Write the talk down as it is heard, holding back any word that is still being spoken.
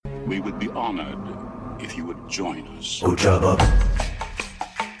We would be honored if you would join us. Ojaba.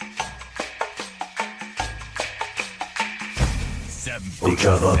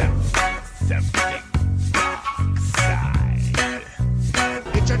 Ojaba.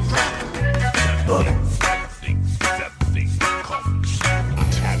 It's a trap.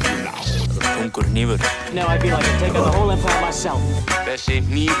 Now I feel like I'm taking the whole empire myself. Þessi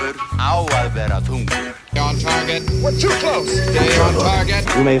hnífur á að vera tungur. Stay on target. We're too close. Stay on target.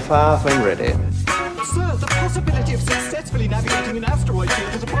 You may fire when ready. Sir, the possibility of successfully navigating an asteroid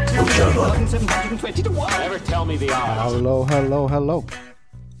field is approximately 1,720 to 1. Never tell me the odds. Hello. Hello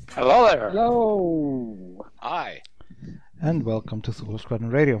there. Hello. Hi. And welcome to Thule Squadron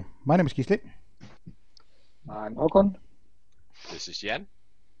Radio. My name is Gisli. I'm Håkon. This is Jan.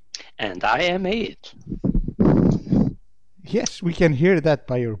 And I am it. Yes, we can hear that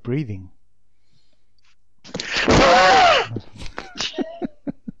by your breathing.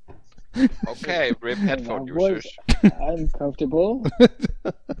 Okay, rip headphone users. I'm comfortable.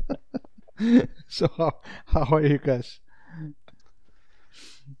 So how are you guys?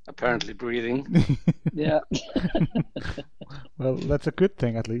 Apparently breathing. Yeah. Well, that's a good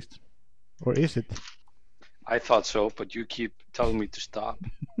thing at least. Or is it? I thought so, but you keep telling me to stop.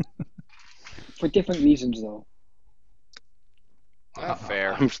 For different reasons, though.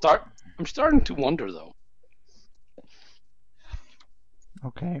 Fair. I'm starting to wonder, though.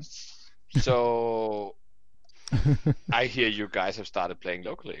 Okay. So, I hear you guys have started playing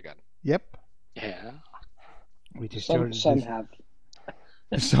locally again. Yep. Yeah. We just Some started have.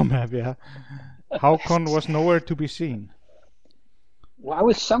 Some have, yeah. Håkon was nowhere to be seen. Well, I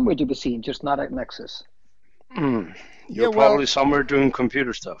was somewhere to be seen, just not at Nexus. You're probably somewhere doing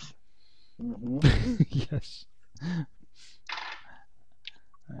computer stuff. Mm-hmm. Yes.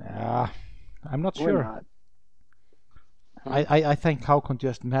 I'm not Or sure. not. I think Håkon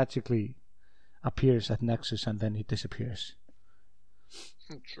just magically appears at Nexus and then he disappears.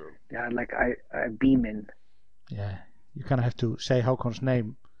 True. Yeah, like I beam in. Yeah, you kind of have to say Håkon's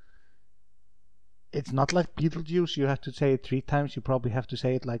name. It's not like Beetlejuice, you have to say it 3 times, you probably have to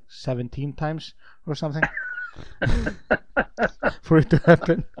say it like 17 times or something for it to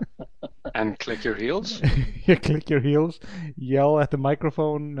happen. And click your heels? You click your heels, yell at the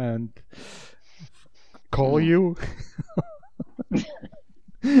microphone and call you.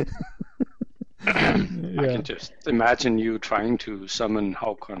 I can just imagine you trying to summon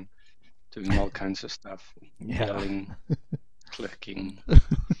Håkon, doing all kinds of stuff, yelling, clicking.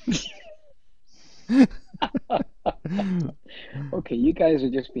 Okay, you guys are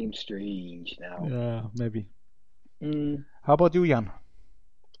just being strange now. Yeah, maybe. Mm. How about you, Jan?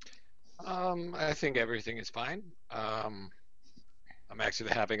 I think everything is fine. I'm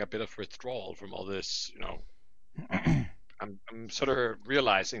actually having a bit of withdrawal from all this, I'm sort of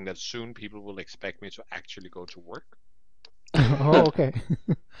realizing that soon people will expect me to actually go to work. Oh, okay.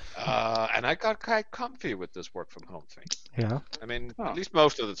 And I got quite comfy with this work from home thing. Yeah. I mean, at least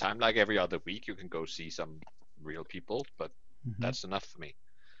most of the time, like every other week, you can go see some real people, but that's enough for me.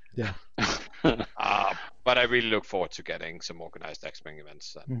 Yeah. But I really look forward to getting some organized X-Wing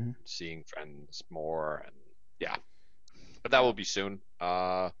events and seeing friends more, and yeah. But that will be soon.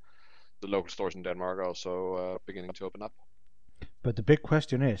 The local stores in Denmark are also beginning to open up. But the big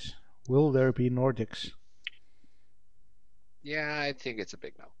question is, will there be Nordics? Yeah, I think it's a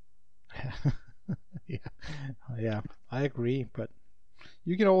big no. Yeah, I agree, but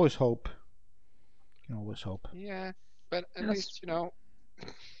you can always hope. Yeah, but at least,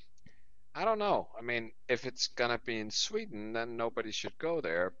 I don't know. I mean, if it's gonna be in Sweden, then nobody should go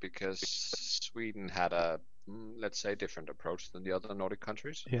there because Sweden had a, let's say, different approach than the other Nordic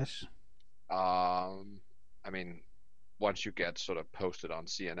countries. Yes. I mean, once you get sort of posted on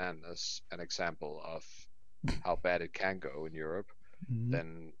CNN as an example of how bad it can go in Europe,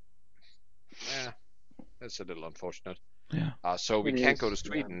 then that's a little unfortunate. Yeah. So we can't go to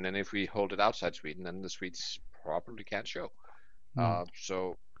Sweden, and if we hold it outside Sweden, then the Swedes probably can't show.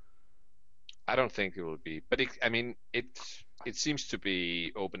 So I don't think it will be, but it seems to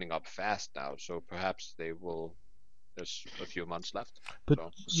be opening up fast now. So perhaps they will. There's a few months left. But so.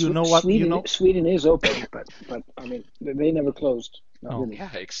 you know what? Sweden is open, but I mean they never closed. Not really.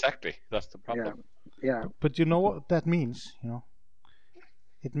 Yeah, exactly. That's the problem. Yeah. But you know what that means?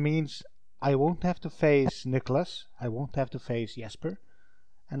 It means I won't have to face Nicholas, I won't have to face Jesper,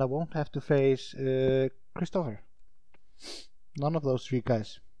 and I won't have to face Christopher. None of those 3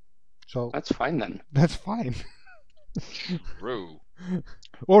 guys. So that's fine then. That's fine. True.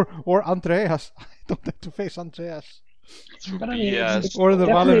 Or Andreas. I don't have to face Andreas. But I mean, or the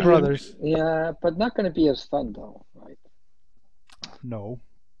Valen brothers. Yeah, but not going to be as fun though, right? No.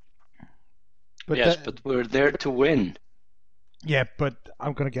 But yes, but we're there to win. yeah, but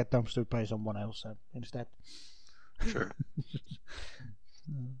I'm gonna get dumpstered by someone else instead. Sure.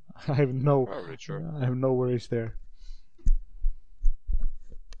 I have no Probably true. I have no worries there.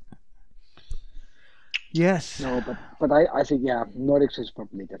 Yes. No, but I think Nordics is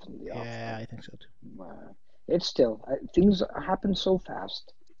probably definitely off. Yeah, I think so too. It's still things happen so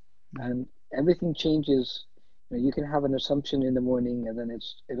fast, and everything changes. You can have an assumption in the morning, and then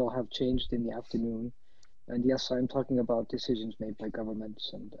it'll have changed in the afternoon. And yes, I'm talking about decisions made by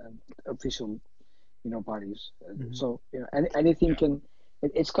governments and official, bodies. So anything can.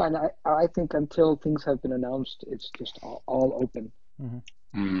 It's kind of. I think until things have been announced, it's just all open,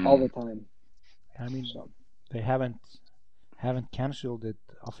 all the time. I mean, So, they haven't cancelled it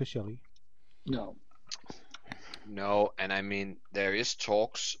officially. no. No, and I mean there is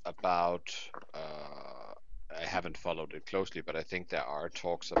talks about. I haven't followed it closely, but I think there are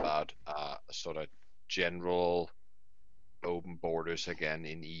talks about sort of general open borders again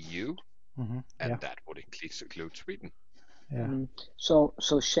in EU, and that would include Sweden. Yeah. So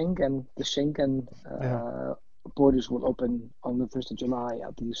Schengen, the Schengen borders will open on the 1st of July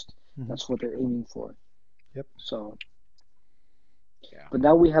at least. That's what they're aiming for. Yep. So. Yeah. But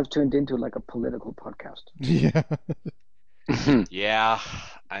now we have turned into like a political podcast. Yeah. Yeah,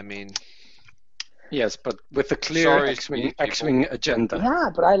 I mean. Yes, but with a clear X-Wing agenda. Yeah,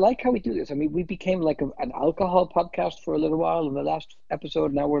 but I like how we do this. I mean, we became like an alcohol podcast for a little while in the last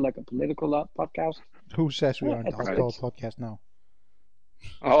episode. Now we're like a political podcast. Who says we aren't it's alcohol good. podcast now?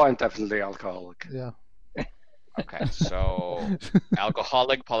 Oh, I'm definitely alcoholic. Yeah. Okay, so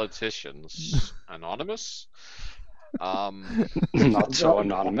Alcoholic Politicians Anonymous. Not so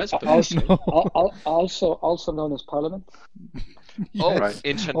anonymous, but Also known as Parliament. Oh, Right.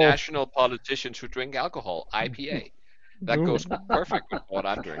 international politicians who drink alcohol, IPA. That goes perfect with what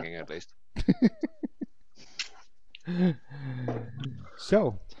I'm drinking, at least.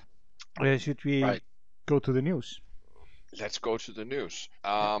 So, should we go to the news? Let's go to the news.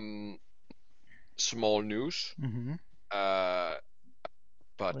 Small news. But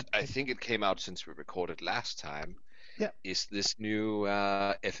I think it came out since we recorded last time. Yeah. Is this new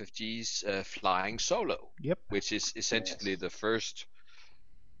FFG's Flying Solo? Yep. Which is essentially the first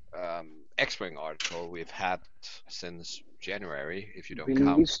X-Wing article we've had since January, if you don't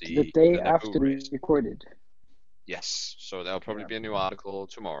count Released the day Naboo after we race. recorded. Yes, so there'll probably be a new article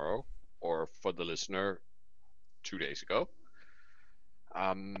tomorrow, or for the listener, 2 days ago.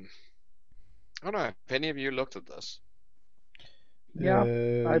 I don't know. Have any of you looked at this? Yeah,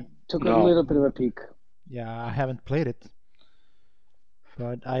 I took a no. little bit of a peek. Yeah, I haven't played it,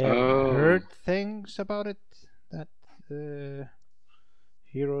 but I have heard things about it that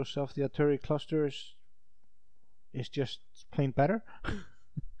Heroes of the Artillery Clusters is just plain better.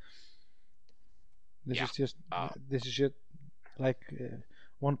 This is just like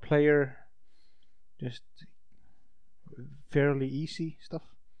one player, just fairly easy stuff.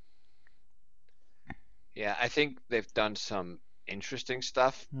 Yeah, I think they've done some interesting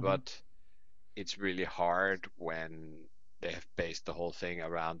stuff, but it's really hard when they have based the whole thing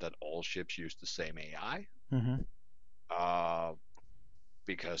around that all ships use the same AI.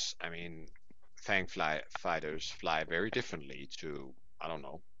 Because, I mean, Fang fighters fly very differently to, I don't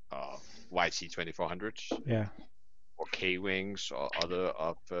know, YT-2400s. Yeah. Or K-Wings or other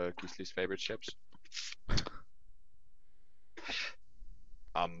of Gisli's favorite ships.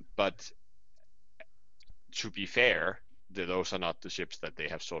 But to be fair, those are not the ships that they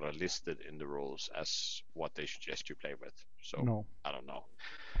have sort of listed in the rules as what they suggest you play with. So No. I don't know.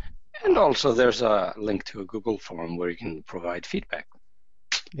 And also there's a link to a Google form where you can provide feedback.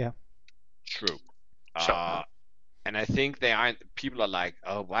 Yeah. True. So- And I think people are like,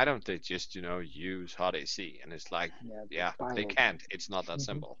 oh, why don't they just, use Hot AC? And it's like, yeah, they can't. It's not that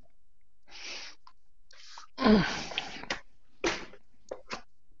simple.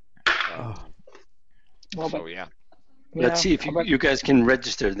 Well, So yeah. Let's see if you guys can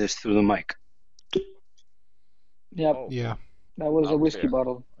register this through the mic. Yep, Oh. Yeah. that was a whiskey Clear.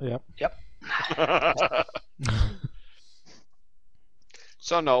 bottle. Yep.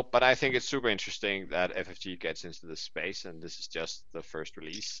 So no, but I think it's super interesting that FFG gets into this space, and this is just the first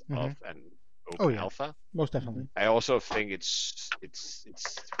release of an open alpha. Most definitely. I also think it's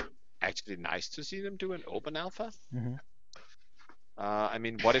actually nice to see them do an open alpha. I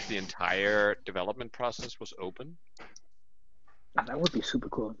mean, what if the entire development process was open? That would be super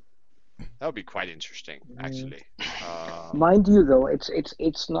cool. That would be quite interesting, actually. Mind you, though,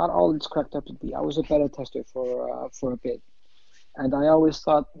 it's not all it's cracked up to be. I was a beta tester for a bit, and I always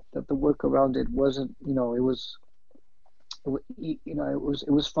thought that the work around it wasn't, it was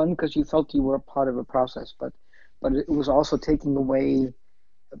it was fun because you felt you were a part of a process, but it was also taking away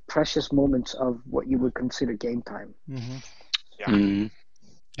precious moments of what you would consider game time. Mm-hmm. Yeah. Mm.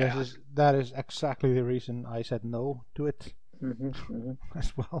 That is exactly the reason I said no to it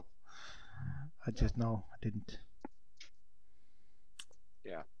as well. I just no, I didn't.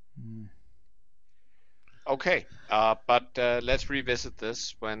 Yeah. Mm. Okay, but let's revisit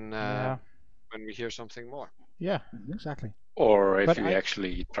this when we hear something more. Yeah, exactly. Or if But you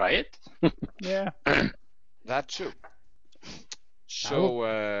actually try it. Yeah. That too.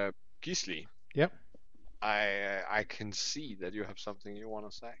 So, Gisli. Yep. I can see that you have something you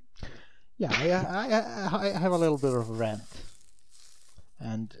want to say. Yeah, I have a little bit of a rant,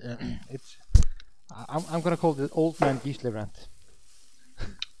 and it's I'm gonna call it the old man Gisli rant.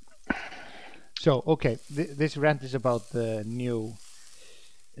 So okay, this rant is about the new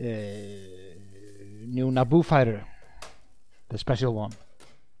Naboo fighter, the special one.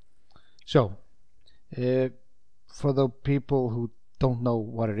 So, for the people who don't know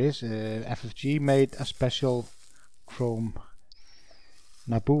what it is, FFG made a special Chrome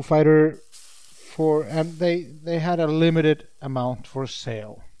Naboo fighter and they had a limited amount for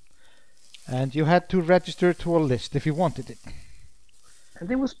sale, and you had to register to a list if you wanted it.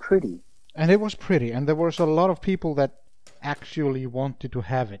 And it was pretty. And it was pretty, and there was a lot of people that actually wanted to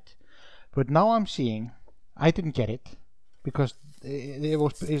have it. But now I'm seeing, I didn't get it because it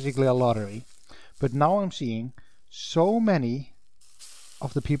was basically a lottery. But now I'm seeing so many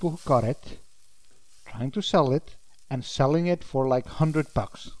of the people who got it trying to sell it and selling it for like $100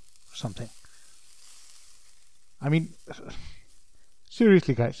 or something. I mean,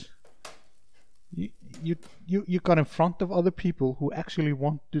 seriously, guys, you got in front of other people who actually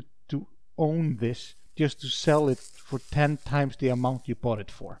wanted to own this just to sell it for 10 times the amount you bought it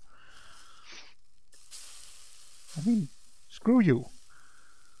for. I mean, screw you.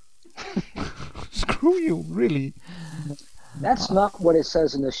 Screw you, really. That's not what it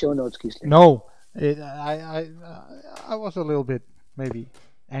says in the show notes, Gisli. No, I was a little bit maybe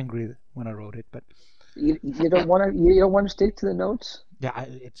angry when I wrote it, but you don't want to stick to the notes. yeah,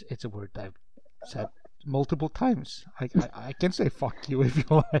 it's a word I've said multiple times. I can say fuck you if you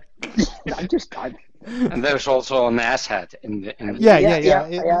like. And there's also an asshat in the Yeah.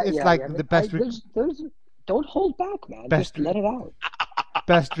 It's like the best. Don't hold back, man. Best, just let it out.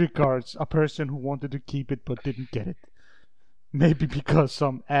 Best regards, a person who wanted to keep it but didn't get it. Maybe because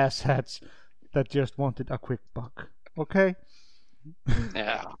some asshats that just wanted a quick buck. Okay?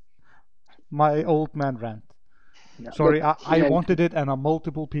 Yeah. My old man rant. No, Sorry, look, I wanted it and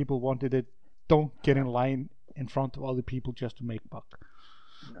multiple people wanted it. Don't get in line in front of other people just to make buck.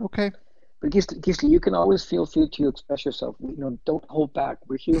 No. Okay? But Gisli, you can always feel free to express yourself. Don't hold back.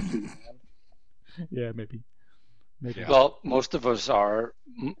 We're here for you, man. Yeah, maybe. Yeah. Well, most of us are,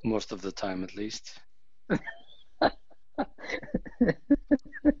 most of the time at least. And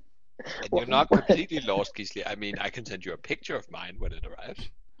you're not completely lost, Gisli. I mean, I can send you a picture of mine when it arrives.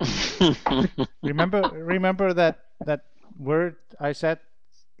 Remember that word I said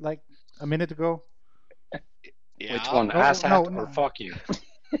like a minute ago? Yeah. Which one? Asshat or fuck you?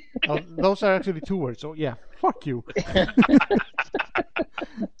 Oh, those are actually two words. So yeah, fuck you.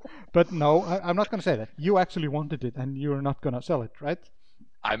 But no, I'm not going to say that. You actually wanted it, and you're not going to sell it, right?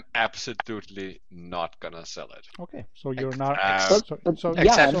 I'm absolutely not gonna sell it. Okay, so you're not.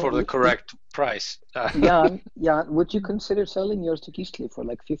 Except for the correct price. Jan, would you consider selling yours to Gisli for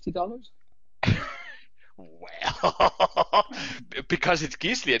like $50? Well, because it's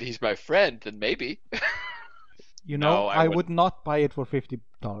Gisli and he's my friend, then maybe. No, I would not buy it for $50.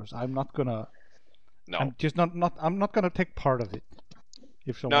 I'm not gonna. No. I'm just not. I'm not gonna take part of it.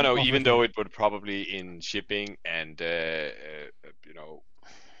 If someone No. offers Even it. though it would probably in shipping and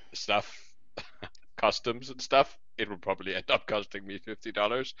stuff, customs and stuff, it would probably end up costing me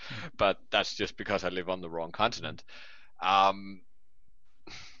 $50. But that's just because I live on the wrong continent. But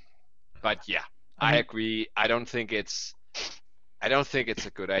yeah, I agree. I don't think it's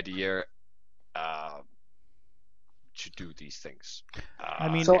a good idea to do these things. I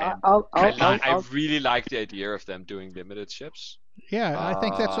mean, So I really like the idea of them doing limited ships. Yeah, I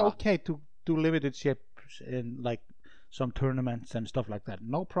think that's okay to do limited ships in like some tournaments and stuff like that.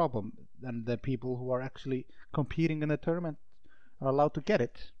 No problem. And the people who are actually competing in the tournament are allowed to get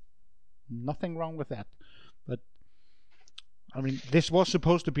it. Nothing wrong with that. But I mean, this was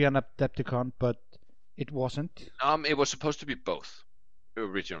supposed to be an Adepticon, but it wasn't. It was supposed to be both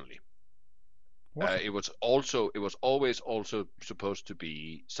originally. It was always also supposed to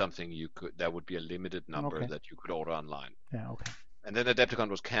be something that would be a limited number that you could order online. Yeah, okay. and then Adepticon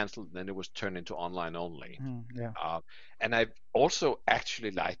was cancelled, and then it was turned into online only. Yeah. And I also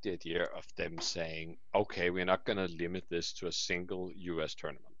actually like the idea of them saying, okay, we're not going to limit this to a single US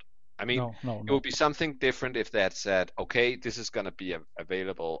tournament. I mean, No. it would be something different if they had said, okay, this is going to be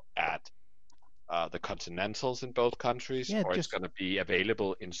available at the Continentals in both countries, Yeah, or it's just- going to be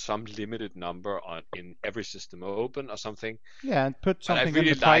available in some limited number in every system open or something. Yeah, and put But I something really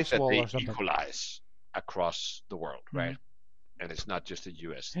in the like price that wall they or something. equalize across the world, right? And it's not just a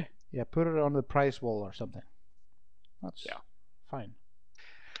US thing. Yeah, put it on the price wall or something. That's Yeah. fine.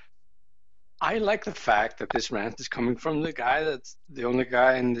 I like the fact that this rant is coming from the guy that's the only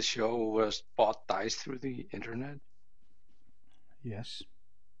guy in the show who has bought dice through the internet. Yes.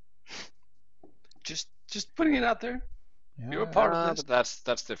 Just putting it out there. Yeah, You're a part of this. But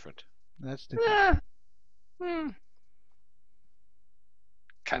that's different. that's different.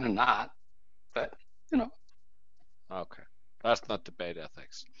 Kind of not, but you know. Okay. Let's not debate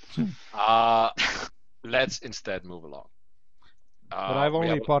ethics. Let's instead move along. But I've we only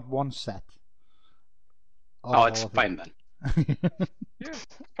have- bought one set. Oh, it's fine then. Yeah,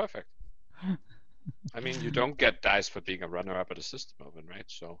 perfect. I mean, you don't get dice for being a runner-up at a system open, right?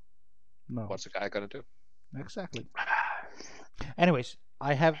 So No, what's a guy gonna do? exactly. Anyways,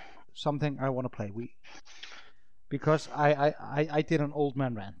 I have something I want to play. Because I did an old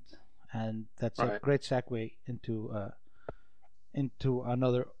man rant, and that's a Right. great segue into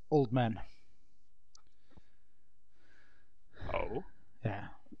another old man. Oh, Yeah.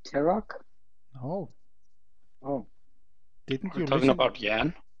 Terok? Oh, Oh. didn't We're you talking listen? about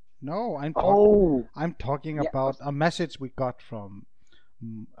Jan. No, Oh. I'm talking Yeah. about a message we got from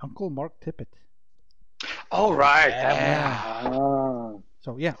Uncle Mark Tippett. Oh, right. Yeah. Ah.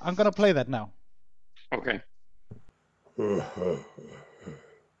 So yeah, I'm gonna play that now. Okay.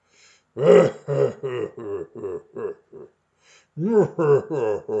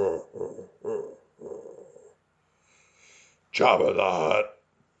 Jabba the Hutt.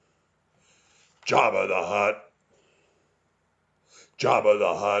 Jabba the Hutt. Jabba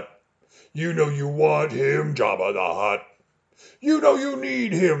the Hutt. You know you want him, Jabba the Hutt. You know you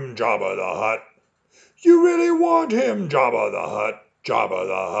need him, Jabba the Hutt. You really want him, Jabba the Hutt. Jabba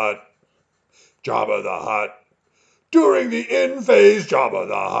the Hutt. Jabba the Hutt. During the in phase, Jabba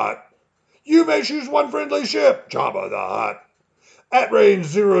the Hutt. You may choose one friendly ship, Jabba the Hutt. At range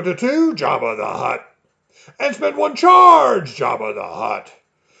 0 to 2, Jabba the Hutt. And spend one charge, Jabba the Hutt.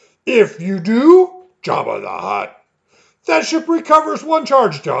 If you do, Jabba the Hutt. That ship recovers one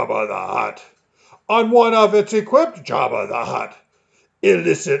charge, Jabba the Hutt. On one of its equipped, Jabba the Hutt.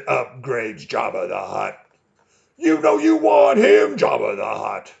 Illicit upgrades, Jabba the Hutt. You know you want him, Jabba the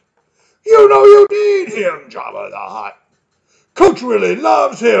Hutt. You know you need him, Jabba the Hutt. Coach really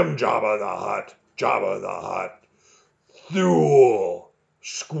loves him, Jabba the Hutt. Jabba the Hutt. Thule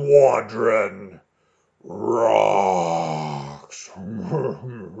Squadron rocks.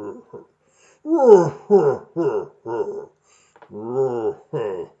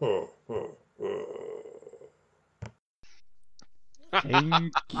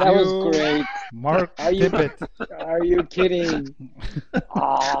 Thank That was you, great. Mark Are you- Tippett. Are you kidding?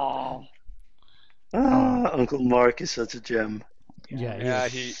 Ah. Uncle Mark is such a gem. Yeah, yeah,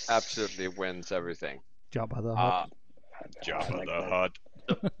 is he absolutely wins everything. Jabba the Uh, Hutt. Jabba the Hutt.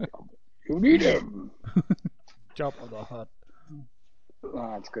 You need him. Jabba the Hutt.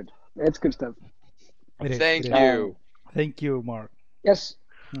 Ah, it's good. It's good stuff. It is, Thank it is. you. Thank you, Mark. Yes,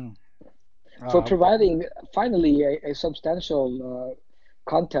 for Uh, providing finally a substantial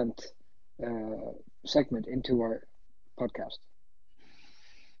content segment into our podcast.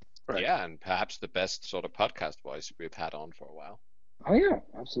 Right. Yeah, and perhaps the best sort of podcast voice we've had on for a while. Oh yeah,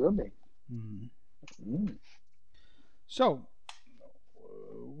 absolutely. mm. Mm. So,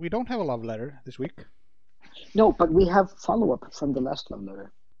 we don't have a love letter this week. No, but we have follow-up from the last love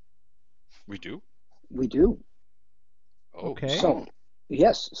letter. We do? We do. Oh, Okay. So,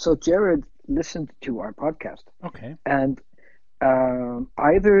 yes. So Jared listened to our podcast, Okay. and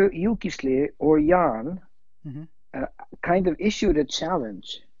either Yukisle or Jan Mhm. kind of issued a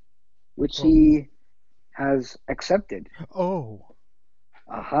challenge, which Oh. he has accepted. Oh,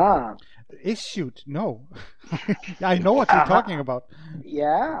 Aha. issued. No. I know what you're talking about.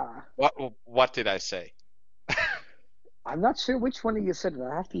 Yeah. What did I say? I'm not sure which one of you said it.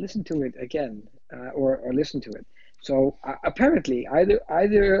 I have to listen to it again, or listen to it. So apparently, either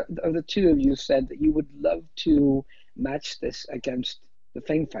of the two of you said that you would love to match this against the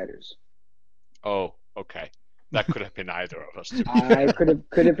Fame Fighters. Oh, okay. That could have been either of us. I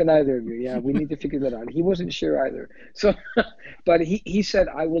could have been either of you. Yeah, we need to figure that out. He wasn't sure either. So, but he said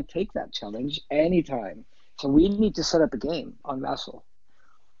I will take that challenge anytime. So we need to set up a game on Vassal.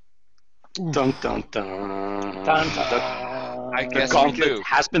 Dun dun dun. Dun, I The guess we gauntlet do.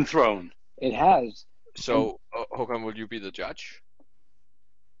 has been thrown. It has. So, Håkon, will you be the judge?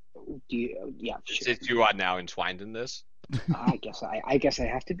 Yeah, sure. Since you are now entwined in this. I guess I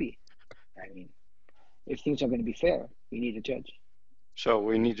have to be. I mean, if things are going to be fair, we need a judge. So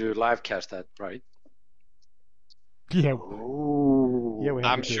we need to live cast that, right? Yeah. Oh. Yeah, we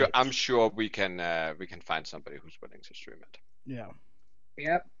have I'm to do sure. it. I'm sure we can find somebody who's willing to stream it. Yeah.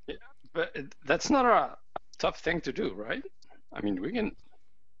 Yep. But that's not a tough thing to do, right? I mean, we can.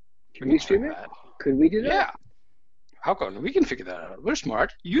 Can we stream it? that. Could we do that? Yeah. How come? We can figure that out. We're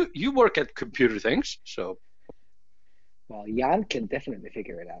smart. You work at computer things, so. Well, Jan can definitely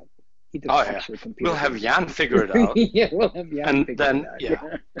figure it out. He does Oh, yeah. actually computer We'll have things. Jan figure it out, Yeah, we'll have Jan and figure then it out.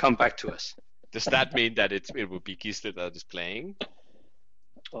 yeah, come back to us. Does that mean that it will be Gisli that is playing?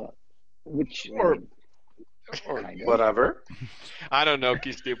 Well, which Or- Or Kind of. whatever. I don't know,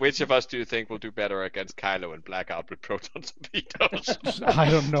 Gisli. Which of us do you think will do better against Kylo and Blackout with proton torpedoes? I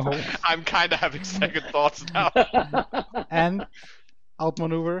don't know. I'm kind of having second thoughts now. And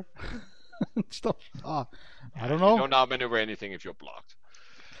outmaneuver stuff. I don't You know. don't outmaneuver anything if you're blocked.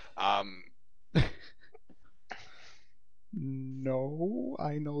 No,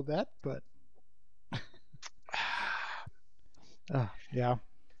 I know that, but yeah.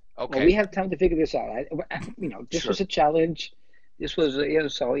 Okay. Well, we have time to figure this out. This Sure. was a challenge. This was,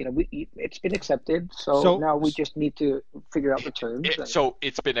 so it's been accepted. So, So- now we just need to figure out the terms. So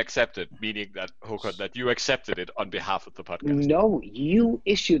it's been accepted, meaning that Håkon, that you accepted it on behalf of the podcast. No, you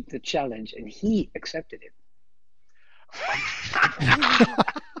issued the challenge, and he accepted it.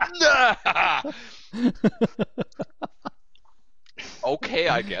 Okay,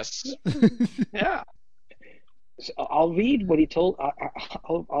 I guess. Yeah. So I'll read what he told.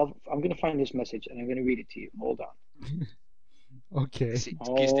 I'm going to find this message, and I'm going to read it to you. Hold on. Okay. See,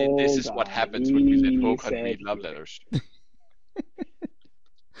 Gisli, this is what happens when you let Håkon read love letters.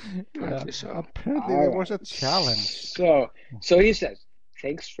 Apparently so. Apparently there was a challenge. So he says,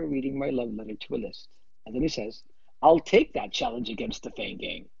 "Thanks for reading my love letter to a list." And then he says, "I'll take that challenge against the Fang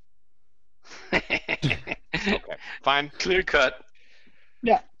Gang." Okay, fine. Clear cut.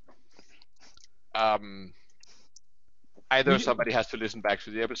 Yeah. Either somebody has to listen back to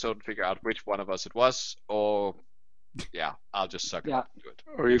the episode and figure out which one of us it was, or yeah, I'll just suck it Yeah. up and do it.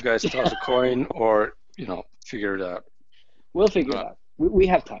 Or you guys toss a coin, or figure it out. We'll figure it out. We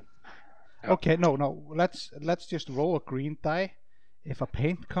have time. Okay, no. Let's just roll a green die. If a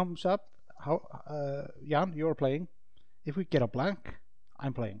paint comes up, Jan, you're playing. If we get a blank,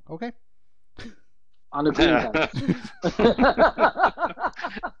 I'm playing. Okay. On the green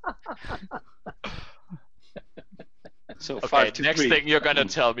So Okay, 5-3. next thing you're gonna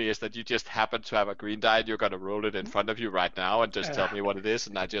tell me is that you just happen to have a green die and you're gonna roll it in front of you right now and just tell me what it is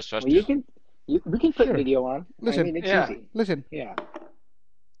and I just trust Well, you. we can put Sure. video on. Listen, I mean, it's yeah. easy. Listen. Yeah.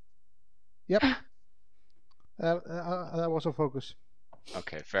 Yep. That was a focus.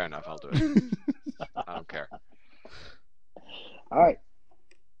 Okay, fair enough, I'll do it. I don't care. All right.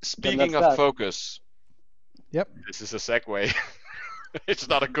 Speaking that's of that. focus, Yep. this is a segue. It's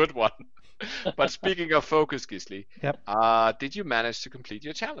not a good one. But speaking of focus, Gisli, Yep. did you manage to complete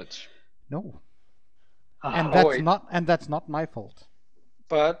your challenge? No. Ah, And that's not my fault.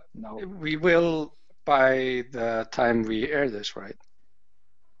 But No. we will by the time we air this, right?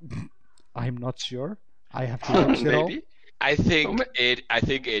 I'm not sure. I have to mix it all. Maybe. I think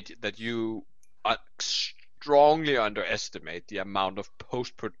that you strongly underestimate the amount of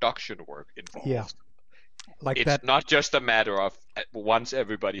post-production work involved. Yeah. Like It's that. not just a matter of once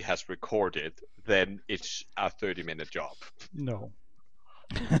everybody has recorded, then it's a 30-minute job. No.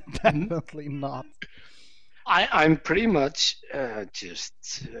 Definitely not. I'm pretty much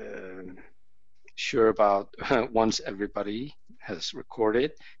just sure about once everybody has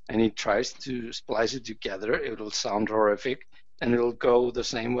recorded and he tries to splice it together, it'll sound horrific and it'll go the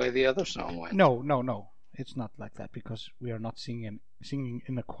same way the other song went. No. It's not like that because we are not singing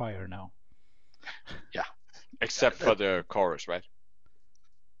in a choir now. Yeah. Except for the chorus, right?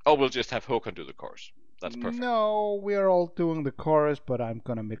 Oh, we'll just have Håkon do the chorus. That's perfect. No, we are all doing the chorus, but I'm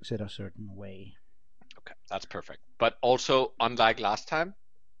gonna mix it a certain way. Okay, that's perfect. But also, unlike last time,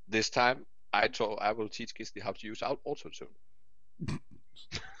 this time I will teach Gisli how to use auto-tune.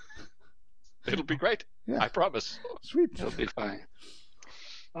 It'll be great. Yeah. I promise. Sweet. It'll be fine.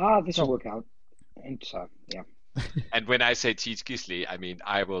 This will work out. And so, yeah. And when I say teach Gisli, I mean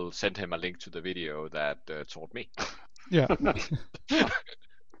I will send him a link to the video that taught me. Yeah.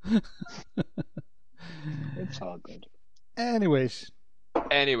 It's all good. Anyways,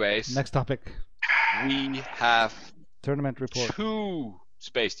 Anyways, next topic. we have Tournament report. 2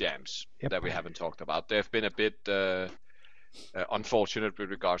 Space Jams Yep. that we haven't talked about. They've been a bit unfortunate with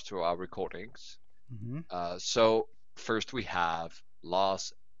regards to our recordings. So first we have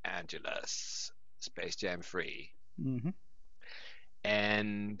Los Angeles Space Jam 3.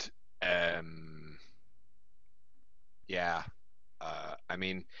 And I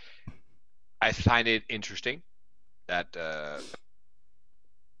mean, I find it interesting that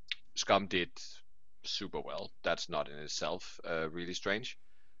Scum did super well. That's not in itself really strange.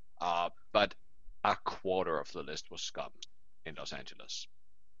 But a quarter of the list was Scum in Los Angeles.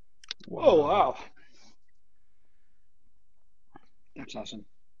 Oh wow, That's awesome.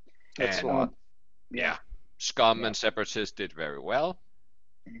 that's a And, lot. Yeah, Scum and Separatists did very well.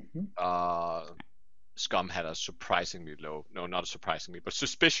 Scum had a surprisingly low, no, not surprisingly, but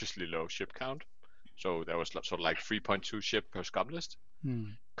suspiciously low ship count. So there was sort of like 3.2 ship per Scum list.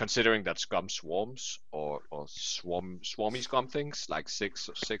 Considering that Scum swarms or swarmy Scum things like 6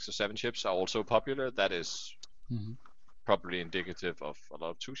 or 7 ships are also popular, that is probably indicative of a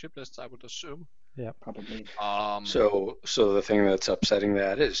lot of 2 ship lists, I would assume. Yeah, Probably. So the thing that's upsetting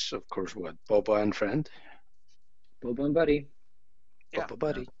that is, of course, what Boba and Friend. Boba and Buddy. Yeah. Boba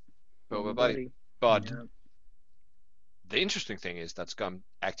Buddy. Boba Buddy. But Yeah. the interesting thing is that Scum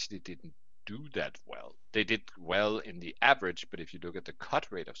actually didn't do that well. They did well in the average, but if you look at the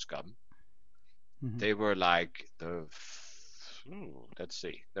cut rate of Scum, they were like let's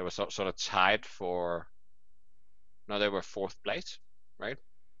see, they were sort of tied for. No, they were 4th place, right?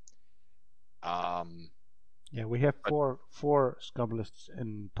 Yeah, we have four Scum lists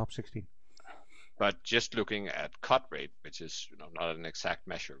in top 16. But just looking at cut rate, which is not an exact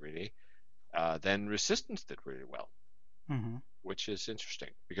measure really, then Resistance did really well, which is interesting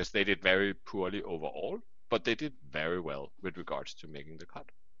because they did very poorly overall, but they did very well with regards to making the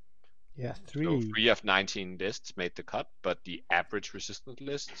cut. Yeah, So 3 of 19 lists made the cut, but the average Resistance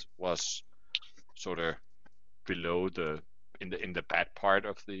list was sort of below in the bad part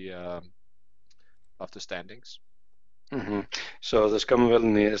of the standings. So the Scum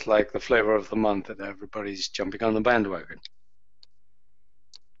villainy is like the flavor of the month that everybody's jumping on the bandwagon.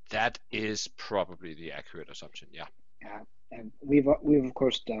 That is probably the accurate assumption. Yeah. Yeah, and we've of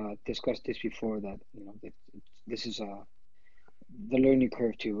course discussed this before that this is the learning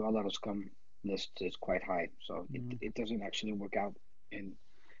curve to a lot of Scum lists is quite high, so it doesn't actually work out in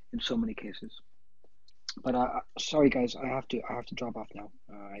so many cases. But sorry guys, I have to drop off now.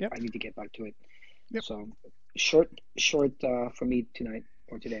 I need to get back to it. So short for me tonight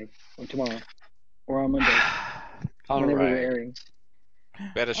or today or tomorrow or on Monday. Whenever you're airing.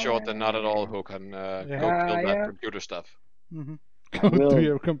 Better short than not at all, who can go kill that computer stuff. Go to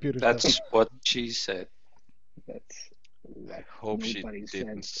your computer That's stuff. what she said. I hope she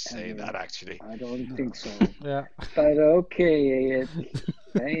didn't say that actually. I don't think so. Yeah. But okay,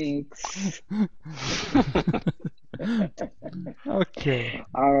 thanks. Okay.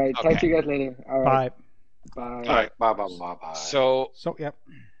 All right. Talk to Okay. you guys later. All right. Bye. Bye. All right, bye. So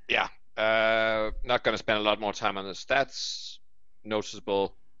Yeah. not going to spend a lot more time on the stats.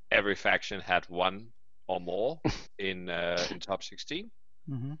 Noticeable, every faction had 1 or more in top 16.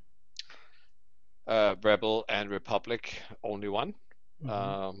 Rebel and Republic only 1,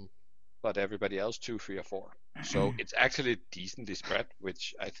 but everybody else 2, 3, or 4. So it's actually decently spread,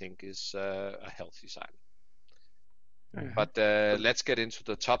 which I think is a healthy sign. But let's get into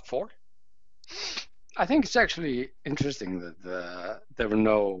the top 4. I think it's actually interesting that there were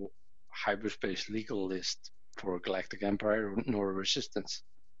no hyperspace legal list for Galactic Empire nor Resistance.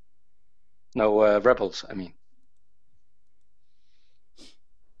 No rebels, I mean.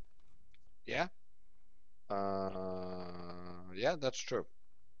 Yeah. Yeah, that's true.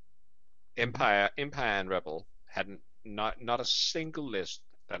 Empire and Rebel had not a single list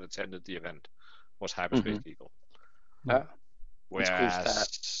that attended the event was hyperspace legal. Yeah.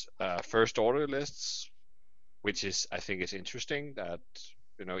 Whereas First Order lists, which is I think is interesting that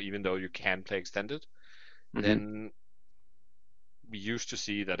even though you can play extended, then we used to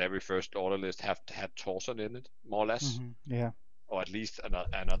see that every First Order list had Torson in it, more or less. Yeah. Or at least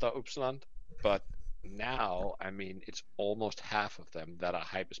another Upsilon. But now, I mean, it's almost half of them that are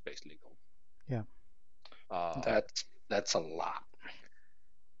hyperspace legal. Yeah. That's a lot.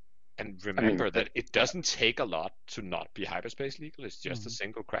 And remember that it doesn't take a lot to not be hyperspace legal. It's just a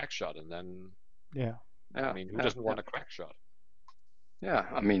single crack shot, and then I mean, who doesn't want a crack shot? Yeah,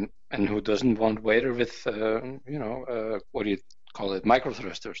 I mean, and who doesn't want Vader with what do you call it, micro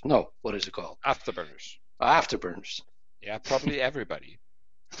thrusters? No, what is it called? Afterburners. Afterburners. Yeah, probably everybody.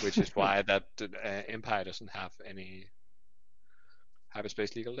 Which is why that Empire doesn't have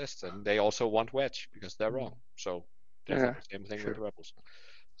hyperspace legal lists, and they also want wedge because they're wrong. So there's Yeah, the same thing sure. with the rebels.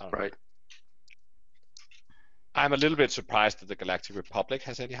 I don't know. Right. I'm a little bit surprised that the Galactic Republic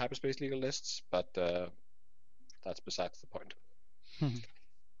has any hyperspace legal lists, but that's besides the point.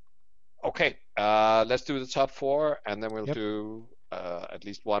 Okay, let's do the top 4, and then we'll Yep. do at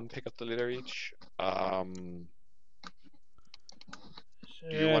least one pick of the litter each. Do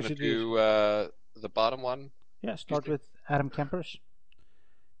you want to do the bottom one? Yeah, start with Adam Kempers.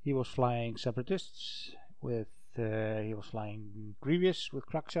 He was flying Separatists with. He was flying Grievous with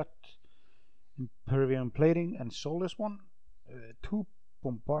Crackshot, Impervium Plating, and Soulless One. 2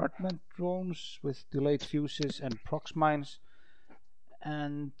 bombardment drones with delayed fuses and prox mines,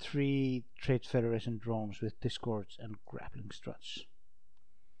 and 3 Trade Federation drones with discords and grappling struts.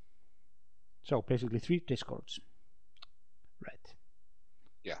 So basically 3 discords. Right.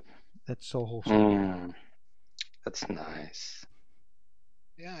 Yeah. That's so wholesome. That's nice.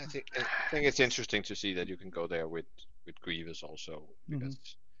 Yeah, I think it's interesting to see that you can go there with Grievous also,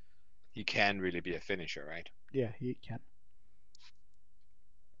 because he can really be a finisher, right? Yeah, he can.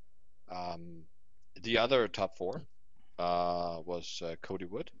 The other top 4 was Cody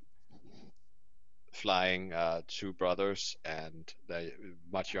Wood, flying 2 brothers and the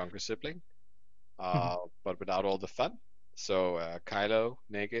much younger sibling, but without all the fun. So Kylo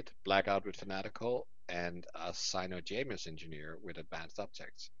naked, Blackout with Fanatical, and a Sino-Jamis engineer with advanced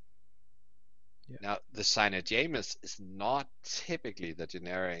objects. Yeah. Now, the Sino-Jamis is not typically the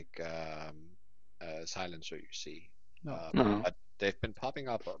generic silencer you see. No. But they've been popping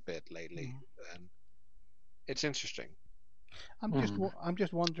up a bit lately, and it's interesting. I'm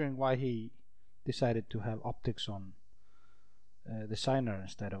just wondering why he decided to have optics on the Signer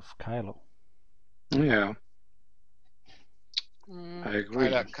instead of Kylo. Yeah. I agree.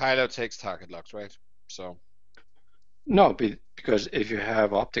 Kylo takes target locks, right? So No, because if you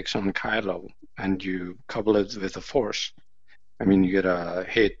have optics on Kylo and you couple it with a force, I mean, you get a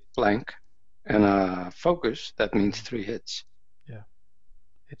hit blank and a focus. That means 3 hits. Yeah.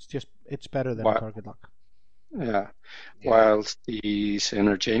 It's better than Why- target lock. Yeah. Whilst the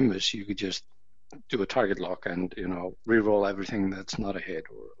Senator James, you could just do a target lock and reroll everything that's not a hit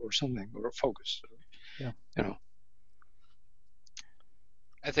or something, or a focus. Yeah.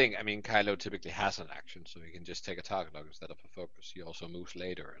 I mean, Kylo typically has an action, so he can just take a target lock instead of a focus. He also moves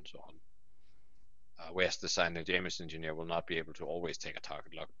later and so on. Whereas the Sino-Jamis engineer will not be able to always take a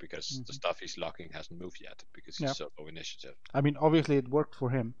target lock because the stuff he's locking hasn't moved yet because he's so low initiative. I mean, obviously it worked for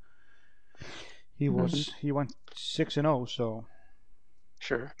him. He went 6-0, so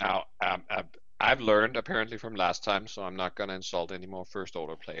Sure. Now, I've learned apparently from last time, so I'm not going to insult any more first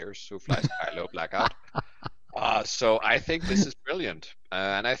order players who flies Kylo Blackout. So I think this is brilliant,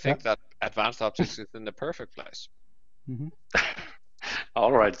 and I think that advanced optics is in the perfect place.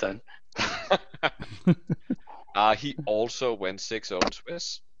 All right then. He also went 6-0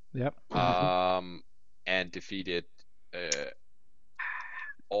 Swiss. Yep. And defeated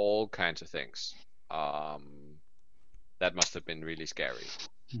all kinds of things. That must have been really scary.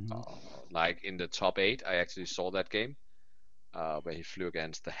 Like in the top 8, I actually saw that game where he flew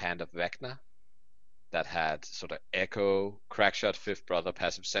against the Hand of Vecna that had sort of Echo, Crackshot, Fifth Brother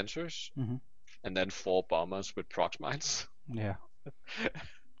passive sensors, and then 4 bombers with prox mines. Yeah.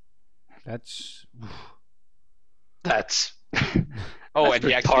 That's Oh, and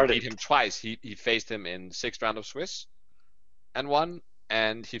he actually retarded. beat him twice. He faced him in 6th round of Swiss and won,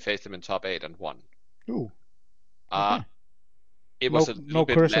 and he faced him in top 8 and won. ooh. It was No- a little no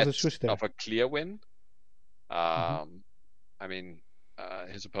bit curse of the less Swiss there. of a clear win. I mean,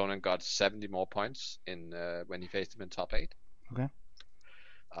 his opponent got 70 more points in when he faced him in top 8. Okay.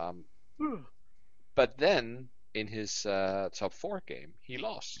 But then in his top 4 game, he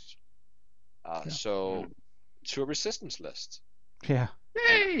lost. So to a resistance list. Yeah.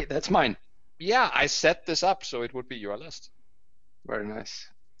 Yay, that's mine. Yeah, I set this up so it would be your list. Very nice.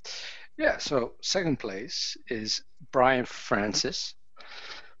 Yeah, so second place is Brian Francis.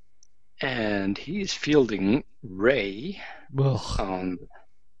 And he's fielding Ray Ugh. on.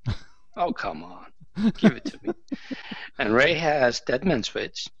 Oh, come on. Give it to me. And Ray has Deadman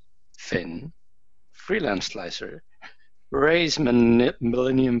Switch, Finn, Freelance Slicer, Ray's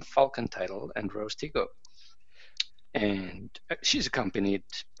Millennium Falcon title, and Rose Tico. And she's accompanied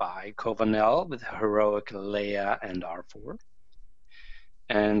by Covanel with Heroic Leia and R4.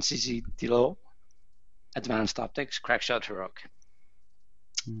 And CC Dilo, Advanced Optics, Crackshot Heroic.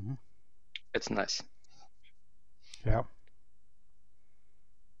 It's nice. Yeah.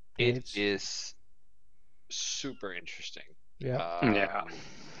 It is super interesting. Yeah. Yeah.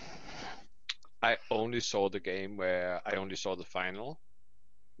 I only saw the game where I only saw the final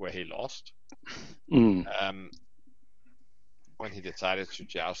where he lost. Mm. When he decided to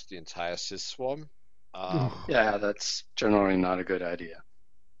joust the entire Sis Swarm. Yeah, that's generally not a good idea.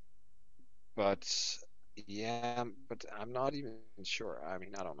 But yeah, but I'm not even sure. I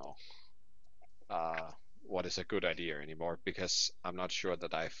mean, I don't know what is a good idea anymore, because I'm not sure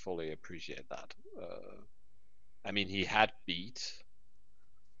that I fully appreciate that. I mean, he had beat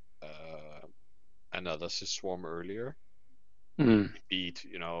another Sis Swarm earlier. Mm. He beat,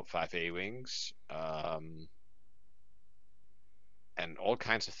 5 A-Wings, and all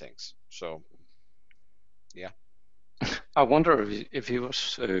kinds of things. So, yeah. I wonder if he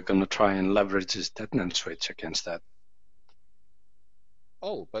was going to try and leverage his detonant switch against that.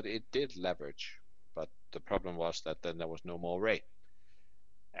 Oh, but it did leverage. But the problem was that then there was no more Ray.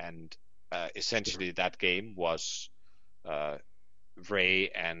 And essentially that game was Ray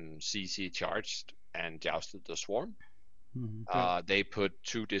and CC charged and jousted the Swarm. They put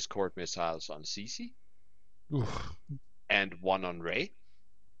 2 Discord missiles on CC and 1 on Ray.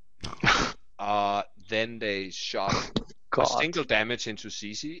 Then they shot a single damage into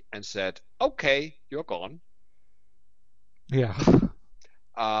CC and said, "Okay, you're gone." Yeah.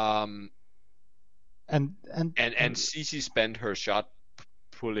 And CC spent her shot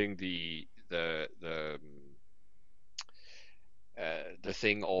pulling the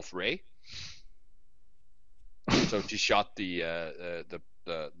thing off Ray. So she shot the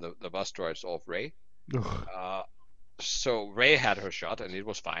bus droids off Ray. So Ray had her shot and it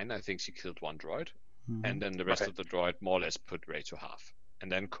was fine. I think she killed 1 droid. And then the rest of the droid more or less put Ray to half. And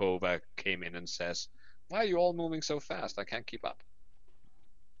then Kova came in and says, "Why are you all moving so fast? I can't keep up."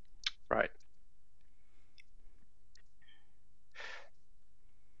 Right.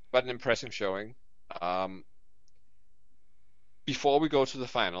 But an impressive showing. Before we go to the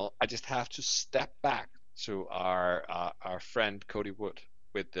final, I just have to step back to our friend Cody Wood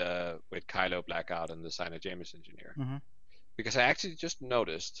with Kylo Blackout and the Sina James engineer, because I actually just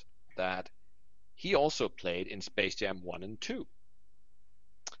noticed that he also played in Space Jam 1 and 2,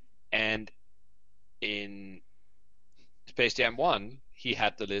 and in Space Jam 1 he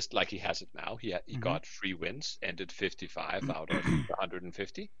had the list like he has it now. He got 3 wins, ended 55 out of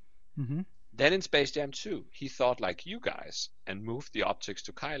 150. Then in Space Jam 2 he thought like you guys and moved the optics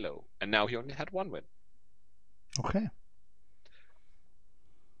to Kylo, and now he only had 1 win. Okay.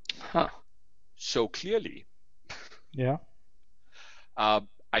 Huh. So clearly, yeah.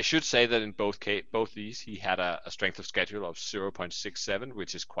 I should say that in both these he had a strength of schedule of 0.67,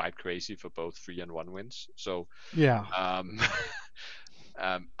 which is quite crazy for both 3 and 1 wins. So yeah.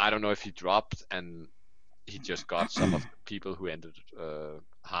 I don't know if he dropped and he just got some of the people who ended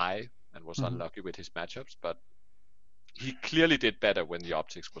high and was unlucky with his matchups, but he clearly did better when the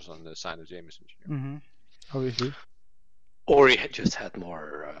optics was on the Sina James engineer. Obviously. Or he had just had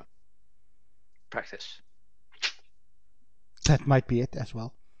more practice. That might be it as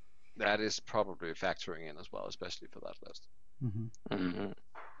well. That is probably factoring in as well, especially for that list.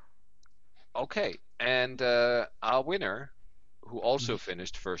 Okay, and our winner, who also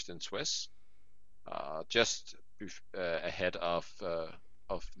finished first in Swiss, just ahead of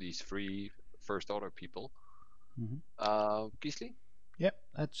these 3 first order people, Gisli? Yep,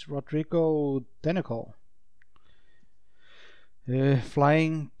 that's Rodrigo Denicol.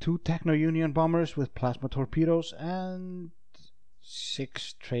 Flying 2 Techno Union bombers with plasma torpedoes and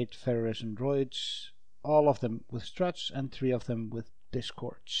 6 Trade Federation droids, all of them with struts and 3 of them with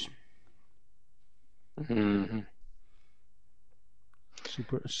discords.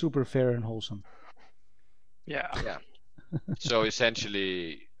 Super fair and wholesome. Yeah. So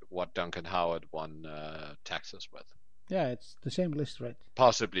essentially what Duncan Howard won Texas with. Yeah, it's the same list, right?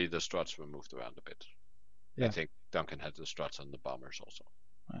 Possibly the struts were moved around a bit. Yeah. I think Duncan had the struts on the bombers also.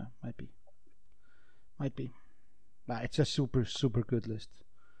 Might be. But it's a super good list.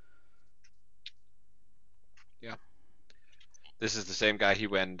 Yeah. This is the same guy. He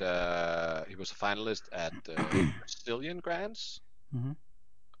went. He was a finalist at the Brazilian Grands.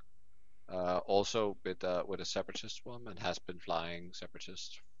 Also with a Separatist one, and has been flying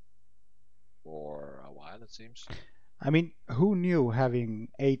Separatist for a while, it seems. I mean, who knew having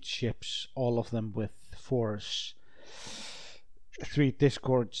 8 ships, all of them with force, 3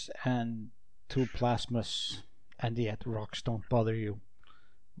 discords and 2 plasmas, and yet rocks don't bother you,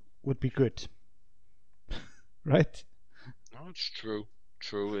 would be good. Right? No, it's true.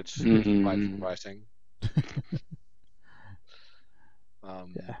 It's quite surprising.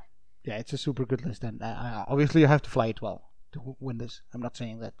 Yeah, it's a super good list, and obviously you have to fly it well to win this. I'm not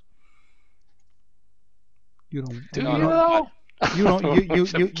saying that. You don't. Do you know? You don't I'm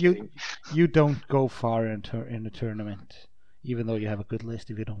kidding. you don't go far in a tournament, even though you have a good list.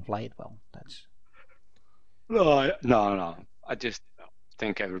 If you don't play it well, that's No. I just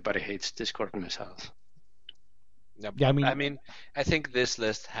think everybody hates Discord missiles. Yeah, Yeah, I but mean- I mean, I think this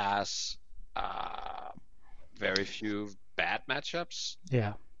list has very few bad matchups,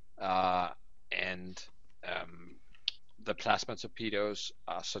 yeah. and the plasma torpedoes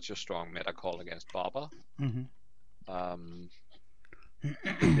are such a strong meta call against Bobber. Hmm.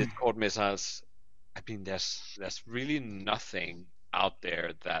 The Discord missiles, I mean, there's really nothing out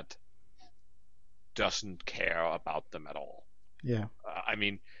there that doesn't care about them at all. Yeah. I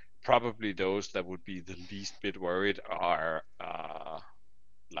mean, probably those that would be the least bit worried are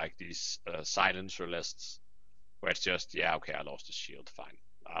like these silencer lists, where it's just, yeah, okay, I lost the shield, fine,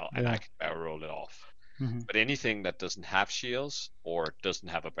 and I Yeah. can barrel roll it off. Hmm. But anything that doesn't have shields or doesn't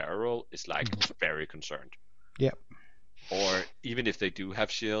have a barrel roll is like very concerned. Yep. Or even if they do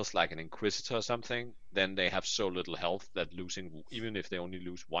have shields, like an Inquisitor or something, then they have so little health that losing, even if they only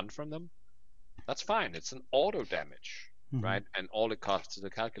lose one from them, that's fine. It's an auto damage, Mhm. right? And all it costs is a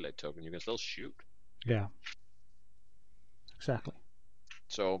calculate token. You can still shoot. Yeah. Exactly.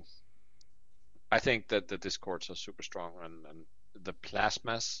 So I think that the discords are super strong, and the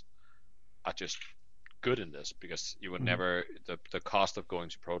plasmas are just good in this because you would Mhm. never, the cost of going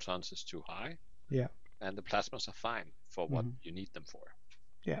to protons is too high, Yeah. and the plasmas are fine for what Mhm. you need them for,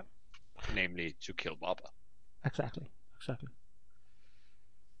 Yeah. namely to kill Bobber. Exactly. Exactly.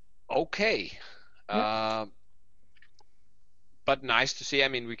 Okay. But nice to see. I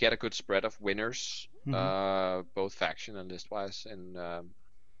mean, we get a good spread of winners, both faction and list wise, and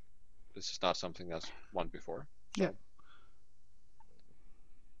this is not something that's won before. So. Yeah.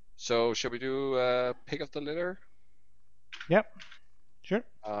 So shall we do pick of the litter? Yep. Sure.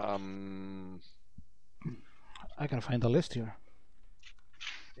 I gotta find the list here.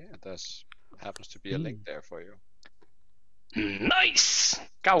 Yeah, there's happens to be a link there for you. Nice.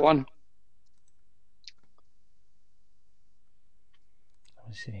 Got one. Let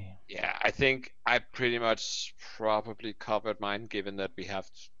me see. Yeah, I think I pretty much probably covered mine, given that we have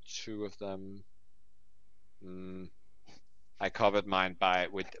two of them. I covered mine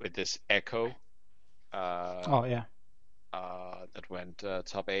with this Echo. Oh yeah. That went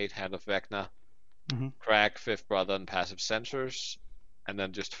top 8, Hand of Vecna, Mhm. Crag, Fifth Brother, and Passive Sensors, and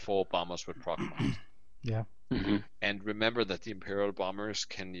then just 4 bombers with proc mines. Yeah. And remember that the Imperial bombers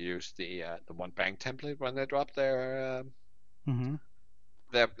can use the one bank template when they drop their Mhm.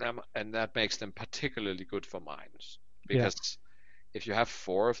 and that makes them particularly good for mines, because if you have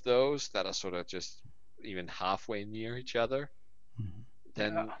 4 of those that are sort of just even halfway near each other,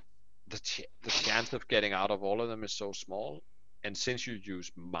 then the chance of getting out of all of them is so small. And since you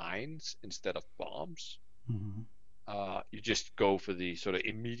use mines instead of bombs, Mhm. you just go for the sort of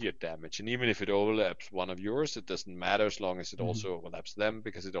immediate damage. And even if it overlaps one of yours, it doesn't matter as long as it also overlaps them,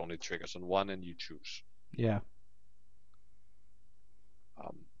 because it only triggers on one and you choose. Yeah.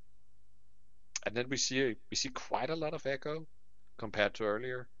 And then we see quite a lot of Echo compared to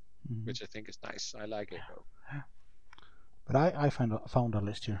earlier, Mhm. which I think is nice. I like Echo. But I found a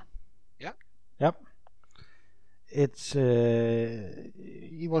list here. Yeah. Yep. It's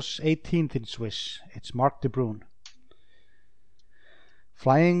he was 18th in Swiss. It's Mark de Bruin.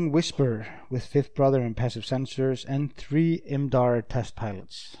 Flying Whisper with Fifth Brother and passive sensors and 3 IMDAR test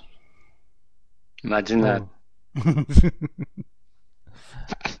pilots. Imagine that.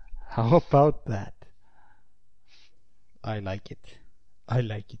 How about that? I like it. I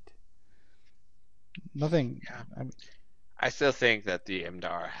like it. Nothing. Yeah. I mean, I still think that the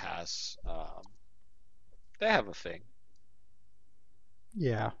MDAR has they have a thing.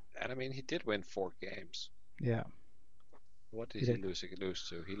 yeah. And I mean, he did win 4 games. Yeah. What did He he did. lose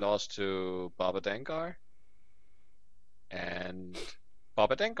to? He lost to Baba Dengar and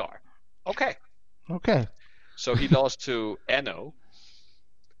Baba Dengar. Okay. Okay. So he lost to Eno,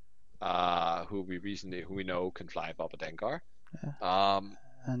 who we know can fly Baba Dengar.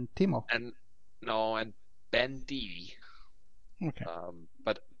 And Timo. And Ben D. Okay.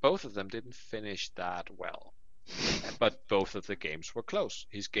 But both of them didn't finish that well. But both of the games were close.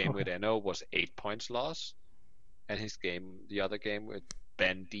 His game with Eno was 8 points loss, and the other game with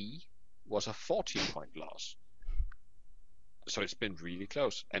Ben D was a 14-point loss. So it's been really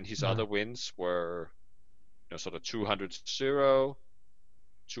close. And his other wins were, sort of 200-0,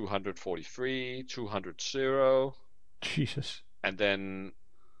 243, 200-0, Jesus. and then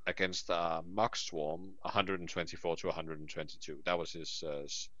against Mock Swarm, 124 to 122. That was his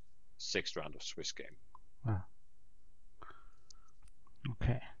 6th round of Swiss game. Wow.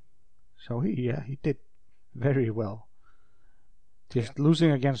 Okay. So he did very well. Just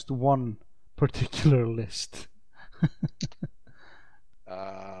losing against one particular list.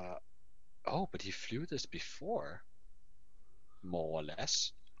 But he flew this before, more or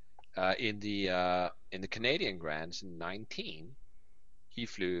less. In the Canadian Grands in 19, he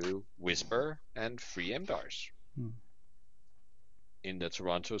flew Whisper and 3 MDARs. In the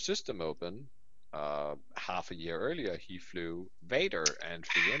Toronto System Open, half a year earlier, he flew Vader and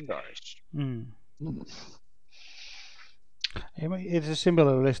 3 MDARs. It's a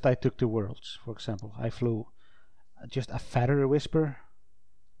similar list I took to Worlds, for example. I flew just a fatter Whisper,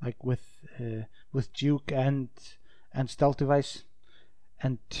 like with Duke and Stealth Device,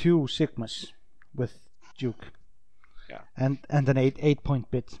 and 2 Sigmas with Duke. Yeah. And an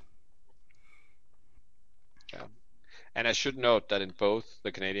 8-point bit. Yeah. And I should note that in both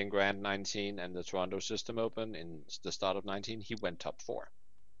the Canadian Grand 19 and the Toronto System Open in the start of 19, he went top 4.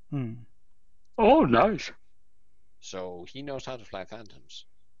 Oh, nice. So he knows how to fly Phantoms.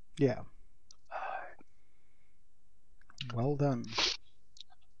 Yeah. Well done.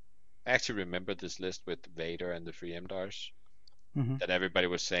 I actually remember this list with Vader and the 3 MDARs. Mhm. That everybody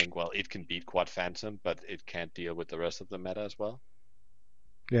was saying, well, it can beat Quad Phantom, but it can't deal with the rest of the meta as well.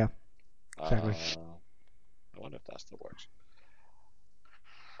 Yeah. Exactly. I wonder if that still works.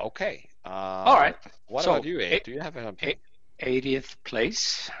 Okay. All right. What So, about you, Abe? Do you have something? 80th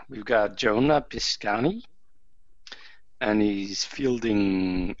place. We've got Jonah Piscani, and he's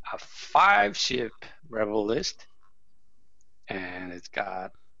fielding a 5-ship Rebel list, and it's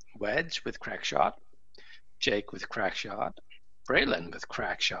got Wedge with crack shot, Jake with crack shot, Braylon with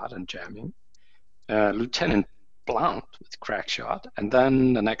crack shot and jamming, Lieutenant Blount with crack shot, and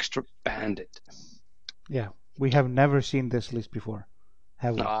then an extra bandit. Yeah. We have never seen this list before,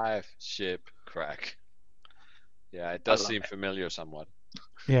 have we? 5-ship crack. Yeah, it does love seem it. familiar somewhat.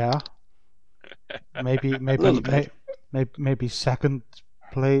 Yeah. Maybe little bit. maybe second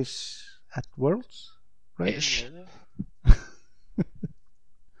place at Worlds, right? Ish.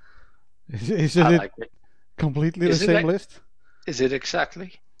 Is I it like it. completely Is the it same like- list? Is it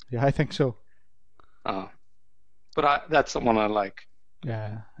exactly? Yeah, I think so. But that's the one I like.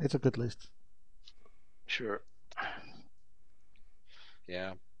 Yeah, it's a good list. Sure.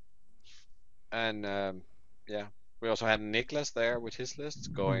 Yeah. And yeah, we also had Nicholas there with his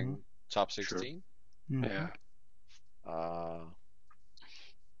list going top 16. Mhm. Yeah.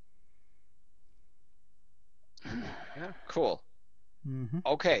 Yeah, cool. Mhm.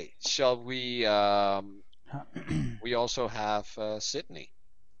 Okay, shall we? We also have Sydney.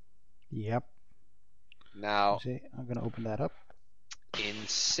 Yep. Now, See, I'm gonna open that up. in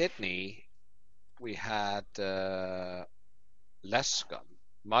Sydney, we had less scum,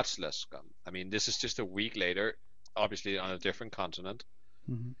 much less scum. I mean, this is just a week later, obviously on a different continent,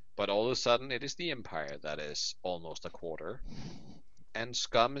 Mhm. but all of a sudden it is the Empire that is almost a quarter, and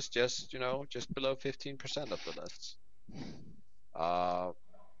scum is just, just below 15% of the lists.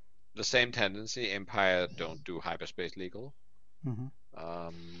 The same tendency, Empire don't do hyperspace legal. Mhm.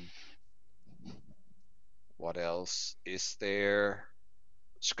 What else is there?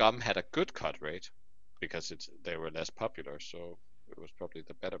 Scum had a good cut rate because they were less popular, so it was probably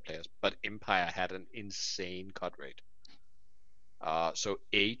the better players. But Empire had an insane cut rate. So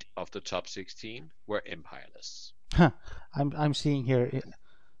 8 of the top 16 were Empire lists. I'm seeing here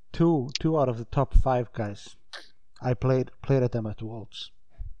two out of the top 5 guys. I played at them at Worlds.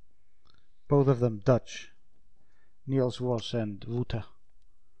 Both of them Dutch. Niels Voss and Wuta.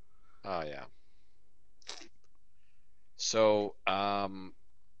 Oh yeah. So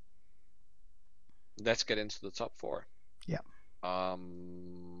let's get into the top 4. Yeah.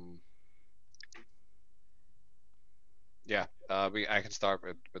 Yeah. I can start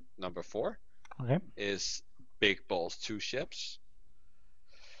with number 4. Okay. Is Big Balls 2 ships.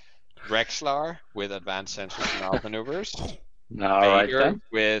 Rexlar with advanced sensors and out maneuvers. All right Vader then.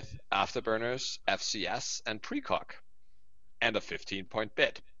 with afterburners, FCS, and precock, and a 15-point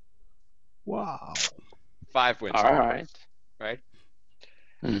bid. Wow. 5 wins. All right. Right.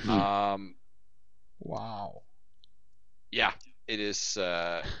 Mhm. Wow. Yeah, it is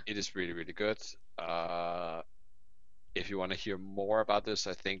really, really good. If you want to hear more about this,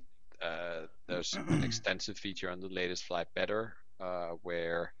 I think there's an extensive feature on the latest Fly Better,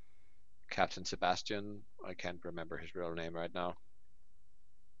 where Captain Sebastian, I can't remember his real name right now,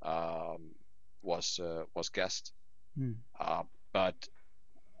 was guest. But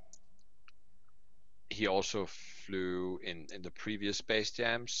he also flew in the previous Space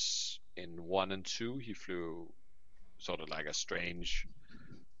Jams in 1 and 2. He flew sort of like a strange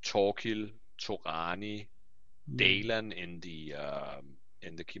Torquil, Torani, Dalen in the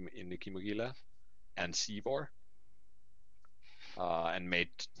Kimogila, and Seabor. and made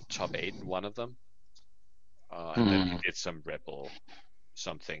top 8 in one of them. And then he did some rebel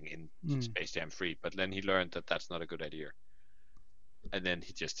something in Space Jam 3, but then he learned that that's not a good idea. And then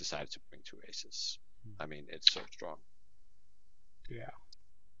he just decided to bring 2 aces. I mean, it's so strong. Yeah.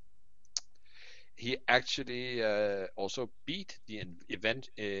 He actually also beat the event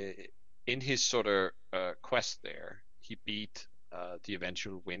in his sort of quest there. He beat the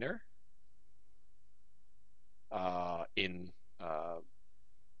eventual winner in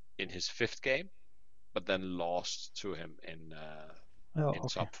his 5th game, but then lost to him in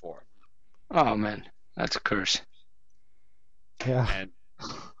top 4. Oh man, that's a curse. Yeah.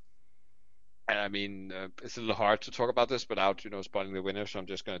 And I mean, it's a little hard to talk about this without spoiling the winner, so I'm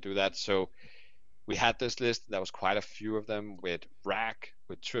just going to do that. So we had this list. There was quite a few of them with Rack,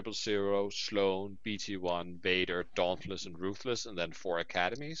 with 000, Sloan, BT1, Vader, Dauntless, and Ruthless, and then 4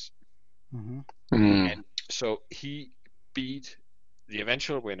 academies. And so he beat the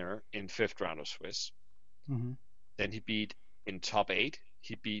eventual winner in 5th round of Swiss. Then he beat in top 8.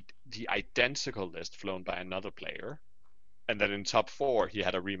 He beat the identical list flown by another player. And then in top 4, he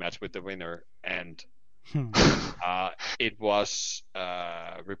had a rematch with the winner, and it was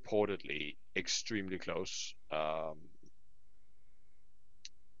reportedly extremely close. That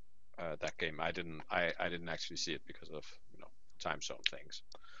game, I didn't actually see it because of time zone things.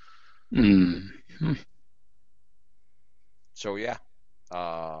 So yeah,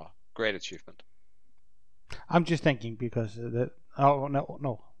 great achievement. I'm just thinking because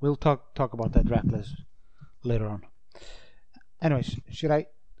we'll talk about that rack list later on. Anyways, should I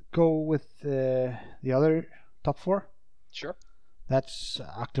go with the other top 4? Sure. That's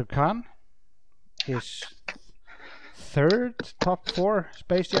Akhtar Khan, his 3rd top 4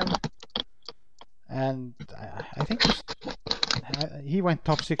 Space Jam, and I think he went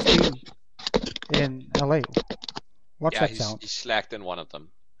top 16 in LA. What's that sound? He slacked in one of them.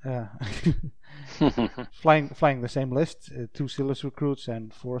 Yeah. flying the same list, 2 Silas recruits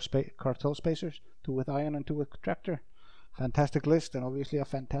and 4 cartel spacers, 2 with Ion and 2 with Tractor. Fantastic list, and obviously a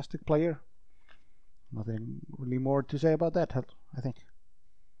fantastic player. Nothing really more to say about that, I think.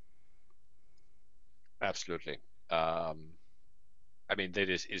 Absolutely. I mean,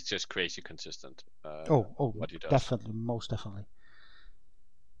 it's just crazy consistent. What he does. Definitely, most definitely.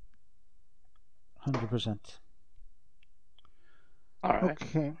 100%. All right.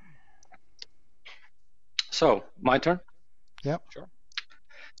 Okay. So, my turn? Yep. Sure.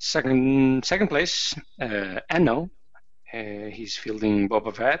 Second place, Anno. He's fielding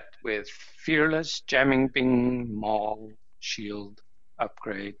Boba Fett with Fearless, Jamming Bing, Maul, Shield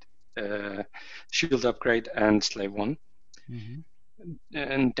Upgrade, and Slave 1.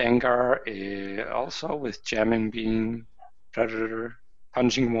 And Dengar also with Jamming Beam, Predator,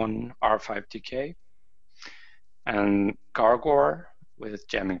 Punching 1, R5 TK, and Gargor with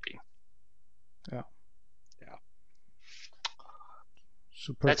Jamming Beam. Yeah.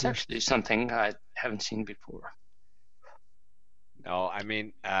 Super. That's actually something I haven't seen before. No, I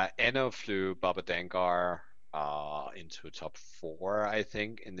mean, Enno flew Baba Dengar into top 4, I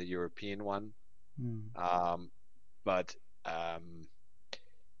think, in the European one. But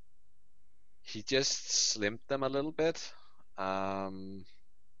he just slimmed them a little bit, and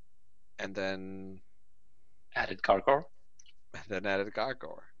then added Gargor.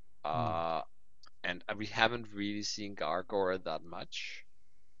 And we haven't really seen Gargor that much.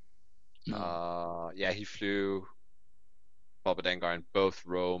 Yeah, he flew Baba Dengar in both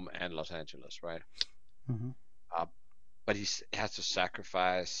Rome and Los Angeles, right? But he has to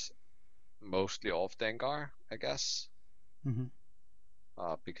sacrifice mostly off Dengar, I guess.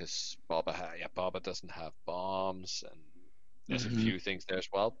 Because Baba doesn't have bombs, and there's a few things there as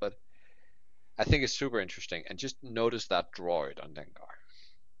well. But I think it's super interesting. And just notice that droid on Dengar.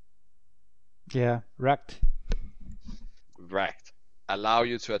 Yeah, wrecked. Allow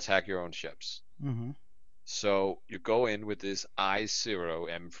you to attack your own ships. So you go in with this I-0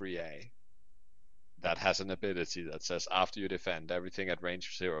 M3A that has an ability that says after you defend, everything at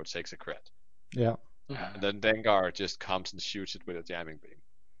range 0 takes a crit. Yeah. And then Dengar just comes and shoots it with a jamming beam.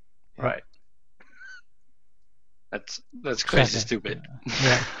 Right. That's crazy stupid.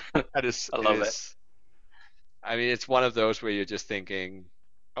 Yeah. That is. I love it. I mean, it's one of those where you're just thinking,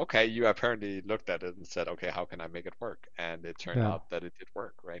 okay, you apparently looked at it and said, okay, how can I make it work? And it turned out that it did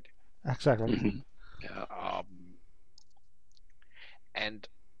work, right? Exactly. Yeah. And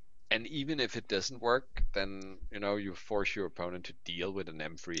even if it doesn't work, then you force your opponent to deal with an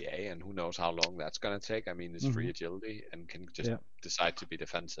M3A, and who knows how long that's gonna take. I mean, it's free agility and can just decide to be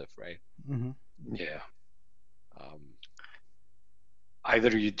defensive, right? Yeah.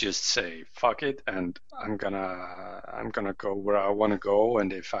 either you just say fuck it and I'm gonna go where I want to go,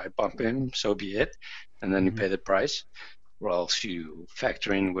 and if I bump him, so be it, and then you pay the price, or else you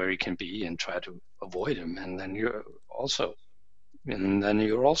factor in where he can be and try to avoid him, and then you're also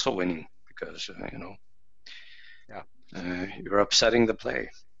winning because you're upsetting the play.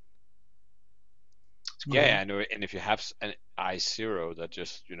 Yeah, I know. And if you have an I0 that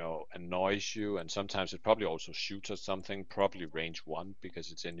just annoys you, and sometimes it probably also shoots at something, probably range 1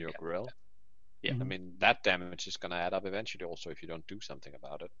 because it's in your grill. Yeah, I mean that damage is gonna add up eventually. Also, if you don't do something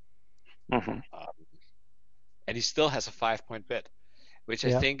about it. And he still has a 5-point bet, which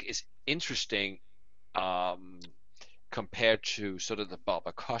I think is interesting compared to sort of the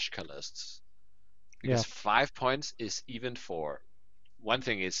Baba Koshka lists, because 5 points is even for. One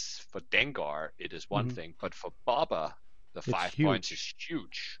thing is for Dengar, it is one thing, but for Baba, the 5 points is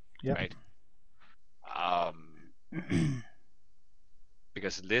huge, right?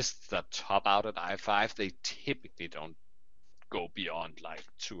 Because lists that top out at I5, they typically don't go beyond like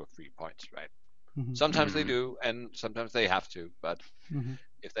 2 or 3 points, right? Sometimes they do, and sometimes they have to, but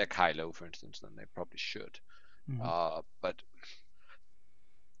if they're Kylo, for instance, then they probably should. But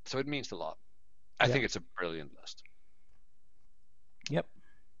so it means a lot. I think it's a brilliant list. Yep.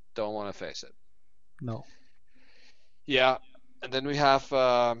 Don't want to face it. No. Yeah, and then we have,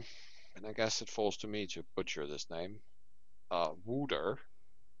 and I guess it falls to me to butcher this name, Wooder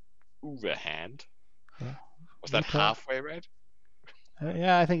Overhand. Yeah. Was that halfway right?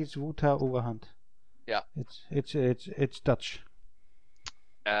 Yeah, I think it's Wuta Overhand. Yeah. It's Dutch.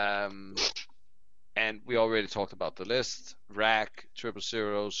 And we already talked about the list. Rack,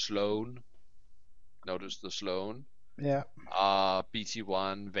 000, Sloan. Notice the Sloan. Yeah.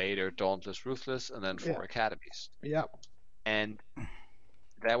 BT1, Vader, Dauntless, Ruthless, and then 4 academies. Yeah. And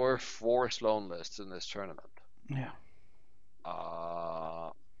there were 4 Sloan lists in this tournament. Yeah.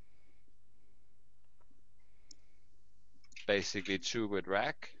 Basically 2 with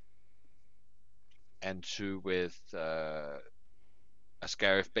Rack, and 2 with a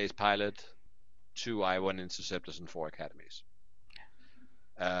Scarif base pilot, 2 I-1 interceptors, and 4 academies.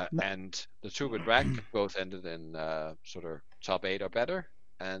 And the 2 with Rack both ended in sort of top 8 or better,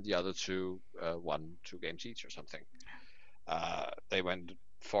 and the other 2 won 2 games each or something. They went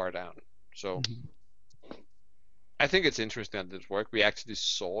far down. So I think it's interesting that this worked. We actually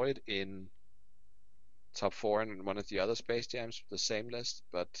saw it in top 4 in one of the other Space Jams, the same list,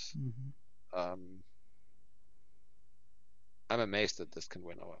 but I'm amazed that this can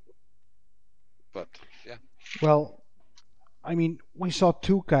win over. But yeah. Well, I mean, we saw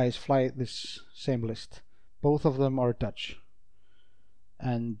 2 guys fly this same list. Both of them are Dutch,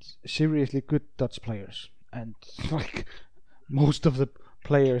 and seriously good Dutch players. And like most of the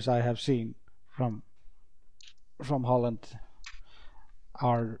players I have seen from Holland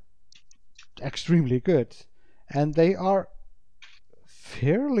are extremely good, and they are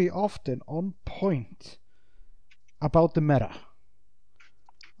fairly often on point about the meta.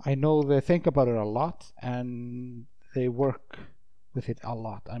 I know they think about it a lot, and they work with it a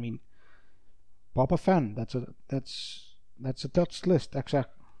lot. I mean, Boba Fett, that's a Dutch list,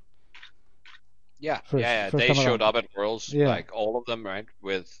 exactly. Yeah, they showed up at Worlds, like all of them, right?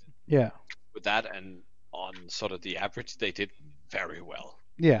 With that, and on sort of the average, they did very well.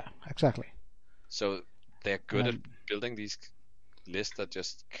 Yeah, exactly. So they're good at building these lists that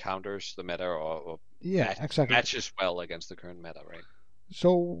just counters the meta or exactly. matches well against the current meta, right?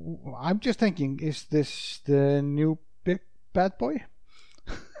 So I'm just thinking, is this the new big bad boy?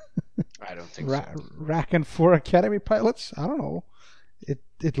 I don't think so. Rack and 4 academy pilots? I don't know.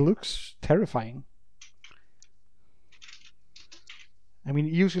 It looks terrifying. I mean,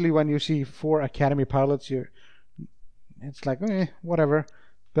 usually when you see 4 academy pilots, it's like whatever.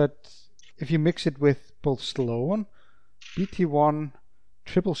 But if you mix it with both Sloan, BT1,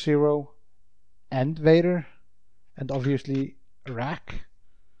 000, and Vader, and obviously Rack,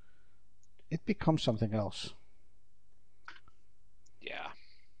 it becomes something else. Yeah.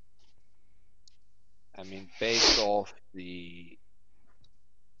 I mean, based off the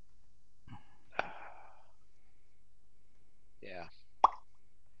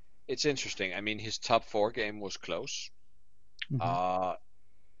it's interesting. I mean, his top 4 game was close.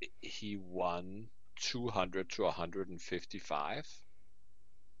 He won 200 to 155.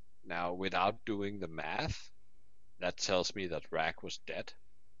 Now, without doing the math, that tells me that Rack was dead.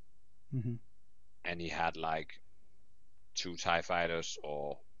 And he had like 2 TIE fighters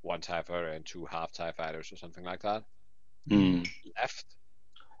or 1 TIE fighter and 2 half TIE fighters or something like that left.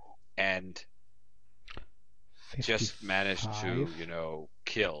 And 55. just managed to,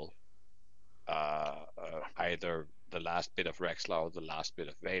 kill either the last bit of Rexler or the last bit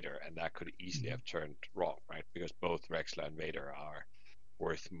of Vader, and that could easily have turned wrong, right? Because both Rexler and Vader are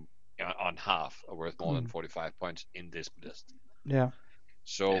worth on half, or worth more than 45 points in this list. Yeah.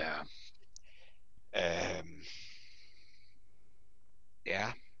 So,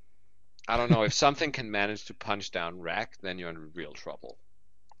 I don't know. If something can manage to punch down Rack, then you're in real trouble.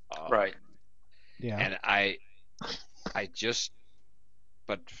 Right. Yeah. And I just,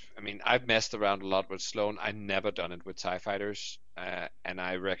 but I mean, I've messed around a lot with Sloane. I've never done it with TIE Fighters, and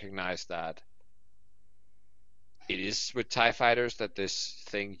I recognize that it is with TIE Fighters that this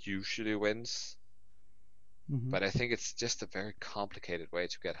thing usually wins. But I think it's just a very complicated way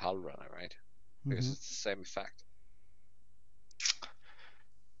to get Hull Runner, right? Because it's the same effect.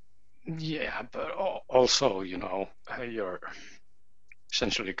 Yeah, but also, you're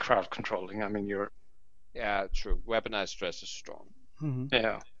essentially crowd controlling. I mean, you're... Yeah, true. Weaponized stress is strong.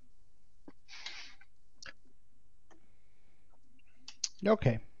 Yeah.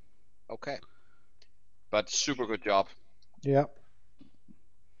 Okay. But super good job. Yeah.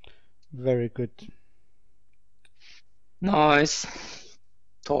 Very good. Nice.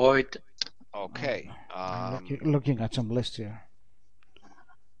 Toyd. Okay. Looking at some lists here.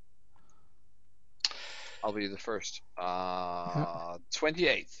 I'll be the first.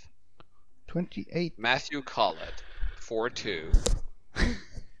 28th. 28. Matthew Collett, 4-2.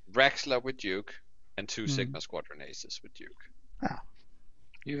 Rexler with Duke, and 2 Sigma Squadron Aces with Duke.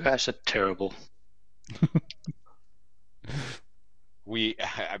 You guys are terrible.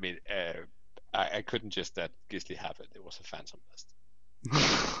 I couldn't just let Gisli have it. It was a phantom list.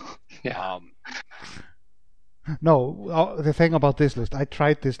 Yeah. No, the thing about this list, I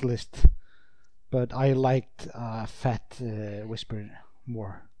tried this list, but I liked Fat Whisper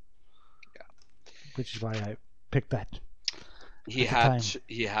more. Yeah. Which is why I picked that. He had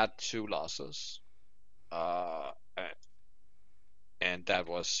 2 losses, and that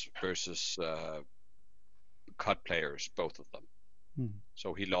was versus cut players, both of them.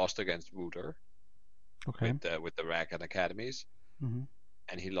 So he lost against Wooter, with the Rack and Academies,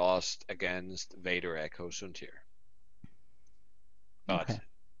 and he lost against Vader Echo Suntir. But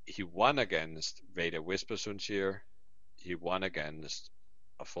he won against Vader Whisper Suntir. He won against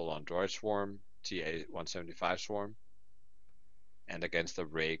a full-on droid swarm, TA-175 swarm, and against the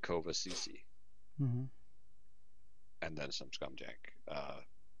Ray Kova CC. And then some Scumjack,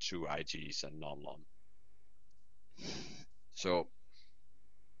 2 IGs and non-lon. So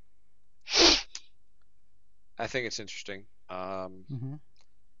I think it's interesting.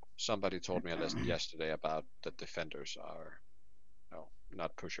 Somebody told me a lesson yesterday about that defenders are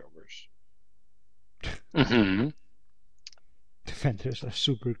not pushovers. Defenders are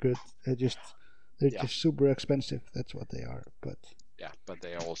super good. They're just super expensive. That's what they are. But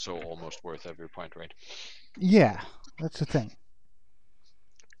they are also almost worth every point, right? Yeah, that's the thing.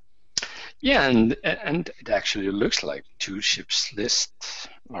 Yeah, and it actually looks like 2 ships lists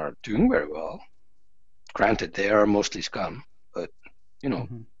are doing very well. Granted, they are mostly scum, but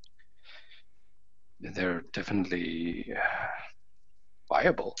they're definitely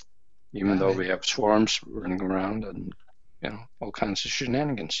viable, even though we have swarms running around and all kinds of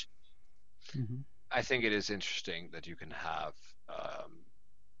shenanigans. I think it is interesting that you can have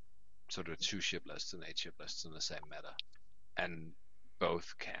sort of 2 ship lists and 8 ship lists in the same meta, and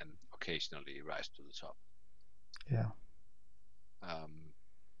both can occasionally rise to the top. Yeah.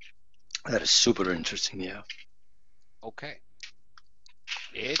 That is super interesting, yeah. Okay.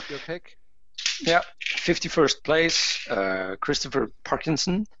 Ed, your pick? Yeah, 51st place, Christopher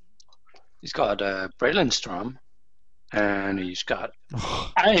Parkinson. He's got Braylon Strom, and he's got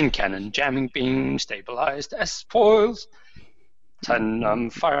Iron Cannon, Jamming Beam, Stabilized S-Foils, 10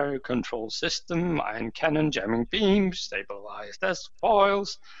 Fire Control System, Iron Cannon, Jamming Beam, Stabilized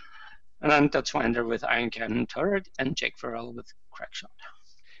S-Foils, and then Dutchwinder with Iron Cannon Turret, and Jake Farrell with Crackshot.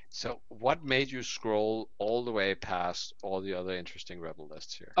 So what made you scroll all the way past all the other interesting Rebel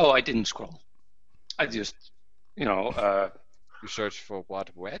lists here? Oh, I didn't scroll. I just, You searched for what?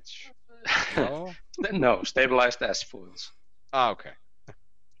 Wedge? No? No, Stabilized S-Foils. Ah, okay.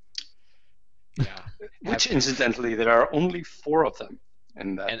 Yeah. Which, incidentally, there are only 4 of them.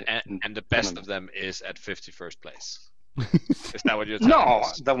 And the best of them is at 51st place. Is that what you're telling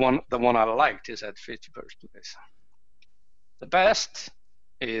us? No, the one I liked is at 51st place. The best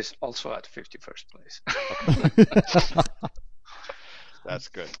is also at 51st place. That's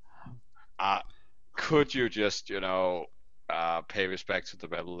good. Could you just, pay respect to the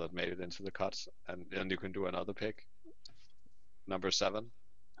Rebel that made it into the cuts, and then you can do another pick? Number 7?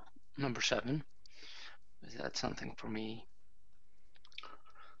 Number 7? Is that something for me?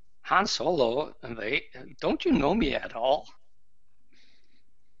 Han Solo, and they don't you know me at all?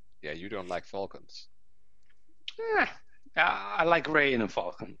 Yeah, you don't like Falcons. I like Rey in a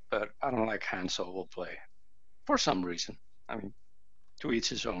Falcon, but I don't like Han Solo play for some reason. I mean, to each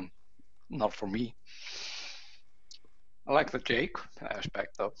his own. Not for me. I like the Jake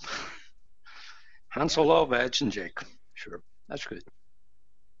aspect though. Han Solo, Wedge, and Jake. Sure, that's good.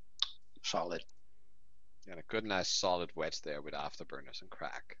 Solid. And a good, nice, solid wedge there with afterburners and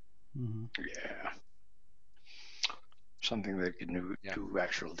crack. Mhm. Yeah. Something that can do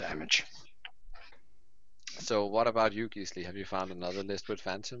actual damage. So what about you, Gisli? Have you found another list with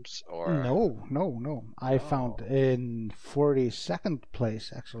phantoms? Or No. I found in 42nd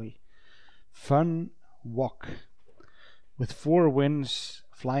place actually Fun Walk with 4 wins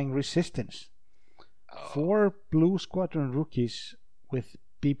flying resistance. 4 Blue Squadron rookies with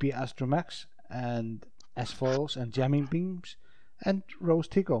BP Astromax and S-foils and jamming beams, and Rose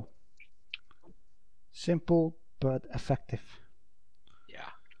Tico. Simple but effective. Yeah.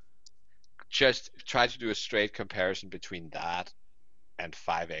 Just try to do a straight comparison between that and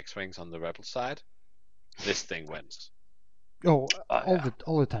 5 X-Wings on the Rebel side. This thing wins. Oh,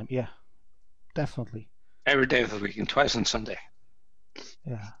 all the time, yeah. Definitely. Every day of the week and twice on Sunday.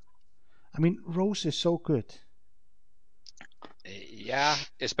 Yeah. I mean, Rose is so good. Yeah,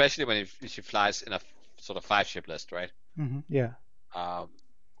 especially when she flies in a sort of 5-ship list, right? Yeah.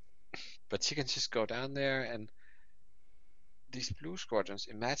 But she can just go down there, and these Blue Squadrons,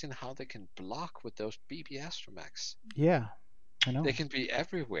 imagine how they can block with those BB Astromax. Yeah, I know. They can be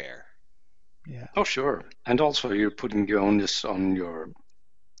everywhere. Yeah. Oh, sure. And also you're putting the onus on your,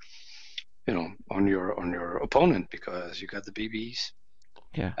 on your opponent because you got the BBs.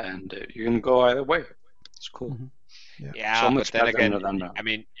 Yeah. And you can go either way. It's cool. Yeah, So but much then better again, than that. I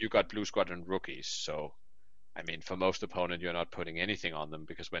mean, you got Blue Squadron rookies, so I mean, for most opponent, you're not putting anything on them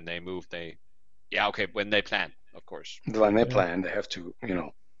because when they move, when they plan, of course. When they plan, they have to,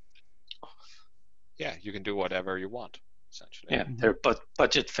 Yeah, you can do whatever you want, essentially. Yeah, they're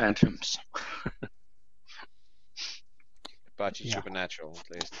budget phantoms. Budget supernatural, at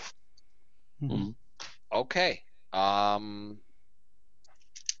least. Mhm. Okay.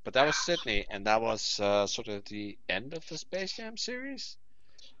 But that was Sydney, and that was sort of the end of the Space Jam series.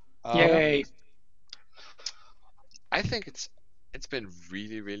 Yay! I think it's been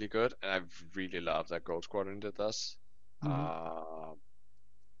really, really good, and I've really loved that Gold Squadron did this. I've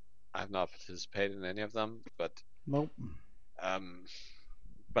not participated in any of them, but Nope.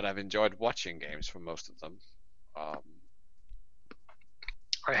 but I've enjoyed watching games for most of them. I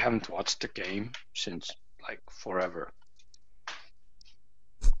haven't watched the game since like forever.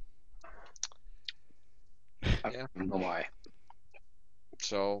 I don't know why.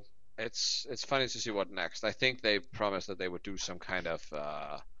 So it's funny to see what next. I think they promised that they would do some kind of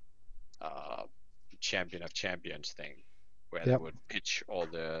champion of champions thing, where they would pitch all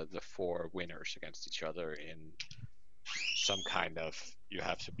the 4 winners against each other in some kind of, you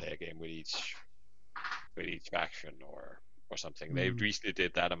have to play a game with each faction or something. They recently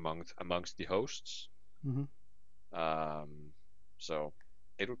did that amongst the hosts. So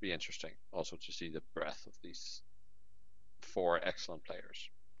it would be interesting also to see the breadth of these 4 excellent players.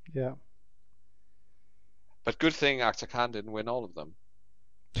 Yeah. But good thing Akhtar Khan didn't win all of them.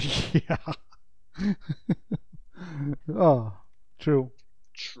 Yeah. Oh, true.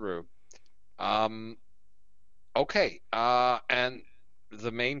 True. Okay. And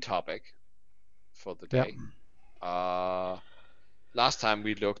the main topic for the day. Last time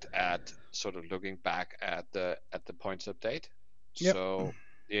we looked at sort of looking back at the points update. Yep. So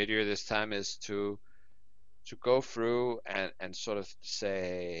the idea this time is to go through and sort of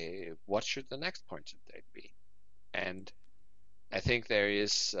say what should the next points update be. And I think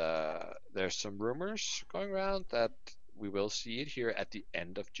there's some rumors going around that we will see it here at the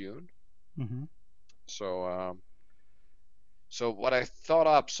end of June. So what I thought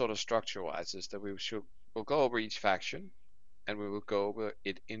up sort of structure-wise is that we'll go over each faction, and we will go over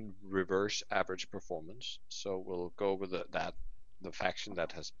it in reverse average performance. So we'll go over the faction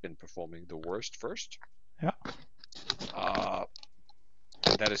that has been performing the worst first. Yeah.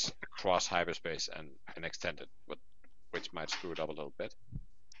 That is across hyperspace and extended, which might screw it up a little bit.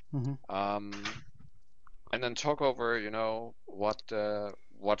 And then talk over,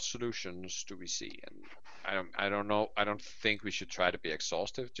 what solutions do we see? And I don't know. I don't think we should try to be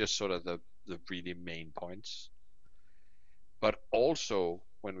exhaustive. Just sort of the really main points. But also,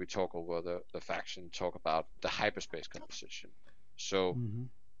 when we talk over the faction, talk about the hyperspace composition. So,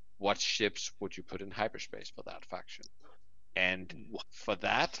 what ships would you put in hyperspace for that faction? And for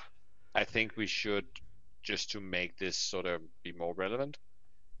that, I think we should, just to make this sort of be more relevant,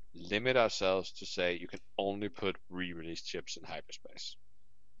 limit ourselves to say you can only put re-released ships in hyperspace.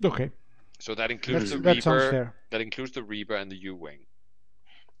 Okay. So that includes the That sounds Reaper. fair. That includes the Reaper and the U-wing,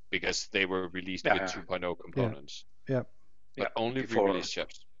 because they were released Yeah. with 2.0 components. Yeah. But only before. re-released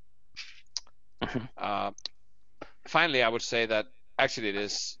ships. Mhm. Finally, I would say that actually it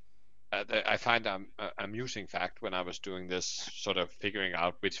is. I find an amusing fact when I was doing this, sort of figuring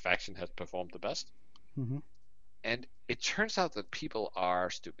out which faction has performed the best. Mm-hmm. And it turns out that people are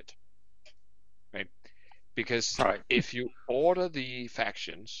stupid, right? Because Right. if you order the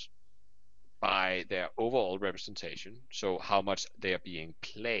factions by their overall representation, so how much they are being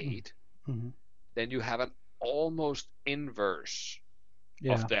played, Mm-hmm. then you have an almost inverse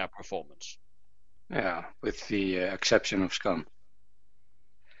Yeah. of their performance. Yeah, with the exception of Scum.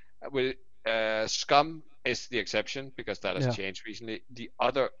 With Scum is the exception because that has Yeah. changed recently. The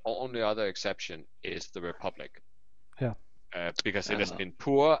only other exception is the Republic. Yeah. Because it has been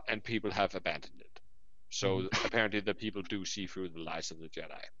poor and people have abandoned it. So apparently the people do see through the lies of the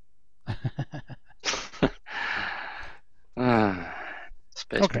Jedi.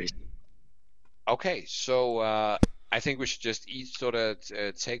 Space Okay. Priest. Okay, so I think we should just each sort of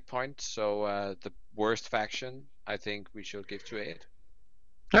take point. So the worst faction, I think we should give to 8.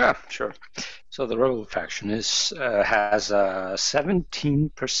 Yeah, sure. So the Rebel faction has a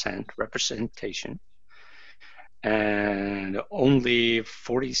 17% representation and only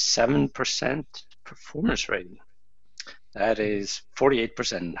 47% performance rating. That is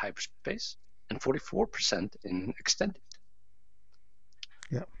 48% in hyperspace and 44% in extended.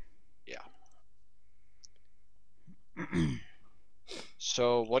 Yeah.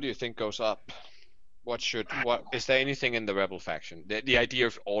 So what do you think goes up? What is there anything in the Rebel faction? The idea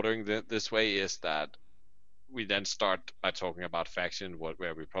of ordering this way is that we then start by talking about faction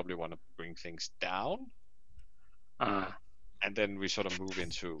where we probably want to bring things down, and then we sort of move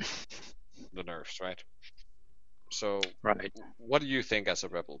into the nerfs, right? So, Right. what do you think as a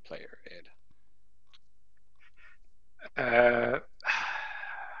Rebel player, Ed?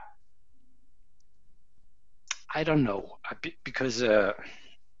 I don't know because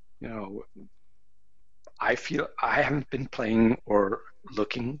I feel I haven't been playing or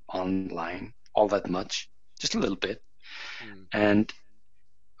looking online all that much, just a little bit, and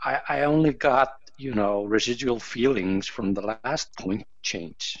I only got residual feelings from the last point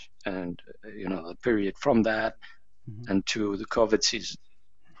change and the period from that and to the COVID season.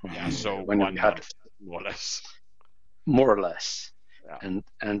 Yeah, so when one we had month, more or less, Yeah.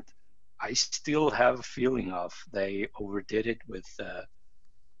 and I still have a feeling of they overdid it with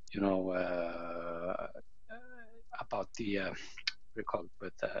about the what do you call it,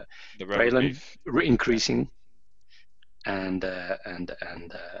 with the Rebel Braylon beef. increasing and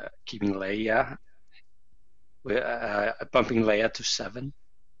keeping Leia, bumping Leia to 7.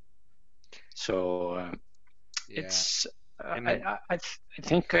 So it's I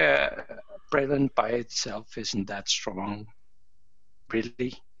think Braylon by itself isn't that strong,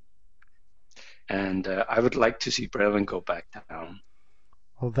 really. And I would like to see Braylon go back down.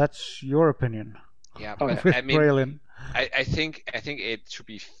 Well, that's your opinion. Yeah, Oh, but With I mean, Braylon. I think it, to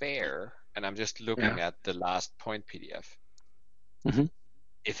be fair, and I'm just looking at the last point PDF. Mhm.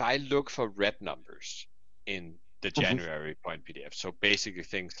 If I look for red numbers in the January point PDF, so basically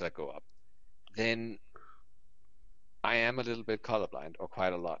things that go up, then I am a little bit colorblind, or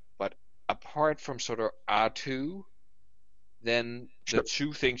quite a lot. But apart from sort of R2, then the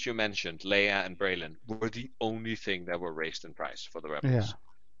two things you mentioned, Leia and Braylon, were the only thing that were raised in price for the Rebels. Yeah.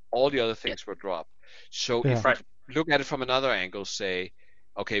 All the other things were dropped. So if we look at it from another angle, say,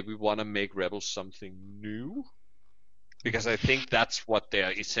 okay, we want to make Rebels something new, because I think that's what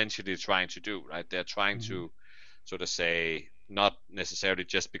they're essentially trying to do, right? They're trying to sort of say, not necessarily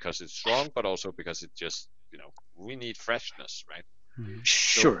just because it's strong, but also because it just, we need freshness, right?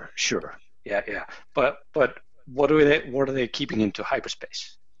 Sure. Yeah. But what are they keeping into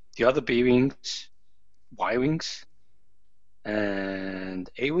hyperspace? The other B wings, Y wings, and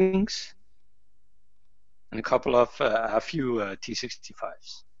A wings, and a couple of a few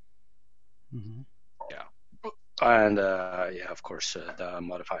T-65s. Mm-hmm. Yeah. And of course, the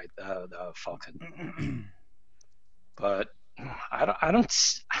modified the Falcon. But I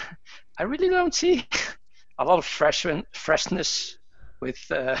really don't see a lot of freshness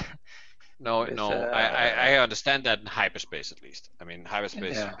with. No. I understand that in hyperspace, at least. I mean,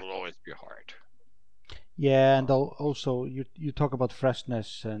 hyperspace will always be hard. Yeah, and also you talk about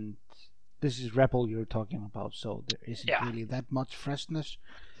freshness, and this is Rebel you're talking about, so there isn't really that much freshness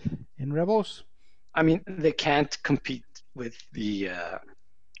in Rebels. I mean, they can't compete with the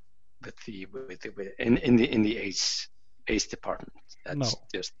in the ace department. That's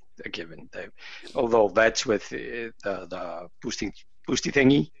just a given. Although Vets with the boosty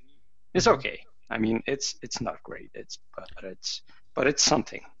thingy is okay. I mean, it's not great. But it's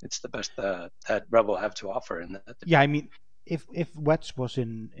something. It's the best that Rebel have to offer in that. Yeah, I mean, if Wets was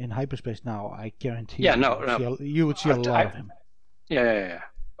in hyperspace now, I guarantee you would see a lot of him. Yeah.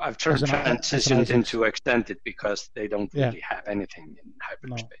 I've transitioned into Extended because they don't really have anything in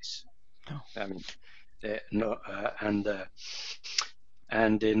hyperspace. No. I mean,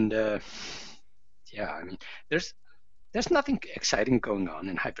 and in the I mean, there's nothing exciting going on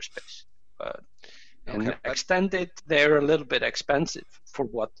in hyperspace. And Extended, they're a little bit expensive for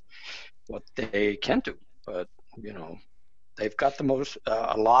what they can do, but you know, they've got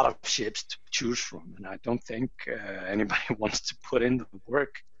a lot of ships to choose from, and I don't think anybody wants to put in the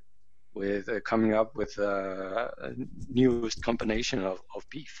work with coming up with a newest combination of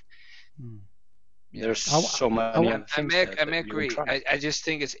beef. There's so many other things. I may agree. I just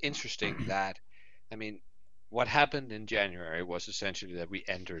think it's interesting that, I mean, what happened in January was essentially that we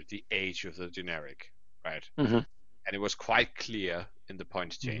entered the age of the generic, right? And it was quite clear in the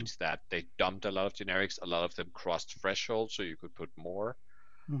points change that they dumped a lot of generics. A lot of them crossed thresholds, so you could put more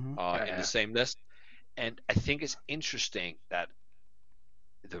in the same list. And I think it's interesting that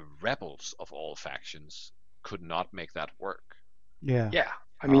the rebels of all factions could not make that work. Yeah.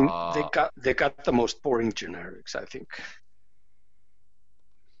 I mean, they got the most boring generics, I think.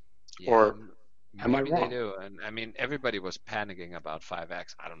 Yeah, or am I maybe wrong? they do. And I mean, everybody was panicking about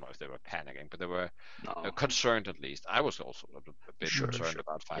 5X. I don't know if they were panicking, but they were concerned at least. I was also a bit concerned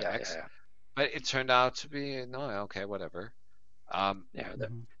about 5X. But it turned out to be, okay, whatever.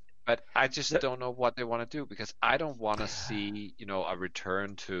 But I just don't know what they want to do, because I don't want to see, a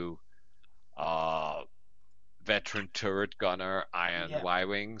return to veteran turret gunner, iron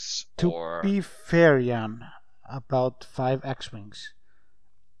Y-wings. To be fair, Jan, about 5 X-wings,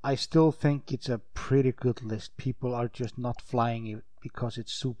 I still think it's a pretty good list. People are just not flying it because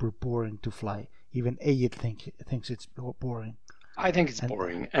it's super boring to fly. Even Ayed thinks it's boring. I think it's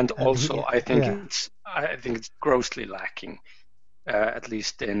boring, and also I think it's grossly lacking. At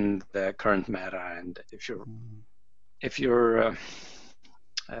least in the current meta, and if you're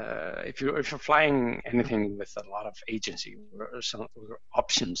flying anything with a lot of agency or some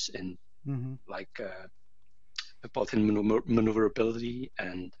options in like both in maneuverability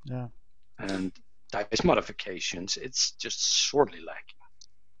and dice modifications, it's just sorely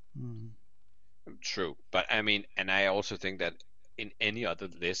lacking. True, but I mean, and I also think that in any other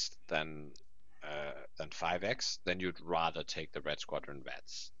list than 5X, then you'd rather take the Red Squadron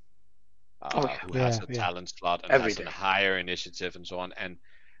Vets, who has a talent slot and has a higher initiative and so on. And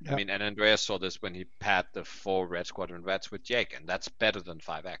I mean, and Andreas saw this when he paired the 4 Red Squadron Vets with Jake, and that's better than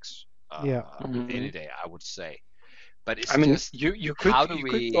 5X. Any day, I would say. But it's just, you could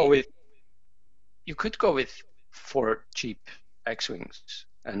go with 4 cheap X-wings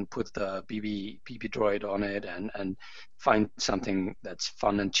and put the BB droid on it and find something that's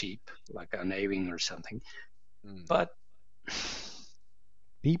fun and cheap, like an A-wing or something. But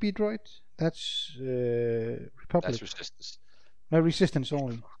BB droid? That's Republic. That's Resistance. No, Resistance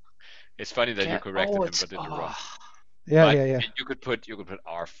only. It's funny that you corrected him, but then you're wrong. Yeah. You could put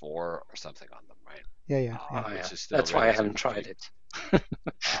R4 or something on them, right? Yeah. That's why I haven't tried it.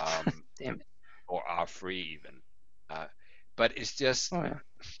 Damn it. Or R3 even. But it's just,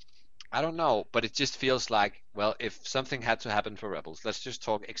 I don't know, but it just feels like, well, if something had to happen for Rebels, let's just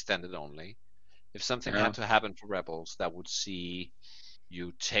talk Extended only. If something had to happen for Rebels, that would see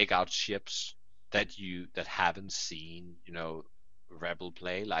you take out ships that haven't seen, Rebel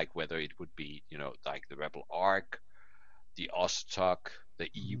play, like whether it would be, like the Rebel Arc, the Ostok, the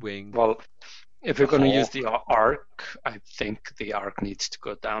E-Wing. Well, if we're going to use the Arc, I think the Arc needs to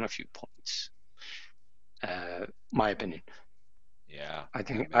go down a few points. My opinion. Yeah, I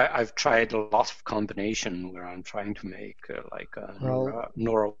think I've tried a lot of combination where I'm trying to make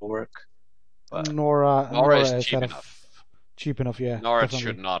Nora work. But Nora is cheap enough. Cheap enough, yeah. Nora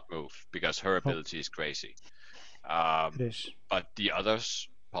should not move because her ability is crazy. It is. But the others,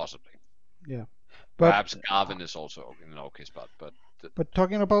 possibly. Yeah. Perhaps Garvin is also in an okay spot, but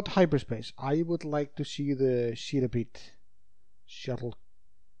talking about hyperspace, I would like to see the Cedarbeat shuttle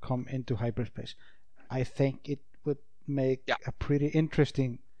come into hyperspace. I think it would make a pretty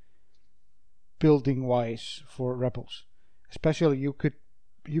interesting building wise for Rebels. Especially you could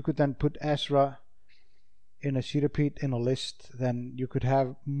then put Ezra in a Cedarbeat in a list, then you could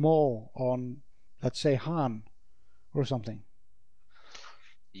have Maul on, let's say, Han or something.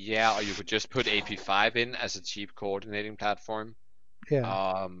 Yeah, or you could just put AP5 in as a cheap coordinating platform.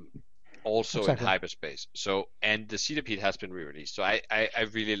 Yeah. also Exactly. in hyperspace. So, and the Cetipede has been re-released. So I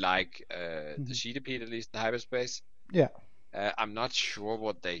really like the Cetipede, at least in hyperspace. Yeah. I'm not sure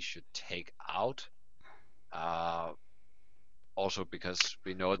what they should take out. Also because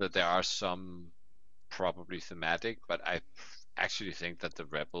we know that there are some probably thematic, but I actually think that the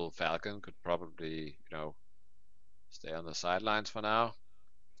Rebel Falcon could probably, stay on the sidelines for now.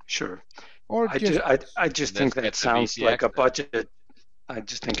 Sure. Or I just just Let's think get that the sounds VCX like a then. budget. I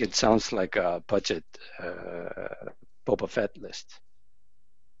just think it sounds like a budget Boba Fett list.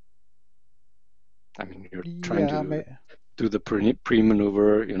 I mean, you're trying yeah, to do the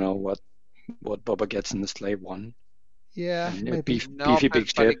pre-maneuver. You know what Boba gets in the Slave One. yeah, And maybe. beefy big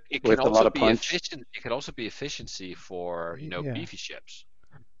ship it with can a lot also of be punch. efficient. It can also be efficiency for Yeah. beefy ships.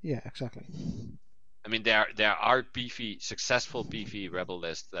 Yeah, exactly. I mean, there are successful beefy rebel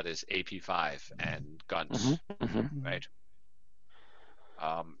lists that is AP5 and guns, right?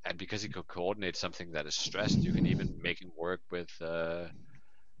 And because he could coordinate something that is stressed, you can even make him work with,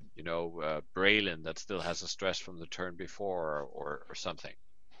 Braylon that still has a stress from the turn before or something.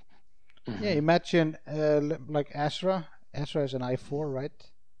 Yeah, imagine like Ezra. Ezra is an I4,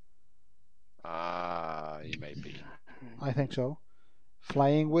 right? He may be. I think so.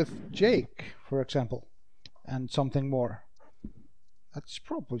 Flying with Jake, for example, and something more. That's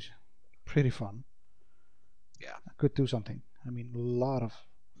probably pretty fun. Yeah. Could do something. I mean, a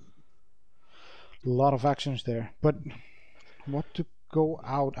lot of actions there. But what to go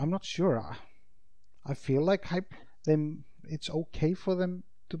out? I'm not sure. I feel like it's okay for them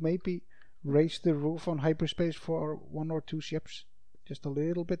to maybe raise the roof on hyperspace for 1 or 2 ships, just a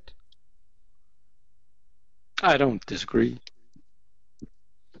little bit. I don't disagree.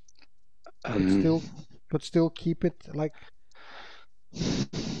 But still keep it like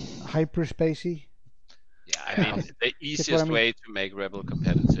hyperspacey. Yeah, I mean, the easiest way to make Rebel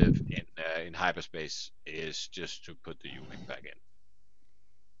competitive in hyperspace is just to put the U-wing back in.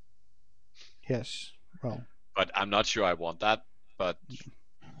 Yes, well. But I'm not sure I want that. But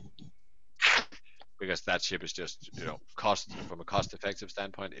because that ship is just, from a cost-effective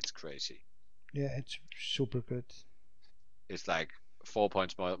standpoint, it's crazy. Yeah, it's super good. It's like 4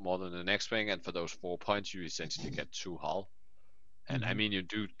 points more than the X-wing, and for those 4 points, you essentially get 2 hull. And I mean, you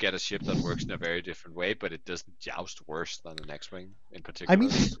do get a ship that works in a very different way, but it doesn't joust worse than the X-wing in particular. I mean,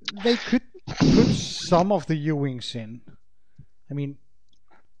 they could put some of the U-wings in. I mean,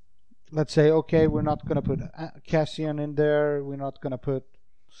 let's say, okay, we're not going to put Cassian in there. We're not going to put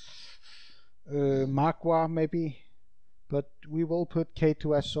Makwa maybe, but we will put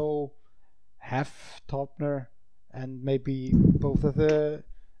K2SO, Hef, Topner, and maybe both of the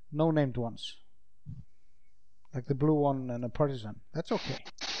no-named ones. Like the blue one and a partisan. That's okay.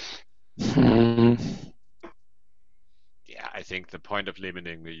 Yeah, I think the point of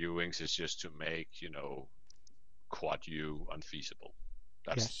limiting the U-wings is just to make, quad U unfeasible.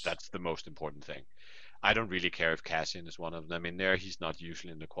 That's the most important thing. I don't really care if Cassian is one of them. In there, he's not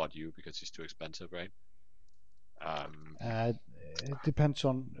usually in the quad U because he's too expensive, right? It depends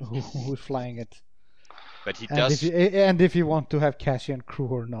on who's flying it. But he does. And if you want to have Cassian crew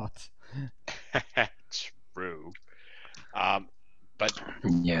or not. True. But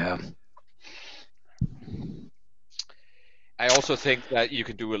yeah. I also think that you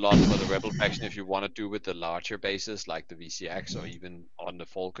can do a lot for the Rebel faction if you want to do with the larger bases like the VCX or even on the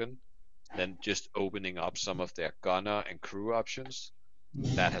Falcon, then just opening up some of their gunner and crew options.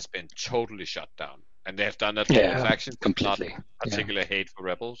 That has been totally shut down. And they have done that for all factions. Completely. Not particular hate for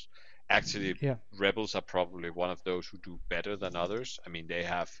Rebels. Actually, Rebels are probably one of those who do better than others. I mean, they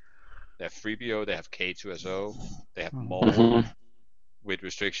have FreeBO, they have K2SO, they have Maul with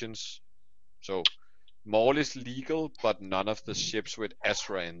restrictions. So Maul is legal, but none of the ships with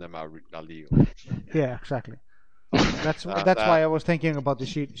Ezra in them are legal. Yeah, exactly. That's why I was thinking about the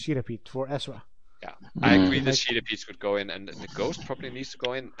Cetipede for Ezra. Yeah, I agree. The Cetipedes could go in, and the Ghost probably needs to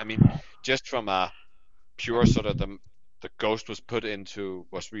go in. I mean, just from a pure sort of the Ghost was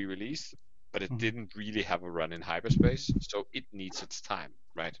re-released, but it didn't really have a run in hyperspace, so it needs its time,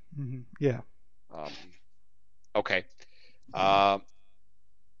 right? Yeah. Okay.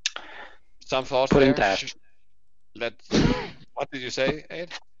 Some thoughts Put there. in Dash. What did you say,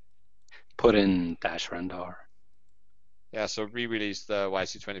 Ed? Put in Dash Rendar. Yeah, so re-release the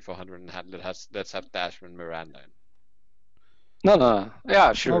YC-2400 and let's have Dash and Miranda in. No.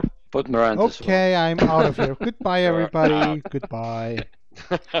 Yeah, sure. Put Miranda as well. Okay, I'm out of here. Goodbye, everybody. Goodbye.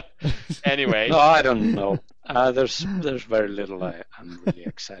 Anyway. No, I don't know. There's very little I'm really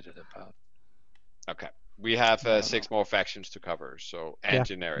excited about. Okay. We have 6 more factions to cover, and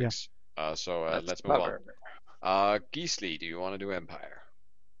generics. So let's move on. Gisli, do you want to do Empire?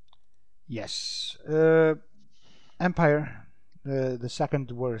 Yes. Empire, the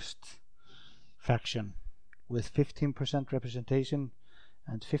second worst faction, with 15% representation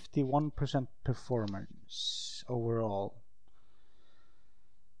and 51% performance overall.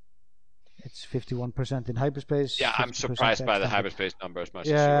 It's 51% in hyperspace. Yeah, I'm 50% surprised by the extended. hyperspace number as much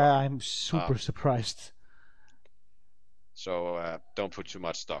as you Yeah, are. I'm super surprised. So don't put too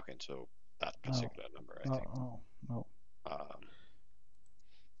much stock into that particular number, I think. No. Um,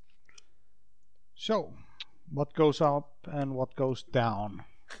 So, what goes up and what goes down?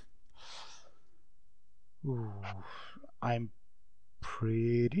 Ooh, I'm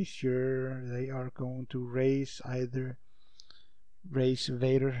pretty sure they are going to raise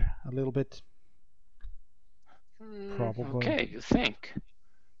Vader a little bit. Probably. Okay, you think?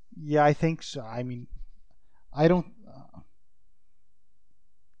 Yeah, I think so. I mean, I don't.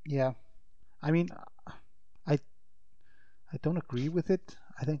 Yeah, I mean, I don't agree with it.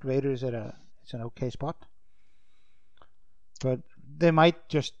 I think Vader is it's an okay spot, but they might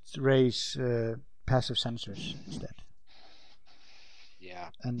just raise passive sensors instead. Yeah.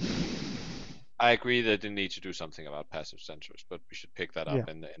 And I agree that they need to do something about passive sensors, but we should pick that up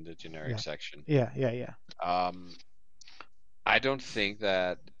in the generic section. Yeah. I don't think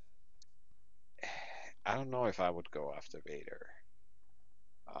that. I don't know if I would go after Vader.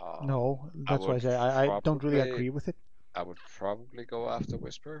 No, that's why I say I don't really agree with it. I would probably go after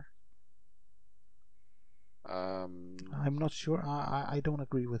Whisper. I'm not sure. I don't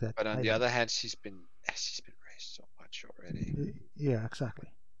agree with that. But on the other hand, she's been raised so much already. Yeah,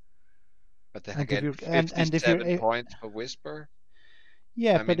 exactly. But then And again, if 57 points for Whisper.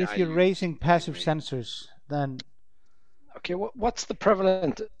 Yeah, but if you're raising passive sensors, then okay, what's the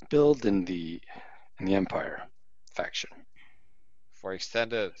prevalent build in the Empire faction? For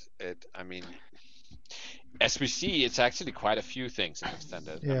extended, as we see, it's actually quite a few things in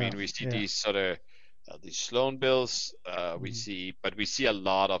extended. Yeah, I mean, we see these sort of these Sloan builds. We see a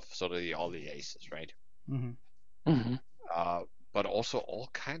lot of sort of all the aces, right? But also all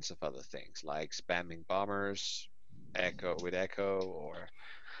kinds of other things like spamming bombers, Echo, or.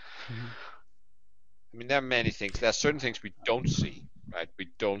 I mean, there are many things. There are certain things we don't see, right? We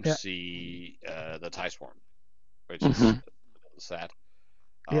don't see the TIE Swarm, which is a little sad.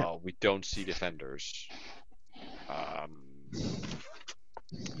 We don't see defenders.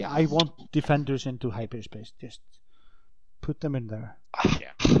 Yeah, I want defenders into hyperspace. Just put them in there.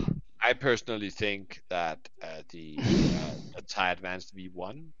 Yeah, I personally think that the TIE Advanced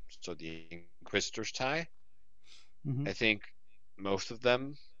V1, so the Inquisitor's TIE, I think most of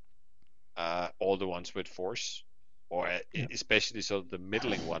them, all the ones with Force, or especially so the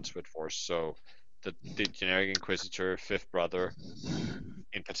middling ones with Force, so the generic Inquisitor, Fifth Brother,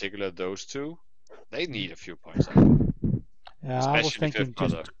 in particular those two, they need a few points up. Yeah, I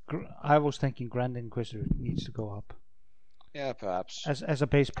was thinking Grand Inquisitor needs to go up. Yeah, perhaps. As a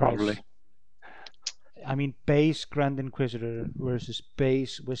base price. Probably. I mean, base Grand Inquisitor versus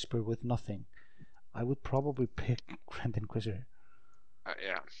base Whisper with nothing. I would probably pick Grand Inquisitor.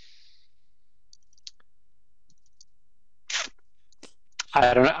 Yeah.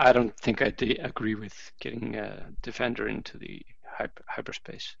 I don't think I agree with getting a defender into the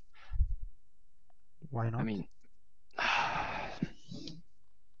hyperspace. Why not? I mean, I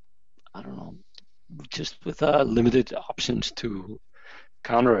don't know. Just with limited options to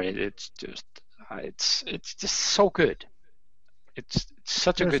counter it, it's just so good. It's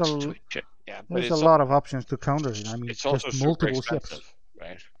such a good situation. Yeah, but there's a lot of options to counter it. I mean, it's also just multiple super ships.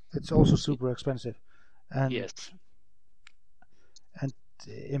 Right? It's also super expensive, and yes. And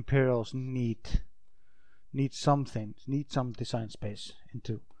Imperials need some design space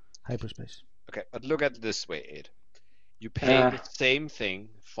into hyperspace. Okay, but look at it this way, Ed. You pay the same thing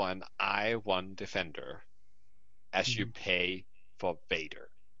for an I-1 defender as you pay for Vader,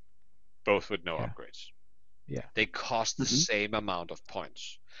 both with no upgrades. Yeah. They cost the same amount of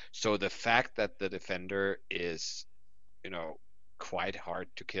points. So the fact that the defender is, quite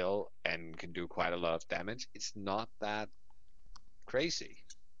hard to kill and can do quite a lot of damage, it's not that crazy.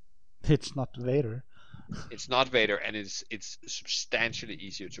 It's not Vader. It's not Vader, and it's substantially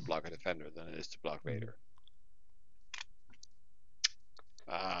easier to block a defender than it is to block Vader.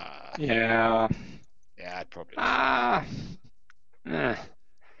 Yeah, I'd probably.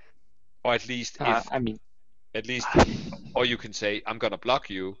 Or at least or you can say, I'm gonna block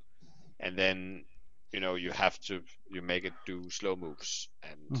you, and then you make it do slow moves,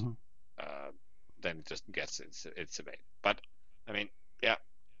 and then it just gets its evade. But I mean, yeah,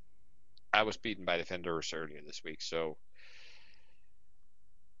 I was beaten by defenders earlier this week, so.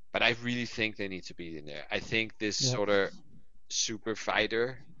 But I really think they need to be in there. I think this sort of super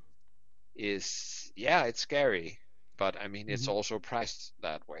fighter is, yeah, it's scary, but I mean it's also priced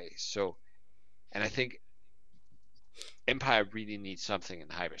that way. So, and I think Empire really needs something in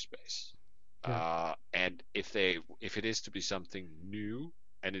hyperspace. And if it is to be something new,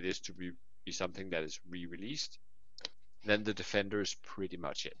 and it is to be something that is re-released, then the Defender is pretty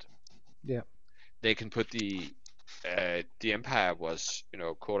much it. Yeah. They can put the Empire was,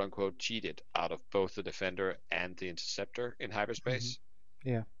 quote unquote, cheated out of both the Defender and the Interceptor in hyperspace.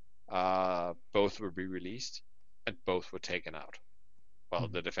 Yeah. Both were re-released, and both were taken out. Well,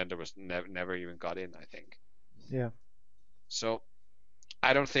 the Defender was never even got in, I think. Yeah. So,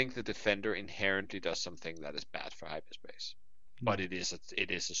 I don't think the Defender inherently does something that is bad for hyperspace, but it is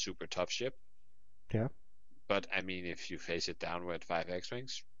a super tough ship. Yeah. But I mean, if you face it down with 5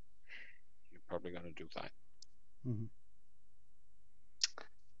 X-wings, you're probably gonna do fine.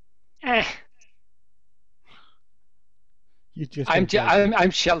 You just I'm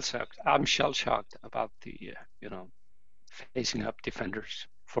shell shocked. I'm shell shocked about the facing up Defenders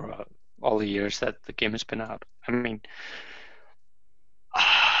for all the years that the game has been out. I mean,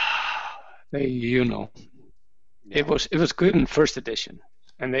 it was good in first edition,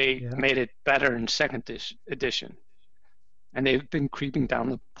 and they made it better in second edition, and they've been creeping down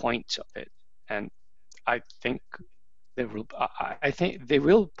the points of it, and I think they will. I think they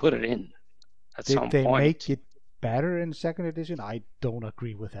will put it in at some point. Did they make it better in second edition? I don't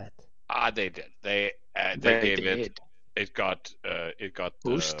agree with that. They did. They gave it. It got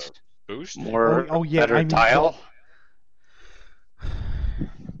boost. More. Better tile.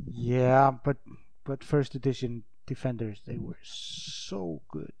 Yeah, but first edition Defenders, they were so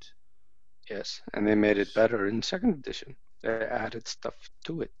good. Yes, and they made it better in second edition. They added stuff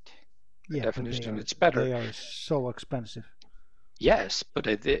to it. Yeah, definition, it's better. They are so expensive. Yes, but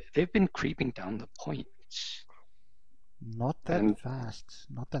they've been creeping down the points. Not that fast.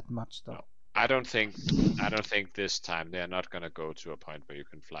 Not that much though. I don't think this time they're not gonna go to a point where you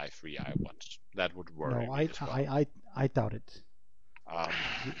can fly 3 I-1s. That would worry me as well. I doubt it.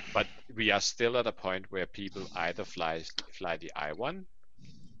 But we are still at a point where people either fly the I-1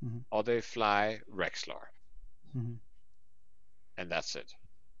 or they fly Rexlar, and that's it.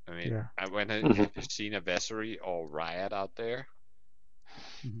 I mean, when you've seen a Vessery or Riot out there,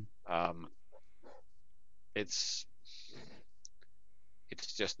 it's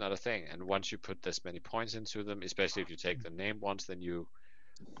just not a thing. And once you put this many points into them, especially if you take the named ones, then you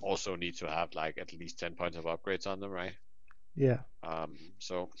also need to have like at least 10 points of upgrades on them, right? Yeah.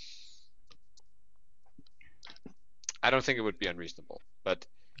 So I don't think it would be unreasonable, but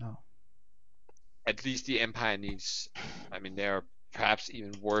at least the Empire needs. I mean, they're perhaps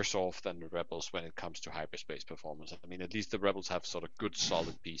even worse off than the Rebels when it comes to hyperspace performance. I mean, at least the Rebels have sort of good,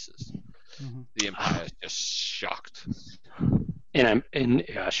 solid pieces. The Empire is just shocked. In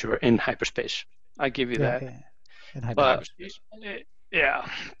hyperspace, I give you that. In hyperspace.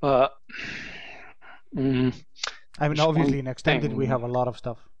 But I mean, obviously in extended we have a lot of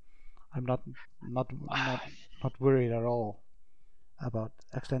stuff. I'm not worried at all about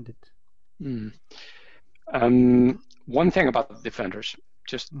extended. One thing about the Defenders,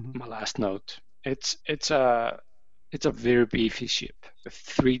 just my last note. It's a very beefy ship with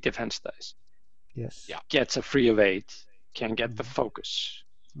 3 defense dice. Yes. Yeah. Gets a free of 8, can get the focus,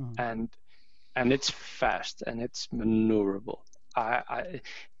 and it's fast and it's maneuverable. I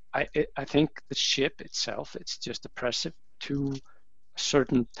think the ship itself, it's just oppressive to a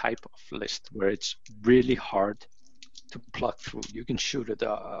certain type of list where it's really hard to plug through. You can shoot it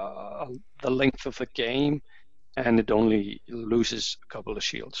the length of the game, and it only loses a couple of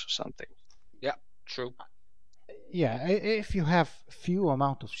shields or something. Yeah, true. Yeah, if you have few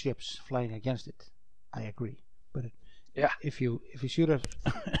amount of ships flying against it, I agree. But if you shoot a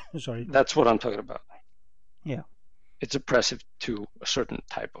sorry, that's what I'm talking about. Yeah, it's oppressive to a certain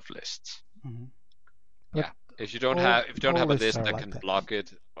type of lists. Yeah, if you don't have a list that can block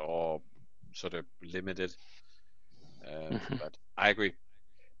it or sort of limit it. But I agree.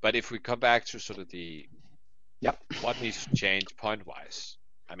 But if we come back to sort of what needs to change point wise,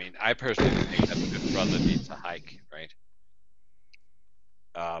 I mean, I personally think that Fifth Brother needs a hike, right?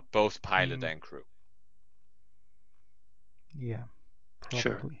 Both pilot and crew. Yeah, probably.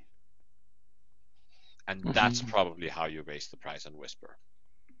 Sure. And that's probably how you raise the price on Whisper.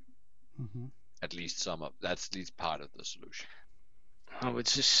 At least that's at least part of the solution. Oh,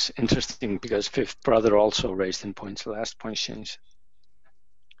 it's just interesting because Fifth Brother also raised in points last point change.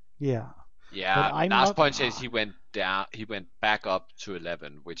 Yeah. Yeah, last point change he went down. He went back up to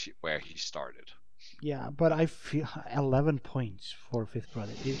 11, where he started. Yeah, but I feel 11 points for Fifth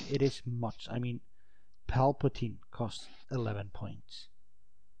Brother. It is much. I mean, Palpatine costs 11 points.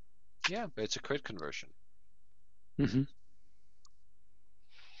 Yeah, but it's a crit conversion. Hmm.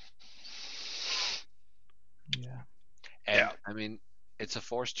 Yeah. And I mean, it's a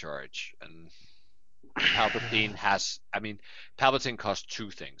force charge, and Palpatine has. I mean, Palpatine costs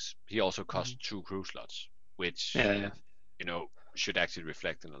two things. He also costs two crew slots, which Yeah. should actually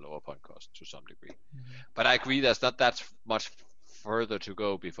reflect in a lower point cost to some degree. But I agree, there's not that much further to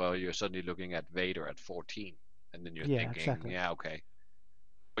go before you're suddenly looking at Vader at 14, and then you're Yeah, thinking, exactly. yeah, okay.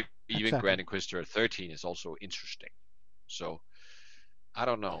 But even Exactly. Grand Inquisitor at 13 is also interesting. So I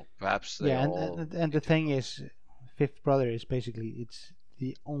don't know. Perhaps they Yeah, all. and the thing is, Fifth Brother is basically it's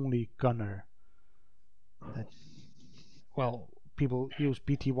the only gunner that. Well, people use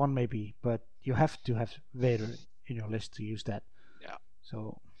BT1 maybe, but you have to have Vader in your list to use that. Yeah.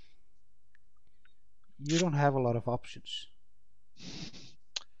 So you don't have a lot of options.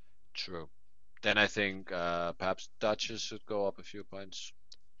 True. Then I think perhaps Duchess should go up a few points.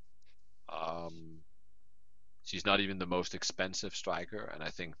 She's not even the most expensive striker, and I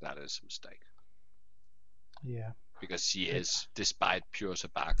think that is a mistake. Yeah. Because she is, despite Pure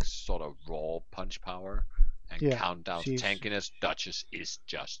Sabac's sort of raw punch power and countdown tankiness, Duchess is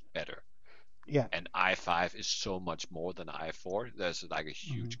just better. Yeah. And I5 is so much more than I4. There's like a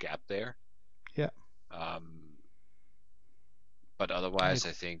huge gap there. Yeah. But otherwise,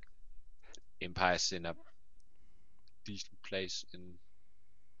 I think Empire's in a decent place.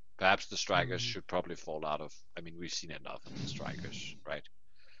 Perhaps the strikers should probably fall out of. I mean, we've seen enough of the strikers, right?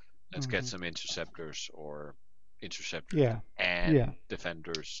 Let's get some interceptors and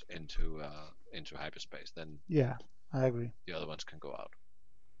defenders into hyperspace. Then I agree. The other ones can go out.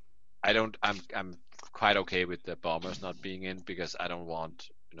 I'm quite okay with the bombers not being in because I don't want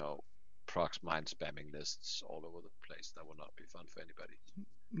prox mind spamming lists all over the place. That would not be fun for anybody.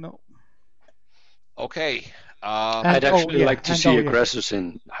 No. Okay. I'd actually like to see aggressors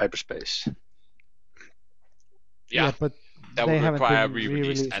in hyperspace. Yeah, but that would require a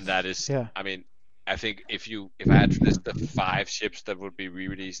re-release, and that is. I mean, I think if I had to list the 5 ships that would be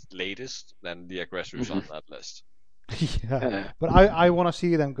re-released latest, then the aggressor is on that list. Yeah, but I want to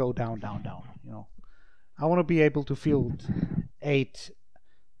see them go down. I want to be able to field 8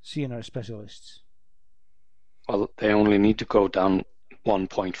 CNR specialists. Well, they only need to go down 1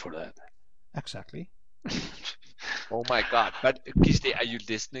 point for that. Exactly. Oh my God! But Gisli, are you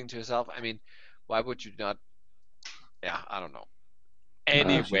listening to yourself? I mean, why would you not? Yeah, I don't know.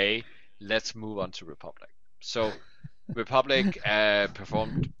 Anyway, let's move on to Republic. So, Republic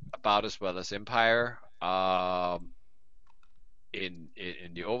performed about as well as Empire. In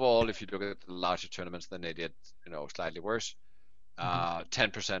the overall, if you look at the larger tournaments, then they did slightly worse.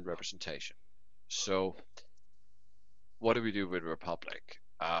 10% representation. So, what do we do with Republic?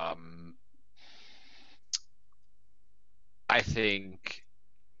 I think,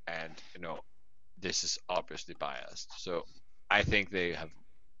 and this is obviously biased. So I think they have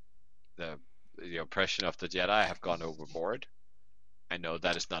the oppression of the Jedi have gone overboard. I know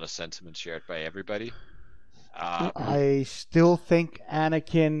that is not a sentiment shared by everybody. I still think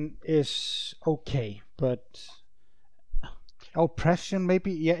Anakin is okay, but oppression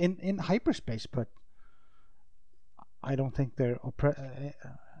maybe in hyperspace, but I don't think they're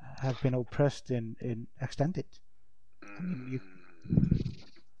have been oppressed in extended. I mean,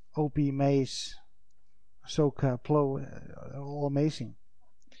 Obi, Mace, Ahsoka, Plo, all amazing.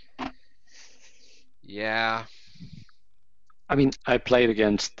 Yeah. I mean, I played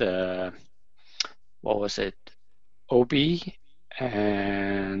against what was it? Obi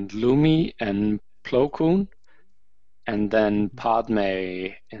and Lumi and Plo Koon, and then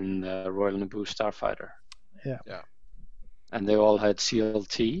Padme in the Royal Naboo Starfighter. Yeah. And they all had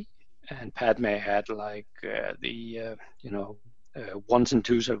CLT, and Padme had like the ones and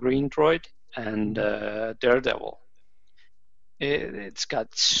twos are green droid and Daredevil. It's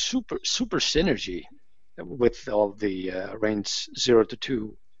got super synergy with all the range 0 to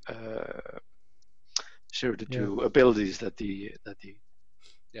 2 abilities that the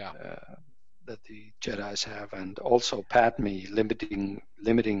Jedi's have, and also Padme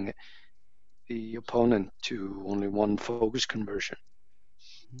limiting the opponent to only one focus conversion.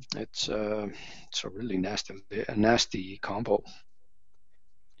 It's a really nasty combo.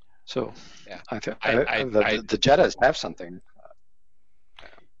 So the Jedi's have something.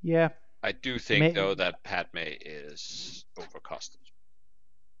 Yeah. I do think though that Padme is overcosted.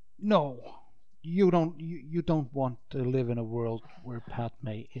 No, you don't want to live in a world where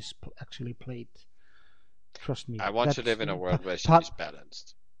Padme is actually played. Trust me. I want to live in a world where she's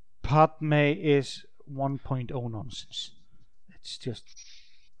balanced. Padme is 1.0 nonsense. It's just,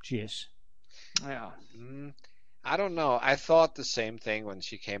 she is. Yeah. I don't know. I thought the same thing when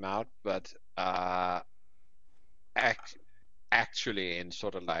she came out, but actually, in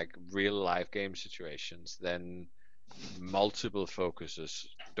sort of like real life game situations, then multiple focuses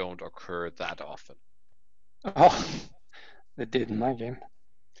don't occur that often. Oh, they did in my game.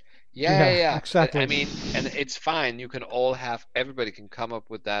 Yeah. Exactly. I mean, and it's fine. You can all have. Everybody can come up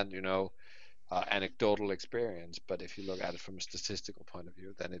with that, anecdotal experience. But if you look at it from a statistical point of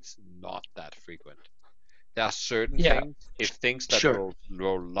view, then it's not that frequent. There are certain things that Sure.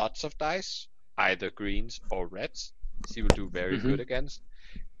 roll lots of dice, either greens or reds, she will do very good against.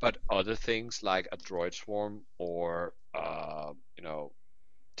 But other things like a droid swarm or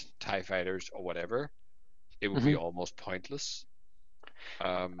TIE fighters or whatever, it would be almost pointless.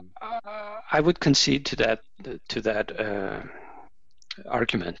 I would concede to that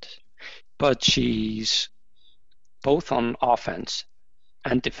argument, but she's both on offense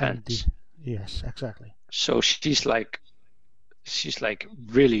and defense. Yes, exactly. So she's like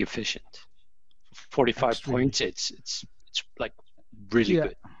really efficient. 45 Extremely. points. It's like really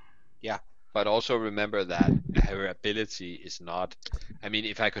good. Yeah, but also remember that her ability is not. I mean,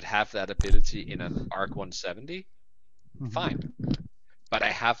 if I could have that ability in an Arc 170, fine. But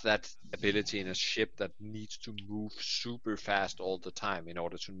I have that ability in a ship that needs to move super fast all the time in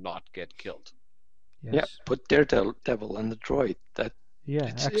order to not get killed. Yes. Yeah, put Daredevil and the droid.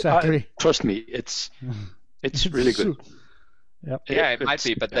 Exactly. Trust me, it's really good. Yep. Yeah, it might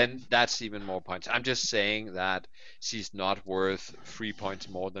be, but then that's even more points. I'm just saying that she's not worth 3 points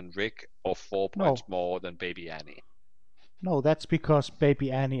more than Rick or 4 points more than Baby Annie. No, that's because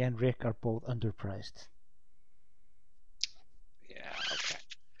Baby Annie and Rick are both underpriced. Yeah, okay.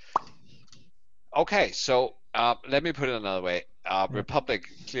 Okay, so let me put it another way. Republic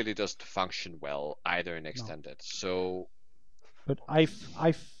clearly doesn't function well either in extended. So, but I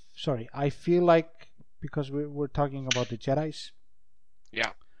feel like, because we're talking about the Jedis.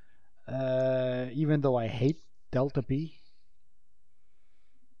 Yeah. Even though I hate Delta B.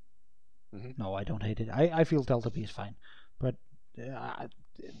 Mm-hmm. No, I don't hate it. I feel Delta B is fine, but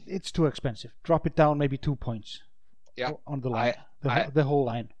it's too expensive. Drop it down maybe 2 points. Yeah. On the line, the whole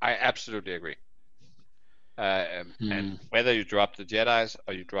line. I absolutely agree. And whether you drop the Jedis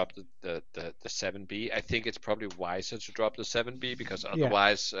or you drop the 7B, I think it's probably wiser to drop the 7B because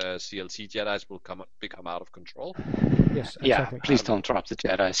otherwise CLT Jedis will become out of control. Yes, exactly. Yeah, please don't drop the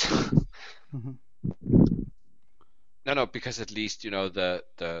Jedis. No, because at least the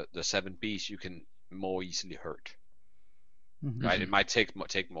 7Bs you can more easily hurt. Right? It might take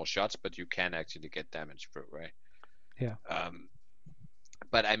more shots, but you can actually get damage through, right? Yeah.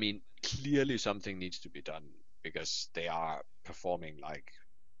 But I mean, clearly something needs to be done because they are performing like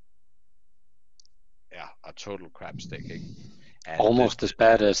a total crap sticking. Almost as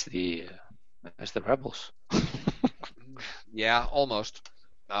bad as the Rebels. Yeah, almost.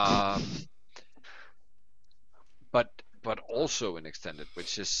 But also in extended,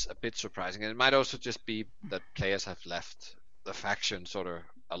 which is a bit surprising, and it might also just be that players have left the faction sort of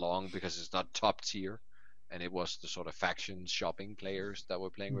along because it's not top tier. And it was the sort of faction shopping players that were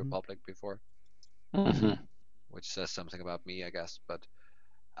playing Republic before, which says something about me, I guess. But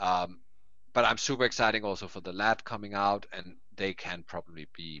I'm super excited also for the lad coming out, and they can probably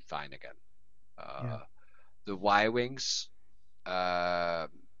be fine again. The Y-wings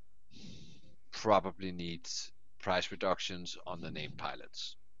probably needs price reductions on the named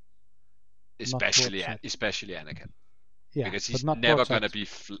pilots, especially Anakin, because he's never going to be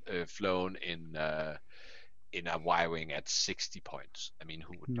flown in a Y-wing at 60 points. I mean,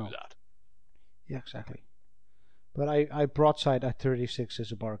 who would do that? Yeah, exactly. But I broadside at 36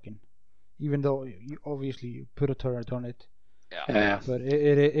 is a bargain, even though you obviously put a turret on it. Yeah. But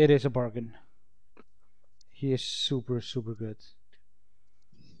it is a bargain. He is super, super good.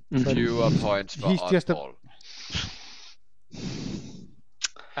 Fewer points for oddball.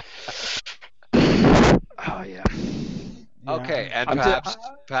 Oh yeah. Okay, and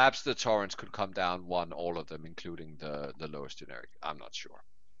perhaps the torrents could come down all of them, including the lowest generic. I'm not sure,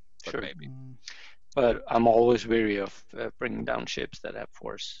 but sure. Maybe. But I'm always wary of bringing down ships that have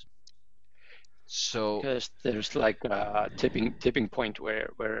force. So because there's like a tipping point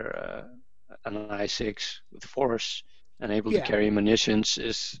where an I6 with force and able to carry munitions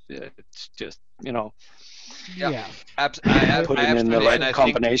is it's just Yeah. Put it in the right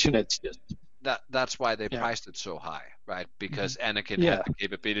combination. It's just. That's why they priced it so high, right? Because Anakin had the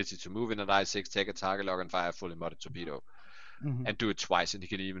capability to move in an I6, take a target lock, and fire a fully modded torpedo, and do it twice, and he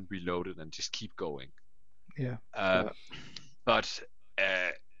can even reload it and just keep going. Yeah. But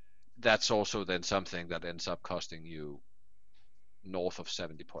that's also then something that ends up costing you north of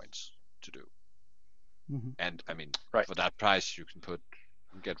 70 points to do. Mhm. And I mean, Right. for that price, you can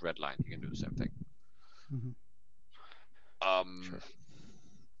get red line. You can do the same thing. Mhm.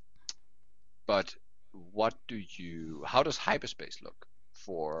 But how does hyperspace look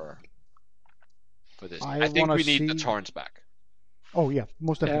for this? I I think wanna we need the see- torrents back. Oh yeah,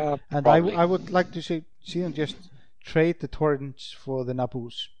 most definitely. Yeah, And probably. I would like to see them just trade the torrents for the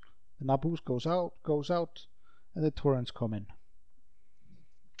Naboo's. The Naboo's goes out, and the torrents come in.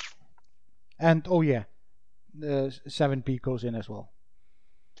 And oh yeah, the 7B goes in as well.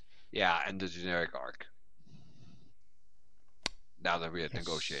 Yeah, and the generic arc. Now that we are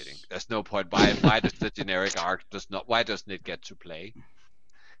negotiating, there's no point. Why does the generic arc why doesn't it get to play?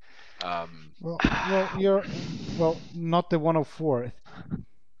 Well, not the 104th,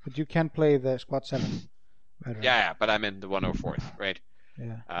 but you can play the Squad 7. Yeah, but I'm in the 104th, right?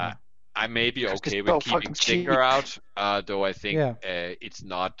 Yeah. I may be Because okay it's so with keeping fucking Stinker cheap. out, though I think Yeah.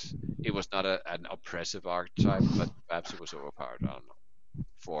 it was not an oppressive archetype, but perhaps it was overpowered. I don't know.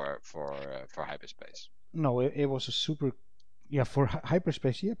 For hyperspace. No, it was a super. Yeah, for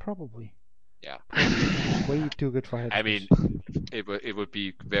hyperspace, yeah, probably. Yeah. Way too good for hyperspace. I mean, it would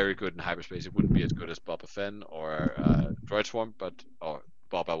be very good in hyperspace. It wouldn't be as good as Boba Fett or Droid Swarm, or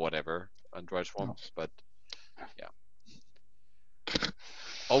Boba whatever on Droid Swarm, No. but yeah.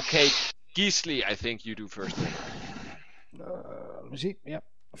 Okay, Gisli, I think you do first order. Let me see. Yeah,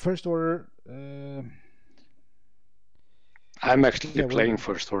 first order. I'm actually Yeah, well- playing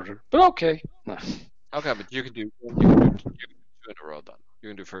first order, but okay. No. Okay, but you can do two in a row then. You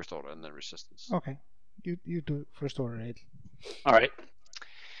can do first order and then resistance. Okay, you do first order 8. All right.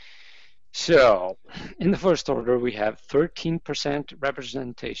 So, in the first order, we have 13%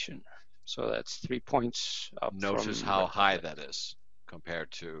 representation. So that's 3 points up. Notice from how high Republic. that is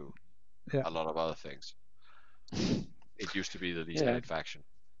compared to Yeah. a lot of other things. It used to be the least Yeah. played faction,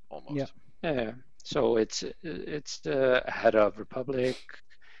 almost. Yeah. Yeah. So it's ahead of Republic,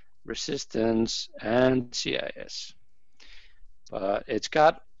 Resistance, and CIS. But it's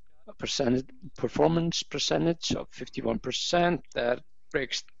got a performance percentage of 51% that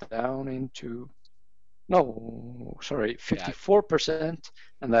breaks down into 54%,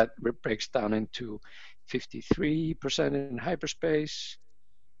 and that breaks down into 53% in hyperspace.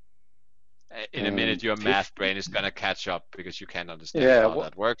 In a minute, your And math brain is gonna catch up because you can't understand Yeah, how wha-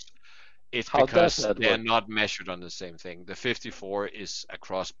 that works. It's how because does that they're work? not measured on the same thing. The 54 is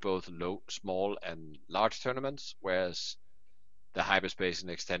across both small and large tournaments, whereas the hyperspace and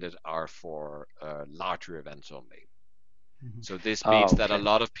extended are for larger events only. Mhm. So this means that a okay.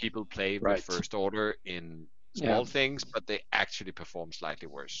 lot of people play Right. with first order in small things, but they actually perform slightly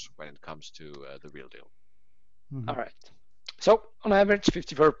worse when it comes to the real deal. Mhm. All right. So on average,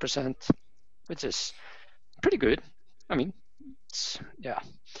 54%, which is pretty good. I mean, yeah.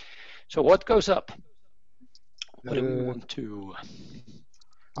 So what goes up? What do we want to?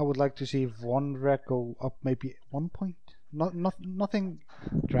 I would like to see one rec go up maybe 1 point. Nothing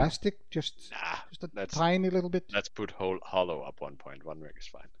drastic, just Nah, a let's- tiny little bit. let's put Hollow up 1 point. 1 rig is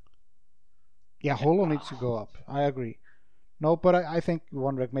fine. Yeah, Holo needs to go up. I agree. No, but I think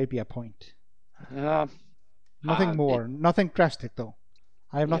one rec maybe a point. Nothing more. Nothing drastic though.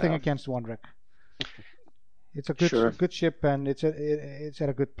 I have nothing Yeah. against one rec. It's a Sure. good ship, and it's at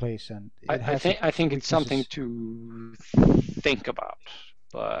a good place, and it I has think its it's something weaknesses. to think about,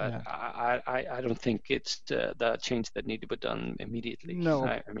 but Yeah. I don't think it's the change that need to be done immediately. No,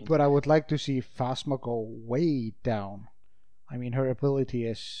 I mean, but I would like to see Phasma go way down. I mean, her ability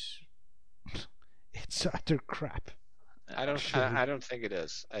is it's utter crap. I don't. Actually. I don't think it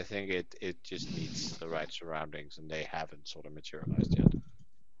is. I think it just needs the right surroundings, and they haven't sort of materialized yet.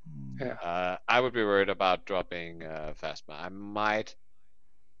 yeah. I would be worried about dropping Phasma. I might,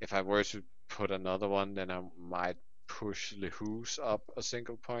 if I were to put another one, then I might push Lehus up a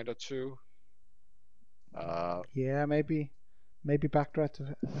single point or two. Yeah, maybe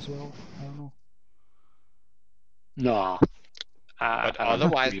Backdraft as well. I don't know. No. But I don't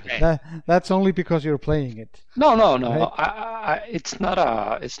otherwise, agree with That's only because you're playing it. No. Right? It's not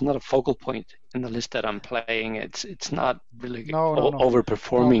a focal point in the list that I'm playing. It's not really No.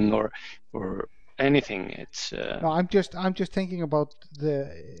 overperforming or anything. It's No, I'm just thinking about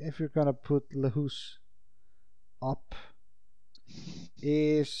if you're gonna put Lehus up.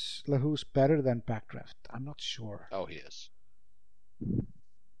 Is Lehus better than Backdraft? I'm not sure. oh, he is.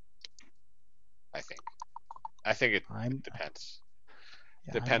 I think it I'm depends.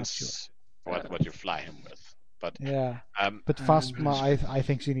 yeah, I'm not Depends sure. what you fly him with. But Yeah, um, but Phasma, I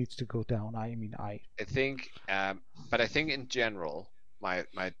think she needs to go down. I mean, I think, but I think in general, my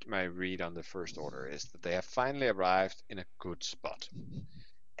read on the first order is that they have finally arrived in a good spot,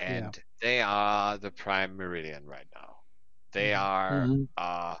 and they are the prime meridian right now. They are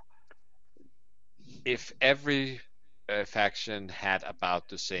if every faction had about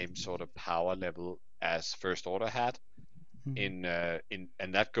the same sort of power level as First Order had, in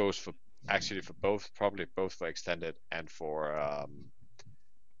and that goes for actually for both, probably both for extended and for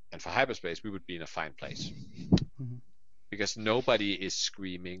hyperspace, we would be in a fine place. Because nobody is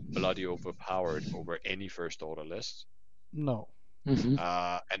screaming bloody overpowered over any First Order list. No.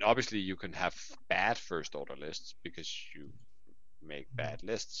 And obviously you can have bad First Order lists because you make bad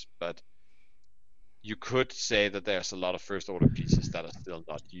lists, but you could say that there's a lot of First Order pieces that are still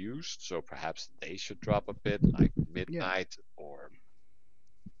not used, so perhaps they should drop a bit, like Midnight, or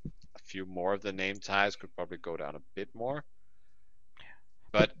a few more of the name ties could probably go down a bit more.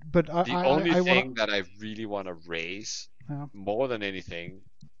 But the only thing that I really want to raise more than anything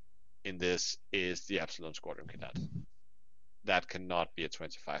in this is the Epsilon Squadron Cadet. That cannot be a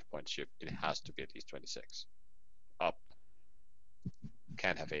 25-point ship. It has to be at least 26. Up.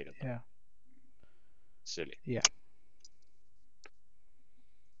 Can't have 8 of them. Yeah. Silly. Yeah.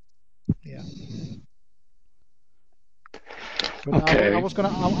 Yeah. But Okay. I was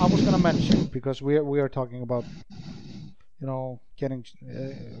gonna mention, because we are talking about, getting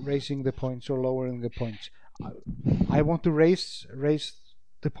raising the points or lowering the points. I want to raise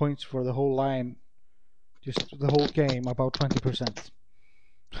the points for the whole line, just the whole game, about 20%.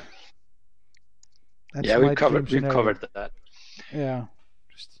 We've covered that. Yeah.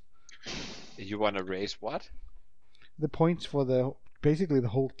 You want to raise what? The points for basically the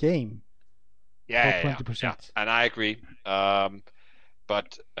whole game. Yeah, 20%. yeah, and I agree.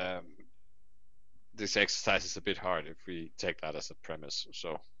 But this exercise is a bit hard if we take that as a premise.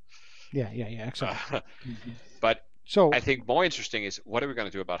 So. Yeah, exactly. But so I think more interesting is, what are we going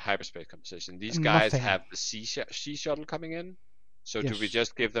to do about hyperspace composition? These guys have the C shuttle coming in. So do we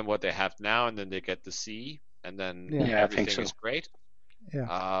just give them what they have now, and then they get the C, and then everything is great?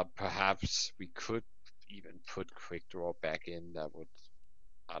 Yeah. Perhaps we could even put quick draw back in. That would,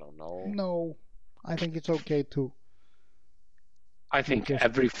 I don't know. No, I think it's okay to. I think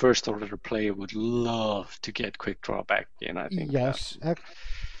every First Order player would love to get quick draw back in. I think. Yes,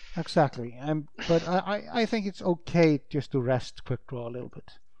 exactly. But I think it's okay just to rest quick draw a little bit.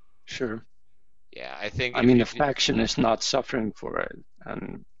 Sure. Yeah, I think. I mean, the faction is not suffering for it,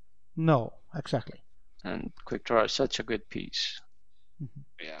 and. No, exactly. And quick draw is such a good piece.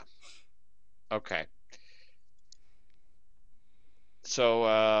 Yeah. Okay.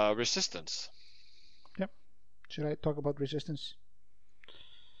 So resistance. Yep. Should I talk about resistance?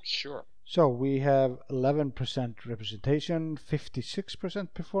 Sure. So we have 11% representation,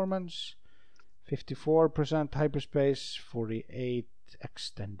 56% performance, 54% hyperspace, 48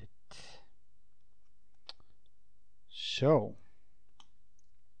 extended. So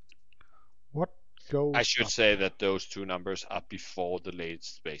what goes I should up? say that those two numbers are before the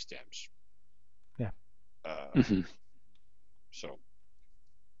latest space jams. Yeah. So.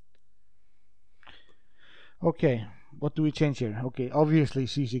 Okay, what do we change here? Okay, obviously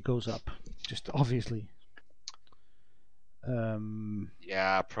CC goes up. Just obviously.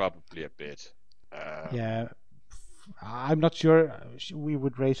 Yeah, probably a bit. Yeah, I'm not sure we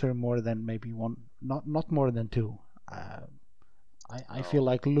would raise her more than maybe one, not more than 2. I feel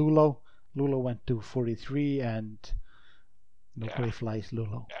like Lulo went to 43, and nobody flies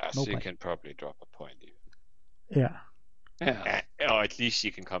Lulo. Yeah, so you can probably drop a point even. Yeah. Yeah. Or at least she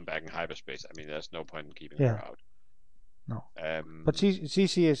can come back in hyperspace. I mean, there's no point in keeping her out. No. But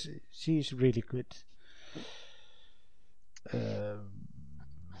CC she's really good.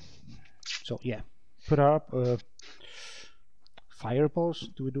 So yeah, put her up. Fireballs.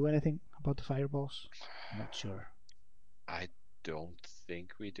 Do we do anything about the fireballs? I'm not sure. I don't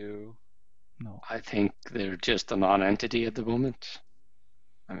think we do. No. I think they're just a non-entity at the moment.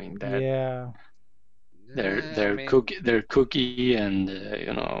 I mean, yeah. They're cookie and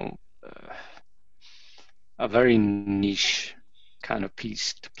a very niche kind of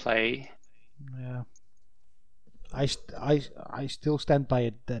piece to play. Yeah. I still stand by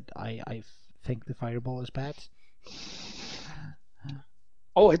it that I think the fireball is bad.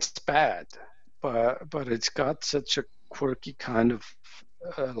 Oh, it's bad, but it's got such a quirky kind of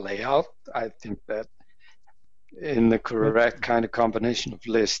layout. I think that in the correct kind of combination of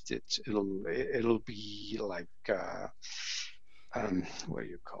list, it'll be like what do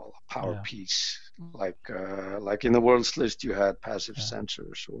you call a power piece, like in the world's list you had passive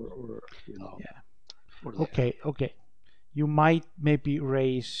sensors or Okay. You might maybe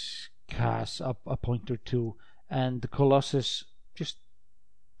raise Cass up a point or 2, and the Colossus just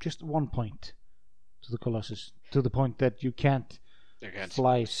 1 point to the Colossus, to the point that you can't Against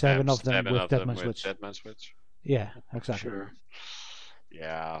fly 7 of them with Deadman with Switch. Deadman Switch. Yeah, exactly. Sure.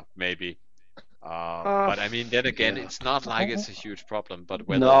 Yeah, maybe. But I mean, then again, yeah. it's not like it's a huge problem. But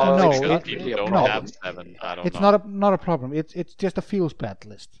whether No, that's No, because it- people it- don't no. have 7, I don't It's know. not a problem. It's just a feels bad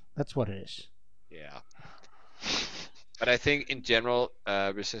list. That's what it is. Yeah. But I think in general,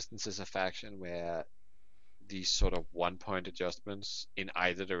 Resistance is a faction where these sort of 1-point adjustments in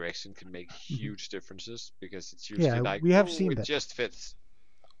either direction can make huge differences, because it's usually Yeah, like, we have "Oh, seen it that." just fits.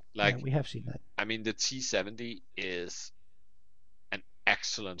 Yeah, Like, we have seen that. I mean, the T-70 is an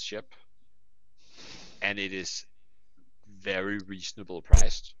excellent ship, and it is very reasonable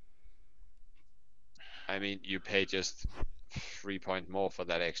priced. I mean, you pay just 3 point more for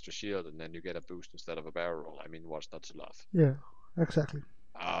that extra shield, and then you get a boost instead of a barrel roll. I mean, what's not to love? Yeah, exactly.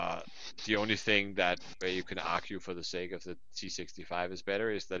 The only thing that where you can argue for the sake of the T65 is better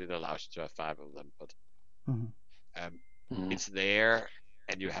is that it allows you to have 5 of them, but Mhm. it's there,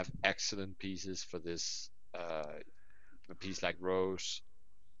 and you have excellent pieces for this. A piece like Rose,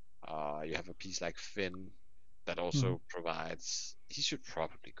 you have a piece like Finn that also provides. He should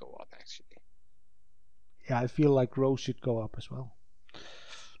probably go up, actually. Yeah, I feel like Rose should go up as well.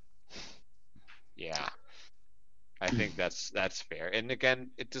 Yeah, I think that's fair. And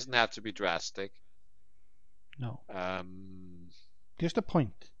again, it doesn't have to be drastic. No, Um, just a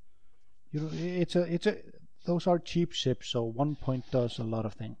point. You know, it's a. Those are cheap ships, so 1 point does a lot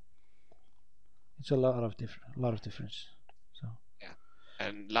of things. It's a lot of difference. So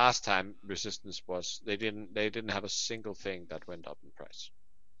and last time Resistance was they didn't have a single thing that went up in price.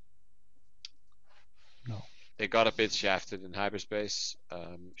 no. They got a bit shafted in hyperspace.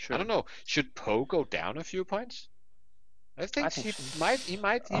 I don't know. Should Poe go down a few points? I think he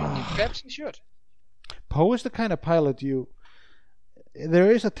might. Perhaps he should. Poe is the kind of pilot you.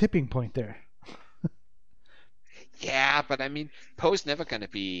 There is a tipping point there. Yeah, but I mean, Poe's never gonna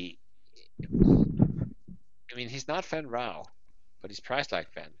be. I mean, he's not Fen Rao, but he's priced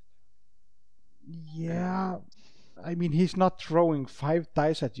like Fen. Yeah, I mean he's not throwing 5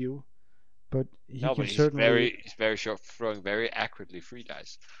 dice at you, but he No, can but certainly. he's very short, throwing very accurately 3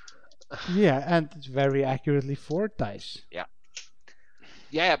 dice. Yeah, and it's very accurately 4 dice.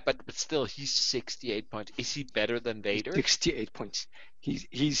 Yeah, but still, he's 68 points. Is he better than Vader? 68 points.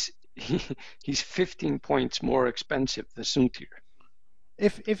 He's 15 points more expensive than Suntir.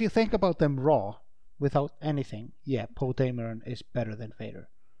 If you think about them raw, without anything, yeah, Poe Dameron is better than Vader,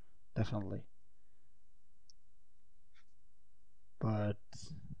 definitely. But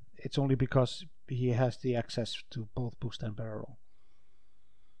it's only because he has the access to both boost and barrel.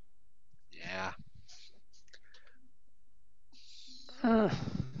 Yeah.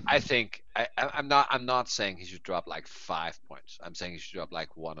 I think I'm not saying he should drop like 5 points. I'm saying he should drop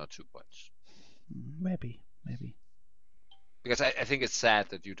like 1 or 2 points. Maybe. Because I think it's sad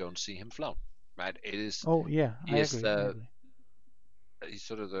that you don't see him flown, right? It is. Oh yeah, He I is agree. I agree. He's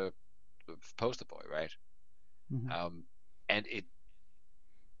sort of the poster boy, right? Mhm. And it,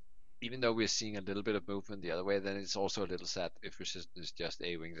 even though we're seeing a little bit of movement the other way, then it's also a little sad if Resistance is just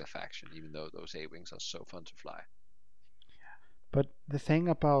A-wing the faction, even though those A-wings are so fun to fly. But the thing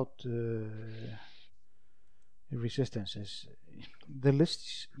about Resistance is the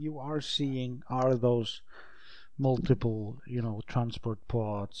lists you are seeing are those multiple, transport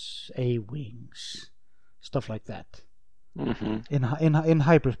pods, A-wings, stuff like that. In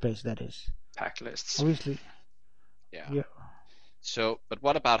hyperspace, that is. Pack lists. Obviously. Yeah. So, but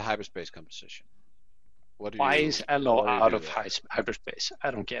what about hyperspace composition? What do Why you, is Elo what do you out do of there? hyperspace?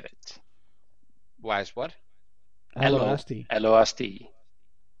 I don't get it. Why is what? LOSD. LOSD.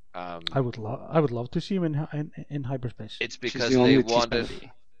 I would love to see him in hyperspace. It's She's because the they only wanted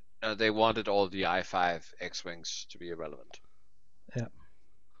T-70. they wanted all the I-5 X-wings to be irrelevant. Yeah.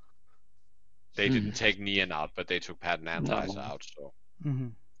 They didn't take Neon out, but they took Patton Analyzer out. So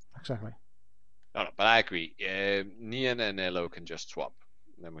Exactly. no, but I agree. Neon and Elo can just swap,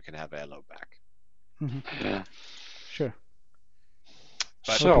 and then we can have Elo back. Yeah. Sure.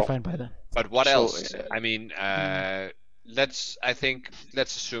 But I'll be fine by then. But what So, else? I mean, let's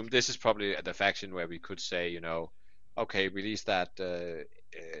assume this is probably the faction where we could say, okay, release that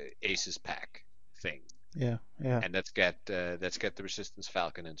Aces pack thing, Yeah. and let's get the Resistance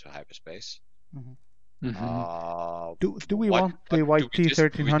Falcon into hyperspace. Do we want the white do we just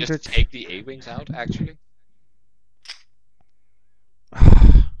T-1300? take the A-wings out, actually?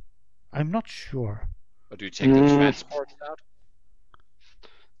 I'm not sure. Or do you take the transports out?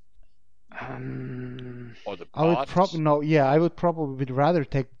 Or the I would pods? I would probably rather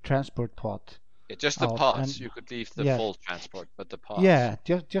take the transport pod. Yeah, just the out pods. and- You could leave the yeah. full transport, but the pods. Yeah,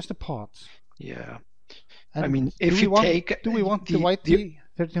 just the pods. Yeah. And I mean, do if we you want, take do we want the YT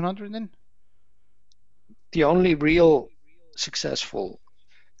 1300 then? the only real successful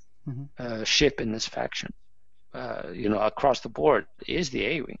Mhm. ship in this faction, across the board, is the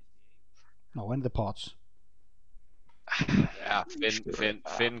A-wing. No, and the pods. Yeah, Sure.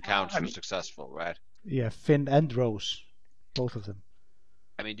 Finn counts I for mean- successful, right? Yeah, Finn and Rose, both of them.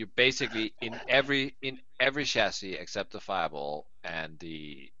 I mean, you basically in every chassis except the Fireball and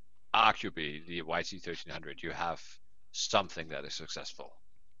the arguably the YT 1300, you have something that is successful.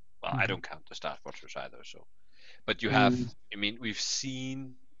 Well, I don't count the Star Watchers either, so. But you have, I mean, we've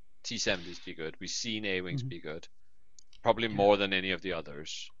seen T70s be good. We've seen A-wings be good, probably more than any of the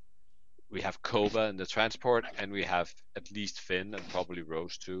others. We have Kova in the transport, and we have at least Finn and probably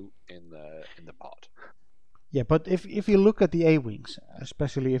Rose too in the pod. Yeah, but if you look at the A-wings,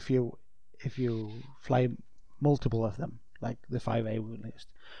 especially if you fly multiple of them, like the 5 A-wing list,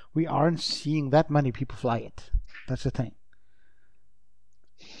 we aren't seeing that many people fly it. That's the thing.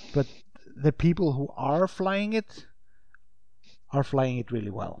 But the people who are flying it really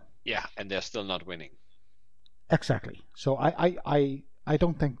well. Yeah, and they're still not winning. Exactly. So I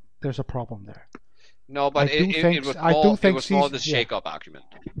don't think there's a problem there. No, but I do think- it was I more, do it think was more the season- yeah. shake-up argument.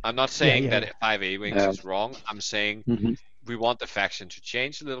 I'm not saying yeah. that 5 A-wings Yeah. is wrong. I'm saying Mhm. we want the faction to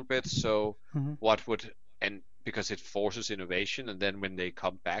change a little bit. So Mhm. what would, and because it forces innovation, and then when they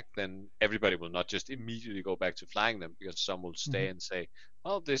come back, then everybody will not just immediately go back to flying them, because some will stay and say,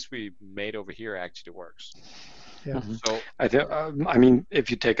 well, this we made over here actually works. Yeah. So I mean, if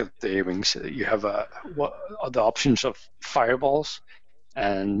you take the A-wings, you have the options of fireballs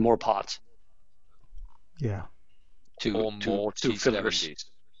and more pods Yeah. or more to fillers. T70s.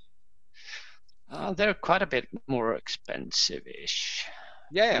 They're quite a bit more expensive-ish.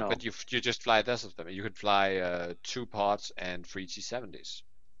 Yeah, No. but you just fly less of them. You could fly 2 pods and 3 T70s.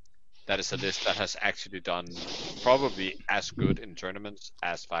 That is a list that has actually done probably as good in tournaments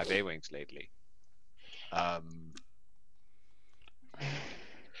as 5 A-wings lately.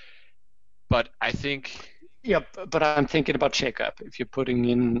 But I think Yeah, but I'm thinking about shake-up. If you're putting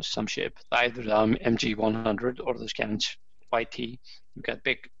in some ship, either the MG100 or the Scannage YT, you got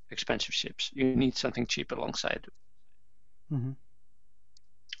big, expensive ships. You need something cheap alongside. Mhm.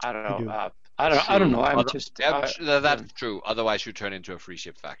 I don't You do. know. I don't know. I'm Other- just. that's true. Otherwise, you turn into a free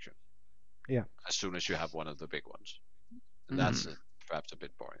ship faction. Yeah. As soon as you have one of the big ones, and that's perhaps a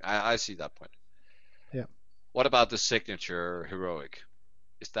bit boring. I see that point. Yeah. What about the signature heroic?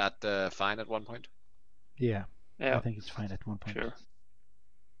 Is that fine at one point? Yeah. Yeah, I think it's fine at one point. sure.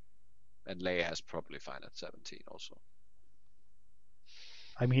 And Leia has probably fine at 17 also.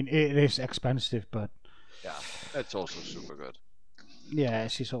 I mean, it is expensive, but Yeah, that's also super good. yeah,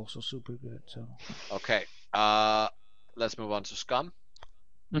 she's also super good. So Okay, let's move on to Scum.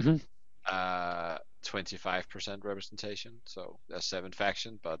 hmm 25% representation, so there's 7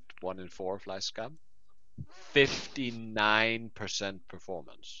 faction, but 1 in 4 flies Scum. 59%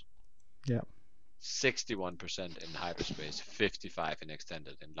 performance. yeah, 61% in hyperspace, 55 in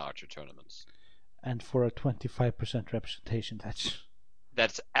extended in larger tournaments. and for a 25% representation,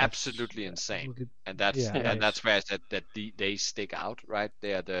 That's absolutely insane, absolutely- and that's yeah, it and that's is. where I said that they stick out, right?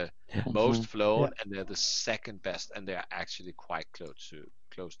 They are the Yeah. most flown, Yeah. and they're the second best, and they're actually quite close to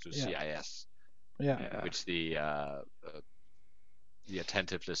Yeah. CIS, yeah, which the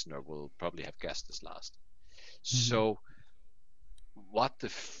attentive listener will probably have guessed this last. So, what the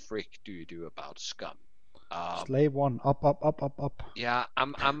frick do you do about Scum? Slay one up. Yeah,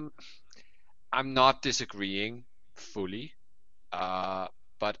 I'm not disagreeing fully,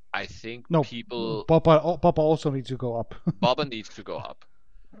 but I think No, people Papa also needs to go up. Boba needs to go up.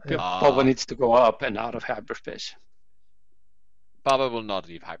 Boba needs to go up and out of hyperspace. Baba will not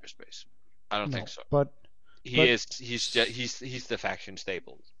leave hyperspace. I don't No, think so. But He's the faction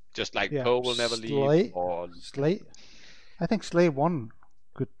staple. Just like yeah, Poe will never Slay, leave, or Slay. I think Slay one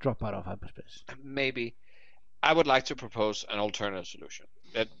could drop out of hyperspace. maybe. I would like to propose an alternative solution.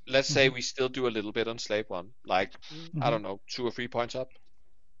 Let's say we still do a little bit on Slave 1, like, I don't know, 2 or 3 points up.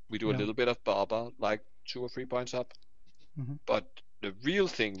 We do a Yeah. little bit of Baba, like 2 or 3 points up. Mhm. But the real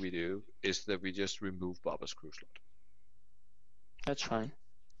thing we do is that we just remove Baba's crew slot. That's fine.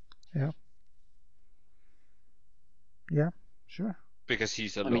 Yeah, sure. Because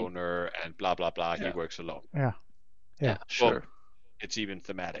he's a I mean- loner and blah, blah, blah. He Yeah. works alone. Yeah. Yeah, sure. It's even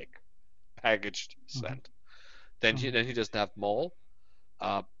thematic. Packaged, Mm-hmm. sent. Then he doesn't have Maul.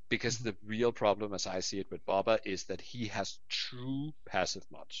 Because the real problem, as I see it with Baba, is that he has true passive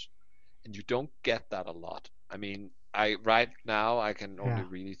mods. And you don't get that a lot. I mean, right now I can only Yeah.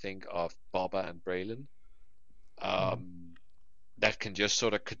 really think of Baba and Braylon. That can just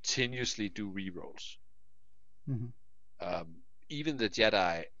sort of continuously do rerolls. Even the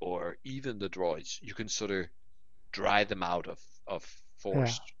Jedi or even the droids, you can sort of dry them out of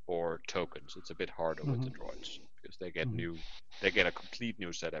force or tokens. It's a bit harder with the droids because they get a complete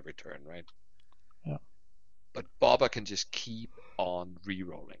new set every turn, right? Yeah. But Boba can just keep on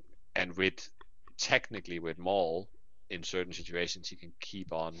re-rolling, and technically with Maul, in certain situations, he can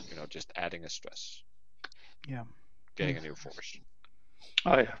keep on, just adding a stress. Yeah. Getting a new force.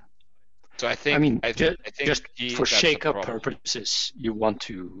 Oh yeah. So I think, I think just for that's a shake-up problem. purposes, you want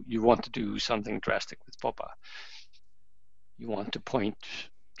to do something drastic with Boba. You want to point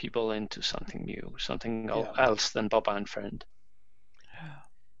people into something new, something else than Boba and Friend.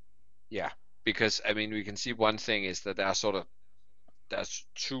 Yeah, because we can see one thing is that there's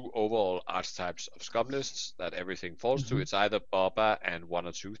two overall archetypes of scum lists that everything falls to. It's either Boba and one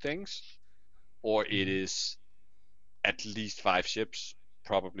or two things, or it is at least 5 ships,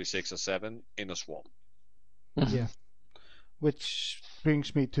 probably 6 or 7 in a swarm. Yeah. Which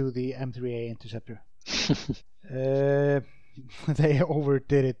brings me to the M3A Interceptor. They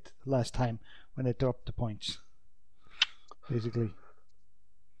overdid it last time when they dropped the points. Basically.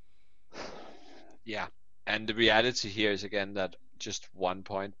 Yeah. And the reality here is again that just 1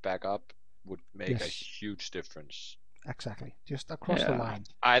 point back up would make a huge difference. Exactly. Just across the line.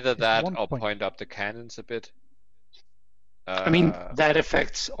 Either just that 1 or point. point up the cannons a bit. That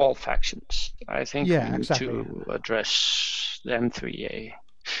affects all factions. I think we need exactly. to address the M3A.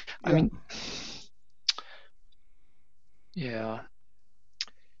 Yeah,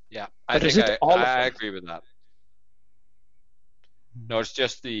 But I is think it all of I them? agree with that. No, it's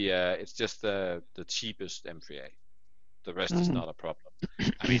just the cheapest M3A. The rest is not a problem.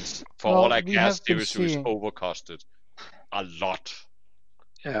 For all I care, Sirisu is overcosted a lot.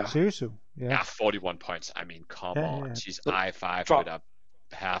 Yeah. Sirisu, Yeah, 41 points. Come on. yeah. She's I5 with a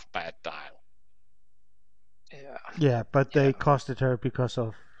half bad dial. Yeah. Yeah, but they costed her because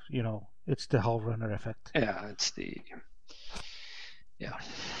of, it's the Hull Runner effect. Yeah, it's the. Yeah.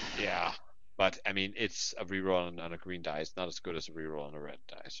 Yeah, but it's a reroll on a green die. It's not as good as a reroll on a red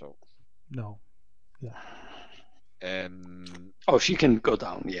die. So. No. Yeah. Oh, she can go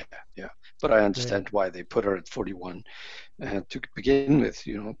down. Yeah. But I understand why they put her at 41 to begin with.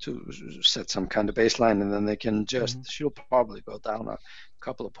 To set some kind of baseline, and then they can just. She'll probably go down a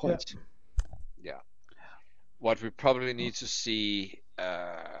couple of points. Yeah. What we probably need to see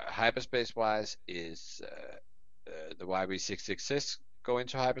hyperspace wise is the YB666 go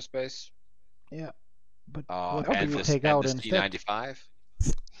into hyperspace. Yeah. But what do and you the, take and out the instead? C95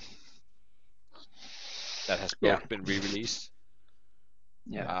 that has both been re-released.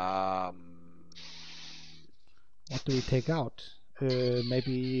 Yeah. What do we take out?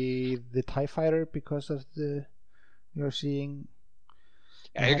 Maybe the TIE Fighter because of you're seeing.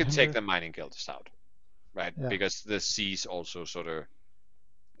 Yeah, you can take the mining guilds out, right? Yeah. Because the C's also sort of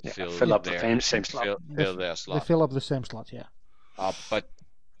fill up the same slot. Fill their slot. They fill up the same slot, yeah. But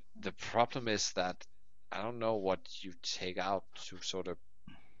the problem is that I don't know what you take out to sort of.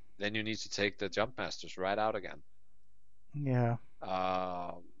 Then you need to take the jump masters right out again. Yeah.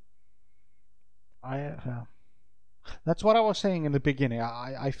 That's what I was saying in the beginning.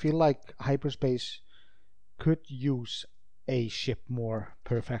 I feel like hyperspace could use a ship more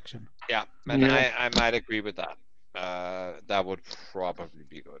per faction. Yeah, and I might agree with that. That would probably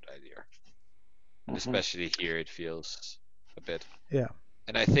be a good idea. Especially here, it feels a bit. Yeah.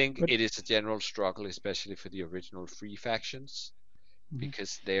 And I think it is a general struggle, especially for the original 3 factions,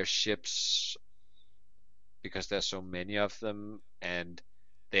 because their ships, because there's so many of them, and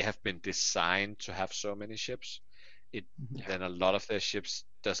they have been designed to have so many ships. Then a lot of their ships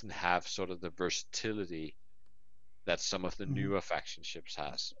doesn't have sort of the versatility that some of the newer faction ships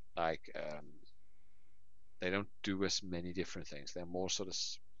has. Like they don't do as many different things. They're more sort of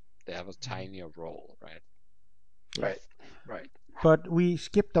they have a tinier role, right? Right. But we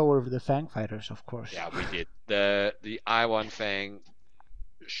skipped over the Fang Fighters, of course. Yeah, we did. The I1 Fang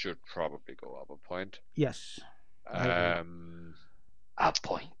should probably go up a point. Yes. A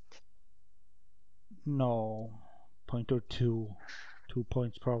point. No, point or 2. 2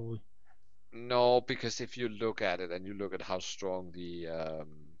 points probably. No, because if you look at it and you look at how strong the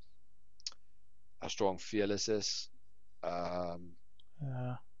Fearless is.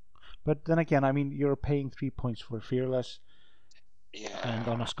 But then again, you're paying 3 points for Fearless. Yeah. And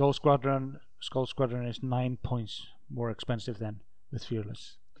on a Skull Squadron is 9 points more expensive than with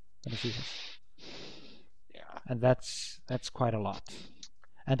Fearless than a Fearless. Yeah. And that's quite a lot.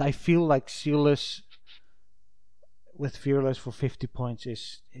 And I feel like Sealess with Fearless for 50 points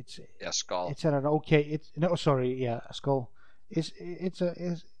it's Skull. It's at an okay. Skull. It's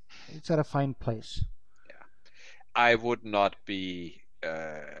at a fine place. Yeah. I would not be.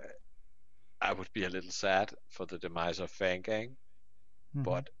 I would be a little sad for the demise of Fangang,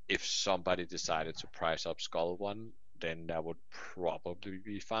 but if somebody decided to price up Skull One, then that would probably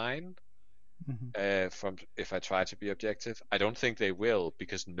be fine. From if I try to be objective, I don't think they will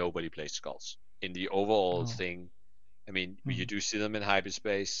because nobody plays skulls in the overall thing. I mean, you do see them in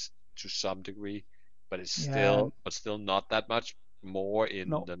hyperspace to some degree, but it's still not that much more in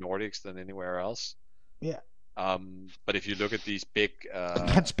the Nordics than anywhere else. Yeah. But if you look at these big,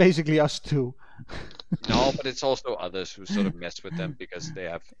 that's basically us too. no, but it's also others who sort of mess with them because they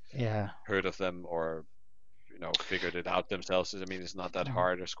have heard of them or figured it out themselves. I mean, it's not that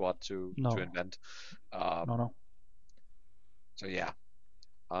hard a squad to invent. No. So yeah.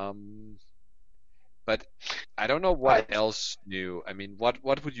 But I don't know what else new. I mean, what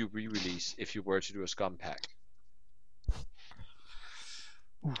would you re-release if you were to do a Scum pack?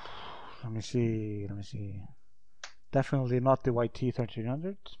 Let me see. Definitely not the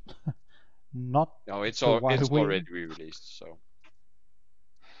YT1300. Not. No, it's already re-released. So.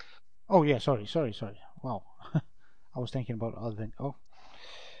 Oh yeah, sorry. Wow, I was thinking about other things. Oh,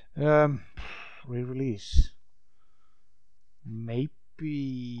 re-release. Maybe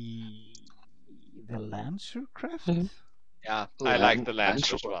the Lancer craft. Yeah, I like the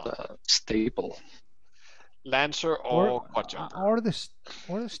Lancer as well. Staple. Lancer or Quadjumper. Or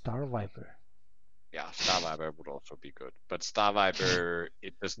the Star Viper. Yeah, Star Viper would also be good. But Star Viper,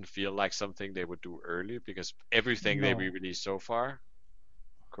 it doesn't feel like something they would do early because everything they re-released so far,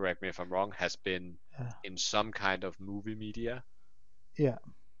 correct me if I'm wrong, has been in some kind of movie media. Yeah.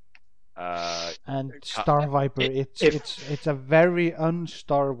 And Star Viper, it's a very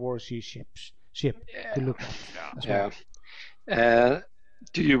un-Star Wars-y ship to look at. Yeah.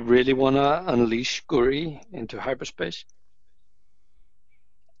 Do you really want to unleash Guri into hyperspace?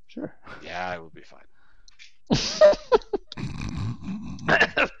 Sure. Yeah, it would be fine.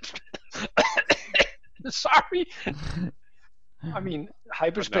 Sorry. I mean,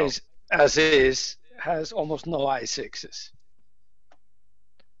 hyperspace as is has almost no I6s.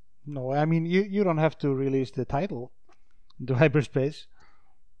 No, I mean you don't have to release the title into hyperspace.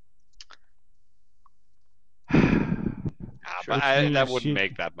 But that wouldn't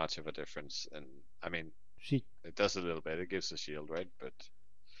make that much of a difference. And I mean, it does a little bit. It gives a shield, right?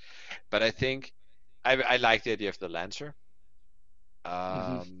 But I think I like the idea of the Lancer.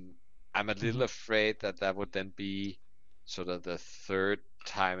 I'm a little afraid that would then be sort of the third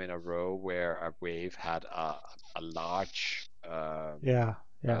time in a row where a wave had a large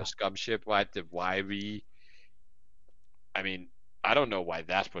scum ship. Right? The YV. I mean, I don't know why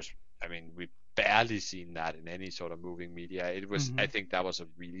that was. I mean, we've barely seen that in any sort of moving media. It was. I think that was a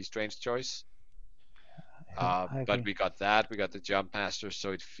really strange choice. But we got that. We got the Jump Master,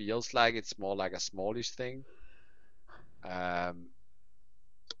 so it feels like it's more like a smallish thing. And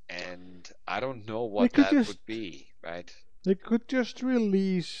I don't know what that would be, right? They could just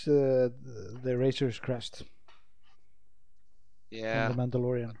release the Razor's Crest. Yeah, from the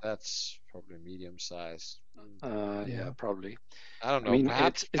Mandalorian. That's probably medium size. Probably. I don't know. I mean,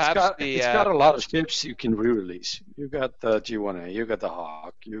 perhaps it's got a lot of ships you can re-release. You got the G1A, you got the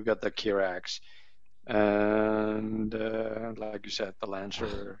Hawk, you got the Kirax, and like you said, the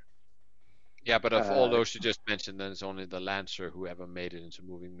Lancer. Yeah, but of all those you just mentioned, then it's only the Lancer who ever made it into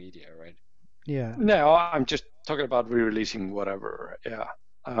moving media, right? Yeah. No, I'm just talking about re-releasing whatever. Yeah.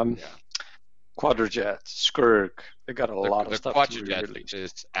 Quadrajet, Skirk. They got a lot of stuff to re-release.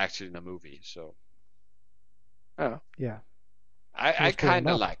 Is actually in a movie, so. Oh. Yeah. I kind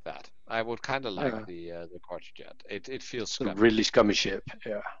of like that. I would kind of like the Quadrajet. It feels scummy. A really scummy ship.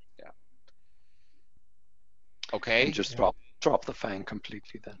 Yeah. Yeah. Okay. And just drop the Fang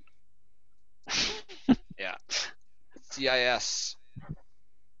completely then. Yeah. CIS.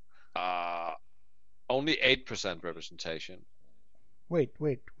 Only 8% representation. Wait.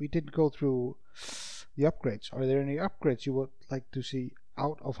 We didn't go through the upgrades. Are there any upgrades you would like to see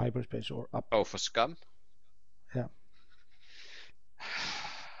out of hyperspace or up? Oh, for Scum? Yeah.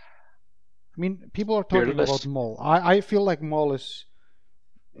 I mean, people are talking about Maul. I feel like Maul is...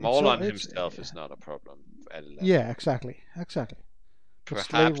 Maul on himself is not a problem. At 11. Yeah, exactly.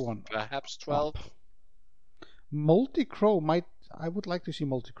 Perhaps 12. Multi-Crow might... I would like to see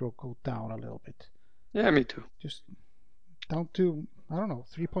Multi-Crow go down a little bit. Yeah, me too. Just down to, I don't know,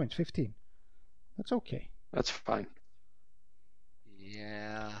 3 points, 15. That's okay. That's fine.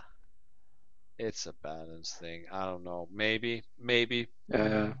 Yeah. It's a balance thing. I don't know. Maybe.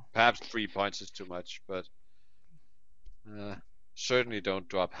 Perhaps 3 points is too much, but certainly don't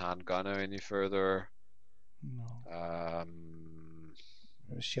drop Hand Gunner any further. No.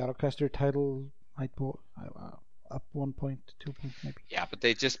 Shadowcaster title might go. up 1 point, 2 points maybe. Yeah, but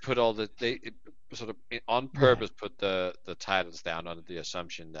they just put all on purpose put the titles down under the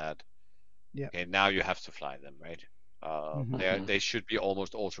assumption that okay, now you have to fly them, right? They should be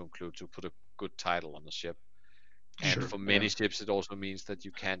almost auto include to put a good title on the ship. And for many ships, it also means that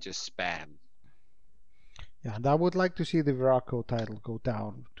you can't just spam. Yeah, and I would like to see the Viraco title go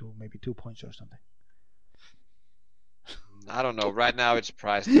down to maybe 2 points or something. I don't know. Right now, it's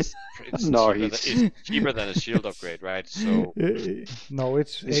priced. It's cheaper than a shield upgrade, right? So no,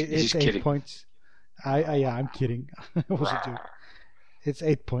 it's 8 points. I'm kidding. It was a joke. It's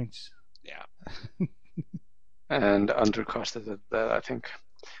 8 points. Yeah. And undercosted at that, I think.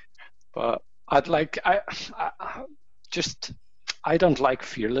 But I don't like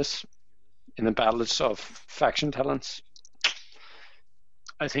Fearless in the battles of faction talents.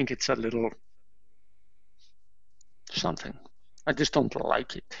 I think it's a little something. I just don't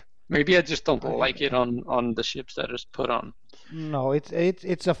like it. Maybe I just don't like it on the ships that is put on. No,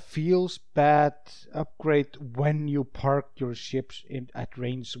 it's a feels bad upgrade when you park your ships at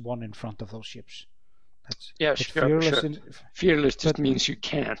range 1 in front of those ships. Fearless just means you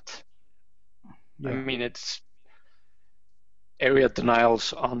can't. Yeah. I mean, it's area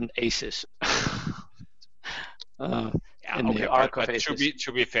denials on aces. To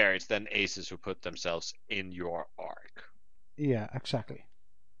be fair, it's then aces who put themselves in your arc. Yeah, exactly.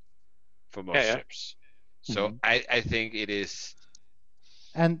 For most ships. So I think it is.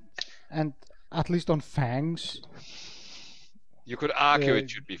 And at least on Fangs, you could argue it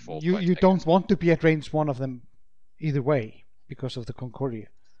should be 4 points. You don't want to be at range 1 of them either way because of the Concordia.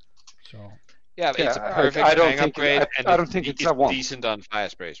 So. Yeah, it's a perfect upgrade. I don't think it's decent on fire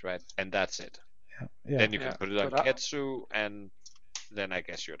sprays, right? And that's it. Yeah. Then you can put it on Ketsu, and then I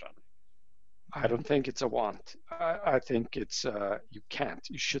guess you're done. I don't think it's a want. I think it's you can't.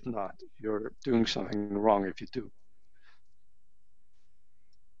 You should not. You're doing something wrong if you do.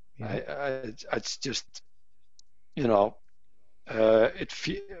 Yeah. It's just,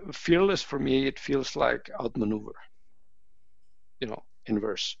 Fearless for me. It feels like outmaneuver.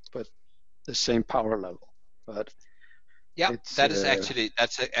 Inverse, but the same power level. But that's actually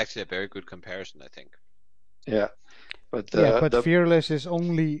a very good comparison, I think. Yeah. But Fearless is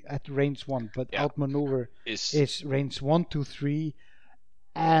only at range 1, but outmaneuver is range 1 to 3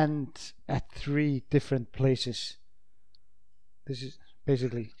 and at 3 different places. This is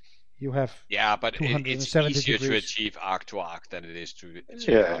basically you have but it's easier to achieve arc to arc than it is to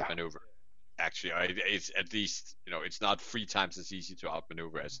achieve outmaneuver. Actually, it's at least it's not 3 times as easy to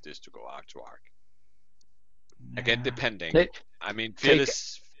outmaneuver as it is to go arc to arc. Again, depending. I mean,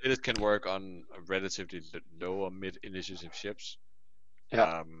 Fearless can work on relatively low or mid initiative ships,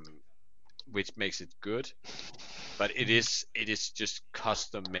 which makes it good. But it is just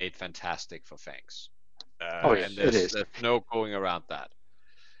custom made fantastic for Fangs. And there's no going around that.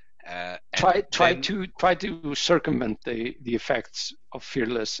 Try to circumvent the effects of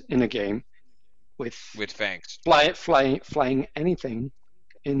Fearless in a game with Fangs. Flying anything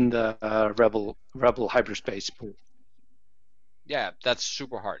in the rebel hyperspace pool. Yeah, that's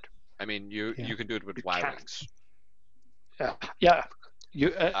super hard. I mean, you can do it with Y-wings.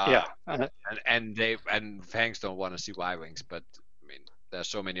 And Fangs don't want to see Y-wings, but I mean, there's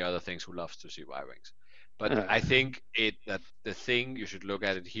so many other things who love to see Y-wings. But I think that the thing you should look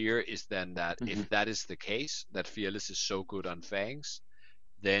at it here is then that if that is the case, that Fearless is so good on Fangs,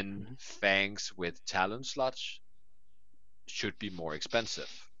 then Fangs with Talon slots should be more expensive.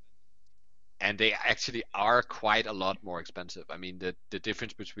 And they actually are quite a lot more expensive. I mean, the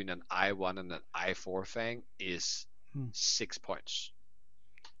difference between an I1 and an I4 Fang is 6 points.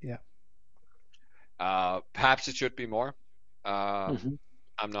 Yeah. Perhaps it should be more.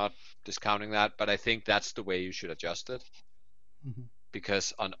 I'm not discounting that, but I think that's the way you should adjust it.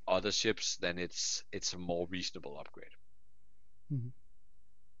 Because on other ships, then it's a more reasonable upgrade.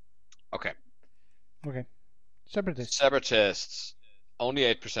 Okay. Separatists. Only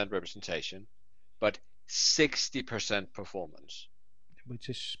 8% representation, but 60% performance. Which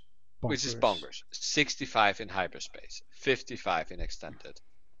is bonkers. 65 in hyperspace, 55 in extended.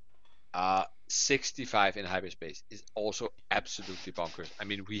 65 in hyperspace is also absolutely bonkers. I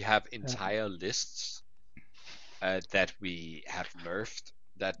mean, we have entire lists that we have nerfed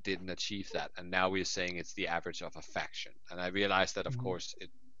that didn't achieve that, and now we're saying it's the average of a faction. And I realize that, of course,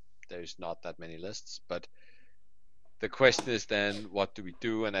 there's not that many lists, but the question is then, what do we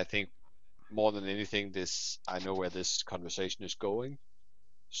do? And I think more than anything, I know where this conversation is going,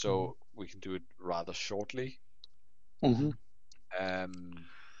 so we can do it rather shortly.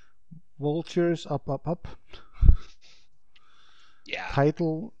 Vultures up. Yeah,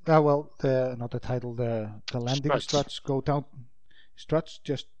 title. Well, not the title. The landing struts go down. Struts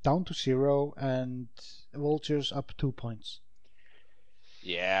just down to 0, and vultures up 2 points.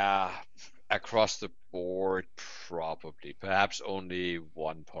 Yeah, across the board, probably. Perhaps only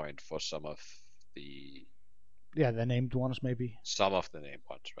 1 point for some of the named ones, maybe. Some of the named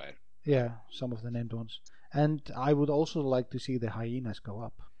ones, right? Yeah, some of the named ones. And I would also like to see the hyenas go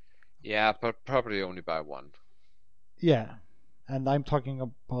up. Yeah, but probably only by 1. Yeah, and I'm talking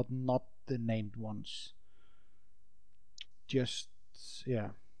about not the named ones. Just,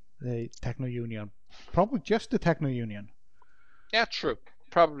 the Techno Union. Probably just the Techno Union. Yeah, true.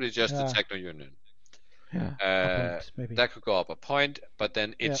 Probably just the Techno Union. Yeah, maybe. That could go up a point, but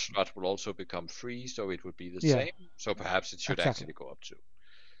then its strut will also become free, so it would be the same. So perhaps it should actually go up too.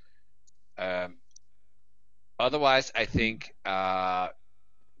 Otherwise, I think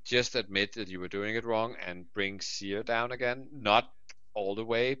just admit that you were doing it wrong and bring Seer down again. Not all the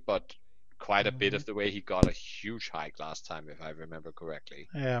way, but quite a bit of the way. He got a huge hike last time, if I remember correctly.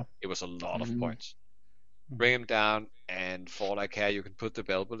 Yeah. It was a lot of points. Bring him down, and for all I care, you can put the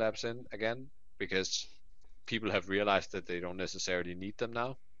Belbo Labs in again, because people have realized that they don't necessarily need them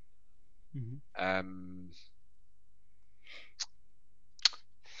now.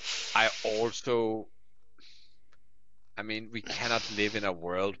 I mean, we cannot live in a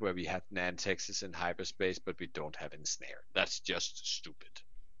world where we have Nantexes in hyperspace, but we don't have Ensnare. That's just stupid.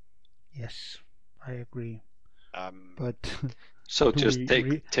 Yes, I agree. But so just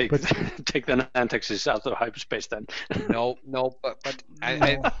take the Nantexes out of hyperspace then. No, but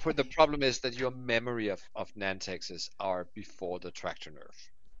for the problem is that your memory of Nantexes are before the Tractor Nerf.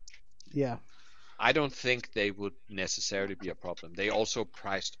 Yeah. I don't think they would necessarily be a problem. They also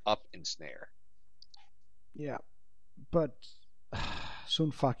priced up Ensnare. Yeah, but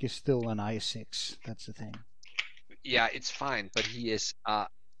Sun Fac is still an I6. That's the thing. Yeah, it's fine, but he is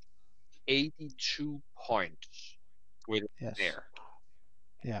 82 points with Ensnare.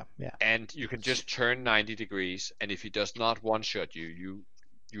 Yeah. And you can just turn 90 degrees, and if he does not one-shot you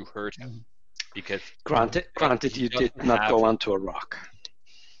hurt him. Because granted you did not go onto a rock.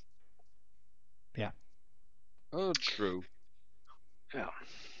 Yeah. Oh, true. Yeah.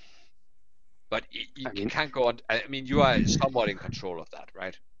 But you can't go on. I mean, you are somewhat in control of that,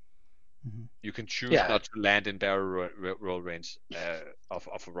 right? You can choose not to land in barrel roll range of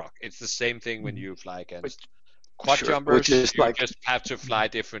a rock. It's the same thing when you fly against quad jumpers. You just have to fly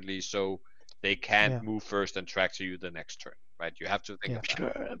differently, so they can't move first and track to you the next turn, right? You have to think of that.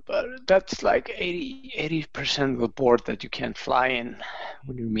 Sure, but that's like 80% of the board that you can't fly in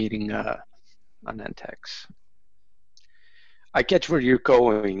when you're meeting an Nantex. I get where you're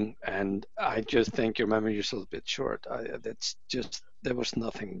going, and I just think your memory is a little bit short. That's just there was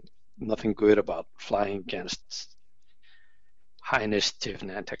nothing good about flying against high initiative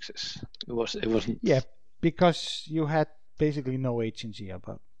Nantexes. It wasn't. Yeah, because you had basically no agency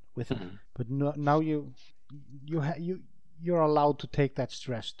with it. But now you're allowed to take that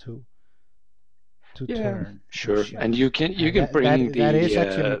stress to turn. Sure, and you can bring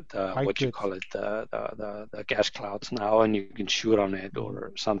the gas clouds now, and you can shoot on it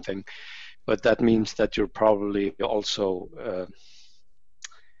or something. But that means that you're probably also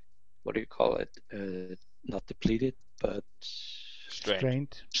not depleted, but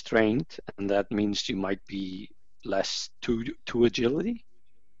strained, and that means you might be less to agility.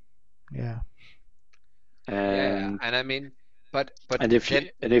 Yeah. And I mean, but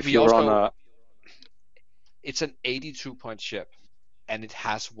if you're on a, it's an 82-point ship, and it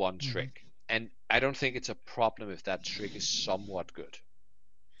has one trick, and I don't think it's a problem if that trick is somewhat good.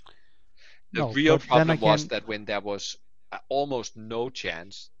 The real problem was that when there was almost no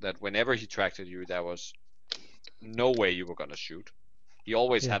chance that whenever he tracked you, there was no way you were going to shoot. He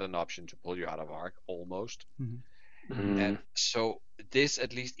always had an option to pull you out of arc, almost. And so this,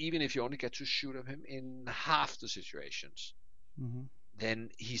 at least, even if you only get to shoot at him in half the situations, then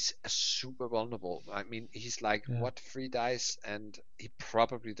he's super vulnerable. I mean, he's like, 3 dice, and he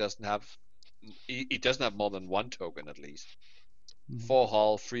probably doesn't have... He doesn't have more than 1 token, at least. 4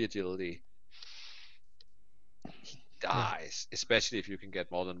 hull, 3 agility. He dies, especially if you can get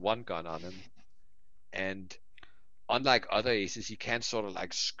more than 1 gun on him. And unlike other aces, he can't sort of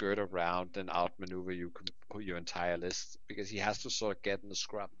like skirt around and outmaneuver your entire list, because he has to sort of get in the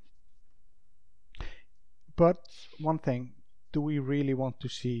scrub. But one thing, do we really want to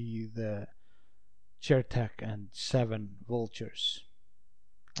see the Chertek and 7 vultures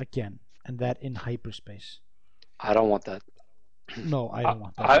again, and that in hyperspace? I don't want that. No, I don't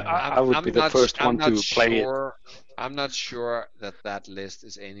want that. I would be the first one to play it. I'm not sure that list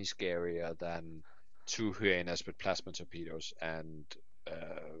is any scarier than 2 hyenas with plasma torpedoes and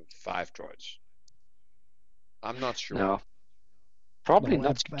 5 droids. I'm not sure. No, probably No,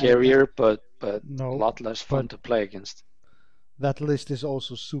 not I- scarier, but No, a lot less fun but- to play against. That list is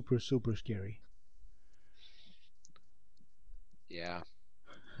also super scary. Yeah.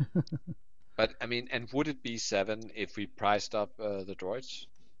 But I mean, and would it be 7 if we priced up the droids?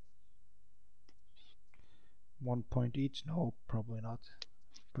 1 point each? No, probably not.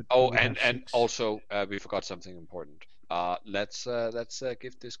 But Oh, we would and have 6. also we forgot something important. Let's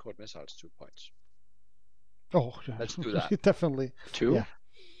give Discord missiles 2 points. Oh, yeah. Let's do that. Definitely. 2? Yeah.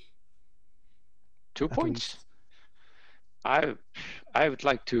 2 At points? least. I would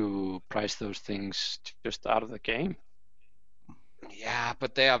like to price those things just out of the game. Yeah,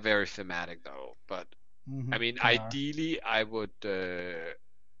 but they are very thematic though. But Mhm, I mean, they are. ideally, I would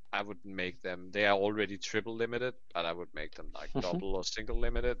make them. They are already triple limited, but I would make them like double or single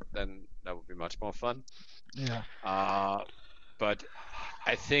limited. Then that would be much more fun. Yeah. But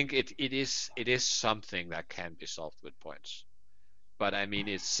I think it is something that can be solved with points. But I mean,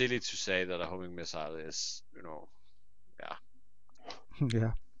 it's silly to say that a homing missile is,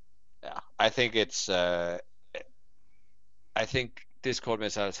 Yeah. yeah. I think it's. I think Discord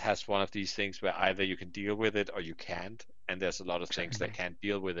missiles has one of these things where either you can deal with it or you can't, and there's a lot of things that can't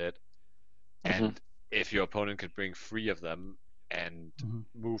deal with it. And if your opponent could bring 3 of them and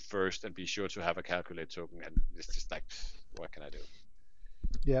move first and be sure to have a calculate token, and it's just like, what can I do?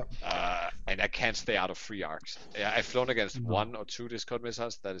 Yeah. And I can't stay out of 3 arcs. Yeah, I've flown against 1 or 2 Discord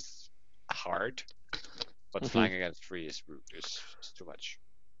missiles. That is hard, but flying against 3 is too much.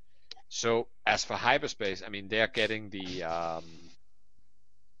 So as for hyperspace, I mean, they're getting this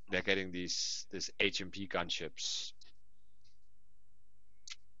HMP gunships.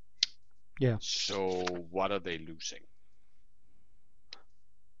 Yeah. So what are they losing?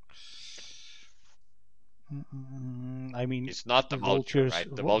 I mean, It's not the vulture,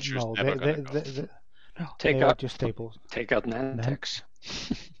 right? The vulture's no, never gonna go. Take they are out just staples. Take out Nantex.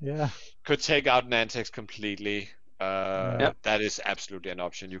 Yeah. Could take out Nantex completely. Yep. That is absolutely an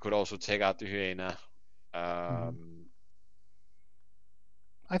option. You could also take out the hyena. I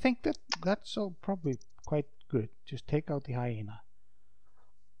think that's so probably quite good. Just take out the hyena.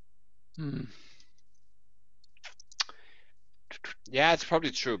 Yeah, it's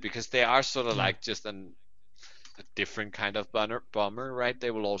probably true because they are sort of like just a different kind of bomber, right?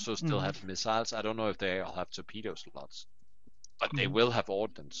 They will also still have missiles. I don't know if they all have torpedo slots, but they will have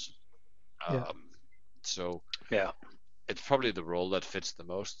ordnance. So Yeah. it's probably the role that fits the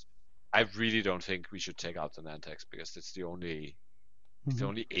most. I really don't think we should take out the Nantex because it's the only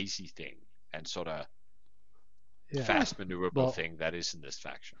AC thing and sort of fast maneuverable thing that is in this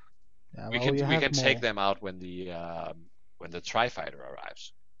faction. Yeah, we can take them out when the Tri-Fighter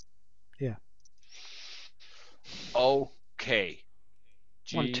arrives. Yeah. Okay.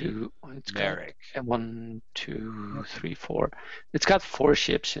 1, 2. It's got Merrick. 1, 2, 3, 4. It's got 4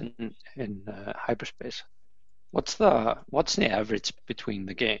 ships in hyperspace. What's the average between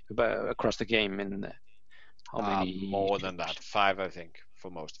the game across the game in how many? More than that, 5, I think, for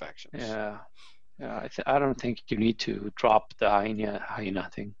most factions. Yeah. I don't think you need to drop the hyena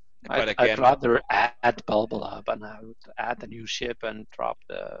thing. But I'd again, rather add Bulbula, but I would add the new ship and drop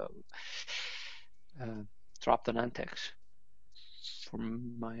the Nantex for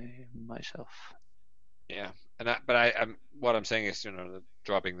myself. Yeah, what I'm saying is, that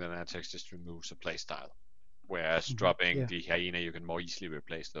dropping the Nantex just removes a playstyle, whereas dropping the hyena, you can more easily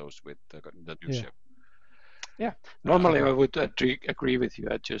replace those with the new ship. Yeah, normally I would agree with you.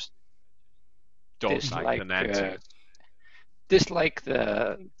 I just don't like the Nantex. Dislike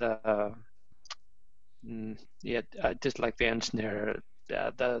I dislike the Ensnare,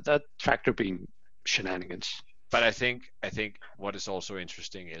 the tractor beam shenanigans. But I think what is also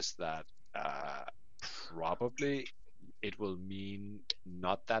interesting is that probably it will mean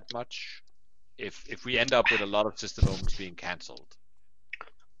not that much if we end up with a lot of system moments being cancelled.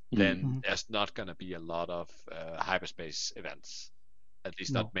 Then there's not going to be a lot of hyperspace events, at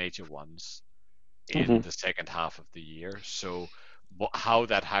least not major ones, in the second half of the year. So how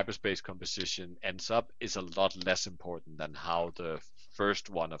that hyperspace composition ends up is a lot less important than how the first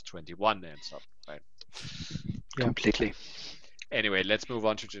one of 21 ends up, right? Yeah. Completely. Anyway, let's move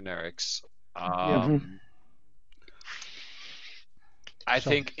on to generics. I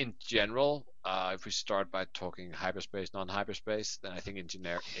think in general, if we start by talking hyperspace, non-hyperspace, then I think in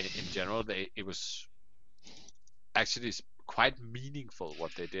general, it was actually quite meaningful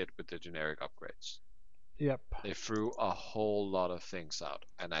what they did with the generic upgrades. Yep. They threw a whole lot of things out,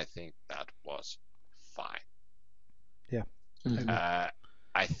 and I think that was fine. Yeah.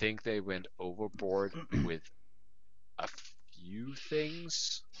 I I think they went overboard with a few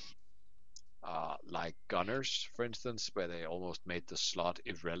things, like gunners, for instance, where they almost made the slot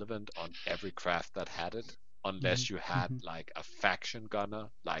irrelevant on every craft that had it, unless you had like a faction gunner,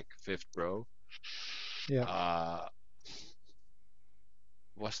 like Fifth Row. Yeah.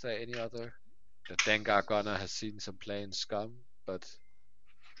 Was there any other? The Dengar gunner has seen some play in Scum, but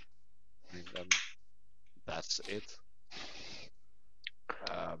I mean, that's it.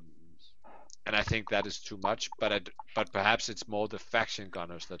 And I think that is too much, but perhaps it's more the faction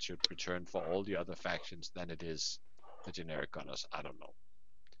gunners that should return for all the other factions than it is the generic gunners. I don't know.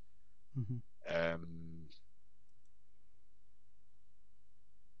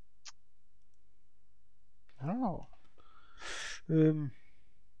 I don't know.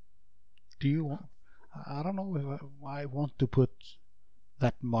 Do you want? I don't know if I want to put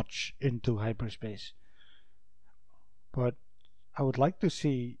that much into hyperspace, but I would like to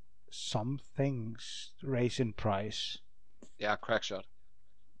see some things raise in price. Yeah, Crackshot.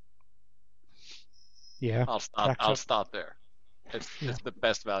 Yeah, I'll start there. It's the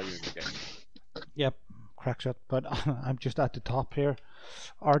best value in the game. Yep, Crackshot. But I'm just at the top here.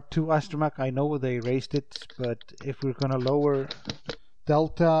 R2 Astromech, I know they raised it, but if we're gonna lower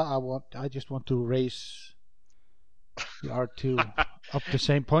Delta, I just want to raise the R2 up the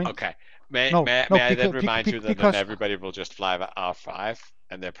same point. Okay. May I then remind you that then everybody will just fly R5,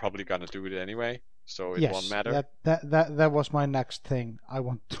 and they're probably gonna do it anyway, so it won't matter. That was my next thing. I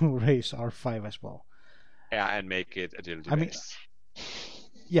want to raise R5 as well. Yeah, and make it agility based.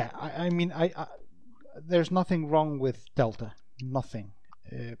 Yeah, I mean, there's nothing wrong with Delta. Nothing.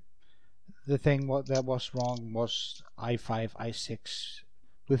 The thing that was wrong was I5, I6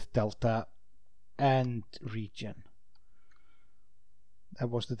 with Delta and regen. That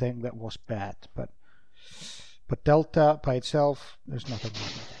was the thing that was bad. But Delta by itself, there's nothing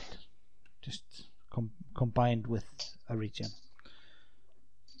wrong with it. Just combined with a regen.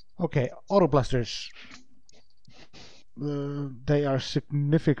 Okay, Auto Blasters. They are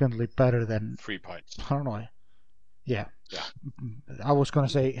significantly better than 3 points. I don't know. Yeah. I was gonna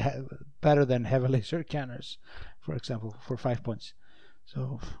say better than heavy laser cannons, for example, for 5 points.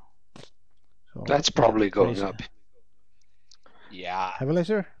 So that's probably going up. Yeah. Heavy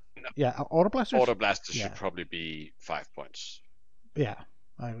laser? No. Yeah. Auto Blasters? Auto Blasters should probably be 5 points. Yeah,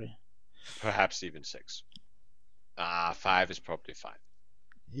 I agree. Perhaps even 6. 5 is probably fine.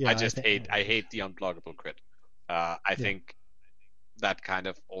 Yeah, I hate the unblockable crit. I think that kind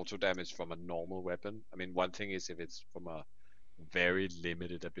of auto damage from a normal weapon. I mean, one thing is if it's from a very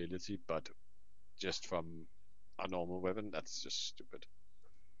limited ability, but just from a normal weapon, that's just stupid.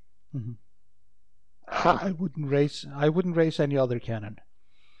 Mm-hmm. I wouldn't raise any other cannon.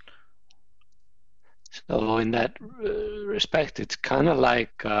 So in that respect, it's kind of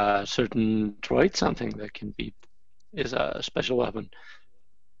like a certain droid, something that is a special weapon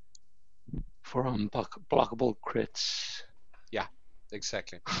for unblockable crits. Yeah,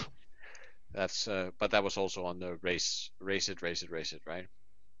 exactly. That's but that was also on the race it, right?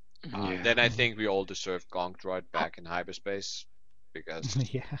 Then I think we all deserve Gonk Droid back in hyperspace because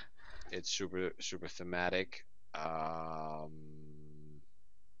it's super thematic.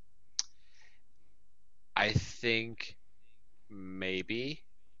 I think maybe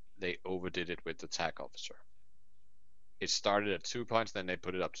they overdid it with the TAC officer. It started at 2 points, then they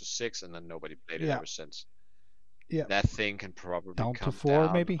put it up to 6, and then nobody played it ever since. Yeah. That thing can probably down come to 4,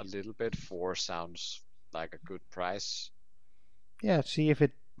 down maybe? A little bit. 4 sounds like a good price. Yeah, see if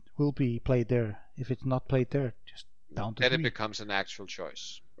it will be played there. If it's not played there, just down to 3. Then it becomes an actual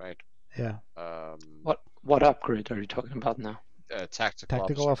choice, right? Yeah. What upgrade are you talking about now?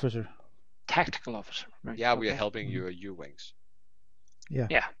 Tactical officer. Tactical officer, right? Yeah, we are helping your U-Wings. Yeah.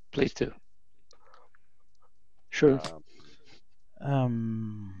 Yeah, please do. Sure.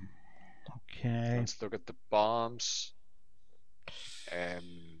 Okay. Let's look at the bombs.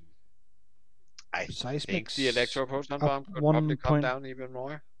 I think the Electro Proton bomb could probably come down even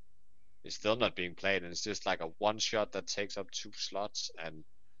more. It's still not being played, and it's just like a one shot that takes up 2 slots and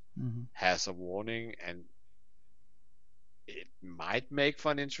has a warning, and it might make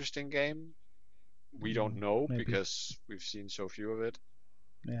for an interesting game. We don't know because we've seen so few of it.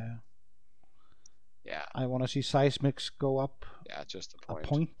 Yeah. Yeah. I want to see Seismics go up. Yeah, just a point. A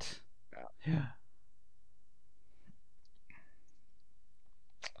point. Yeah.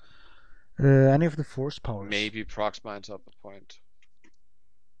 Any of the force powers? Maybe Proxmine's up a point.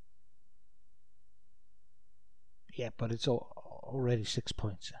 Yeah, but it's already 6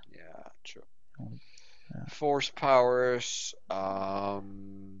 points. Yeah, true. Yeah. Force powers.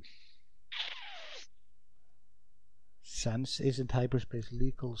 sense. Isn't hyperspace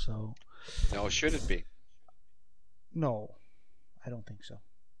legal? So No, should it be? no, I don't think so.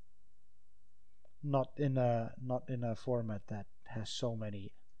 Not in a format that has so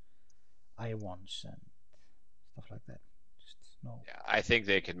many I1s and stuff like that. Just no. Yeah, I think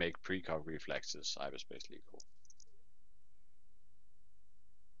they can make precog reflexes hyperspace legal.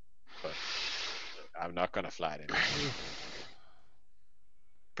 But I'm not gonna fly it in.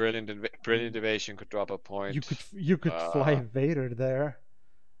 Brilliant evasion could drop a point. You could fly Vader there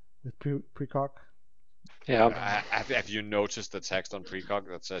with precog. Yeah. Have you noticed the text on precog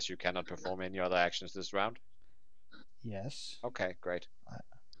that says you cannot perform any other actions this round? Yes, Okay, great.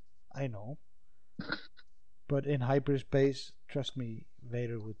 I know. But in hyperspace, trust me,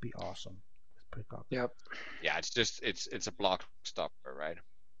 Vader would be awesome with precog. Yep. Yeah, it's a block stopper, right?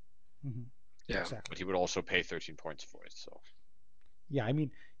 Mm-hmm. Yeah. Exactly. But he would also pay 13 points for it. So Yeah, I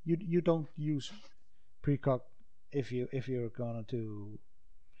mean, you don't use precog if you're going to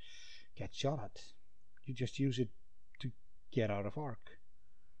get shot at. You just use it to get out of arc.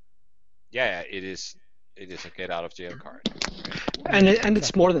 yeah, it is a get out of jail card. And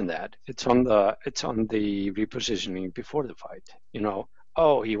it's more than that. It's on the repositioning before the fight. You know,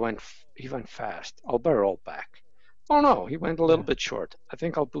 oh, he went fast. I'll better roll back. Oh no, he went a little bit short. I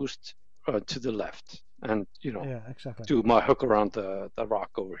think I'll boost to the left and Yeah, exactly. do my hook around the rock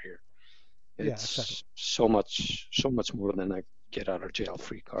over here. Yeah, It's exactly. so much more than a get out of jail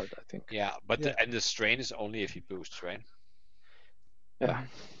free card, I think. Yeah, but Yeah. and the strain is only if he boosts, right? Yeah.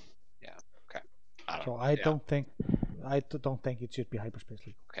 Yeah. Okay. I don't So know. I Yeah. don't think it should be hyperspace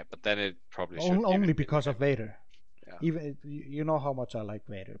legal. Okay, but then it probably should. Only give it- because of Vader. Yeah. Even you know how much I like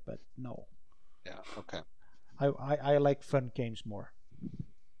Vader, but no, Yeah. Okay. I like fun games more.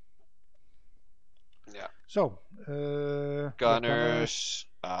 Yeah. So Gunners.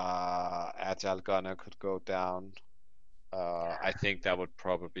 Agile gunner could go down. I think that would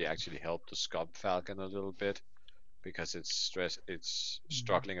probably actually help the Scum Falcon a little bit because it's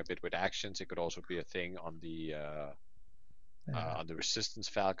struggling a bit with actions. It could also be a thing on the Resistance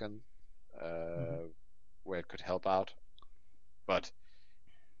Falcon where it could help out, but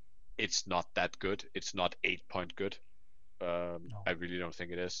it's not that good. It's not 8-point good. No. I really don't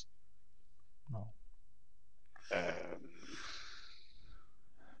think it is. No.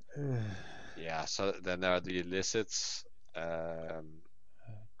 Yeah. So then there are the illicits.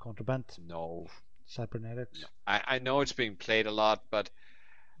 Contraband, No. cybernetics. I know it's being played a lot, but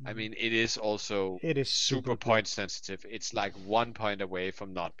I mean it is also It is super point sensitive. It's like 1 point away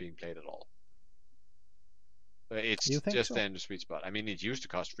from not being played at all. It's You think just so? there in the sweet spot. I mean, it used to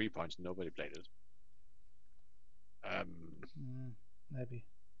cost 3 points and nobody played it. Maybe.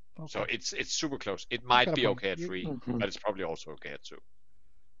 Okay. So it's super close. It might got a be point. okay at You- 3, Mhm. but it's probably also okay at 2.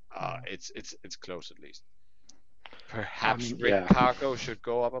 Yeah. It's close at least. Perhaps mean, Rig yeah. Cargo should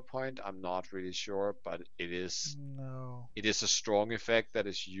go up a point. I'm not really sure, but it is No. a strong effect that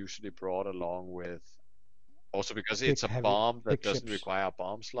is usually brought along with. Also because Big, it's a heavy- bomb that big doesn't ships. require a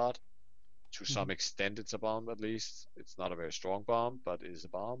bomb slot. To Mm-hmm. some extent, it's a bomb at least. It's not a very strong bomb, but it is a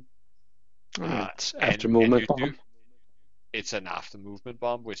bomb. It's And- after and movement you bomb. do- It's an after movement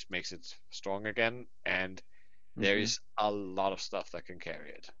bomb, which makes it strong again, and there Mhm. is a lot of stuff that can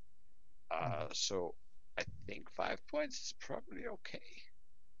carry it. Mm-hmm. So I think 5 points is probably okay.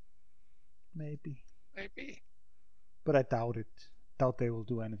 Maybe. Maybe. But I doubt it. Doubt they will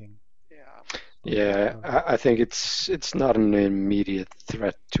do anything. Yeah. Yeah, I think it's not an immediate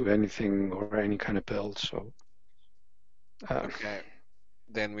threat to anything or any kind of build. So Okay.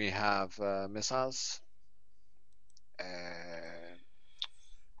 Then we have missiles. I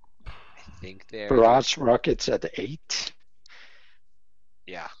think they're. barrage rockets at 8.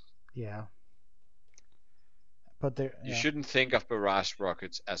 Yeah. Yeah. But they're You shouldn't think of barrage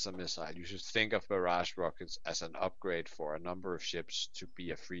rockets as a missile. You should think of barrage rockets as an upgrade for a number of ships to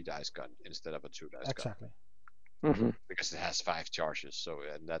be a 3 dice gun instead of a 2 dice gun. exactly. Mm-hmm. Because it has 5 charges, so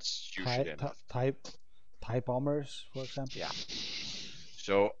and that's Tie, usually enough. tie bombers, for example. Yeah.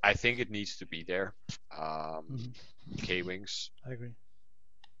 So I think it needs to be there. Mhm. K-wings, I agree.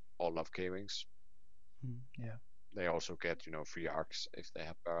 all love K-wings. Yeah. They also get free arcs if they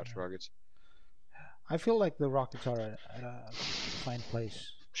have barrage rockets. I feel like the rockets are at a fine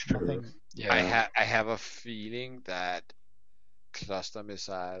place. Sure. Nothing. Yeah. I have a feeling that cluster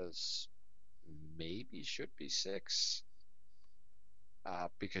missiles maybe should be 6.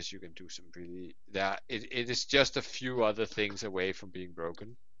 Because you can do some really it is just a few other things away from being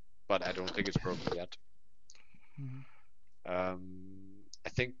broken, but I don't think it's broken yet. Mhm. I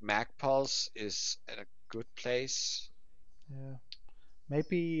think Magpulse is at a good place. Yeah.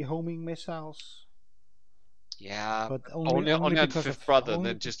 Maybe homing missiles. Yeah, but only on because Fifth of Brother,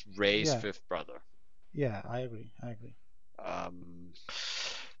 only then just raise yeah. Fifth Brother. Yeah, I agree.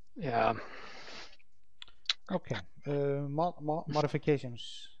 Yeah. Okay.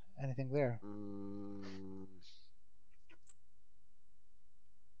 Modifications. Anything there?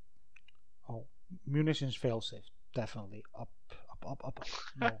 Oh, munitions failsafe. Definitely up.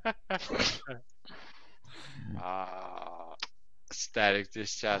 No. Static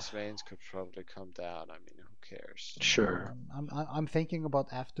discharge vanes could probably come down. I mean, who cares? Sure. I'm thinking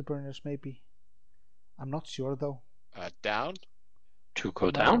about afterburners maybe. I'm not sure though. Down? To go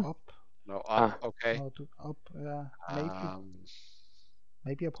No, down? up. No, up. Okay. No, up.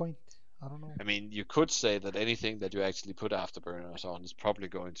 Maybe a point. I don't know. I mean, you could say that anything that you actually put afterburners on is probably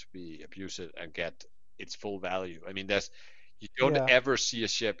going to be abused and get its full value. I mean, you don't ever see a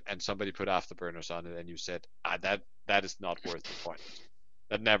ship and somebody put afterburners on it and you said, that is not worth the point.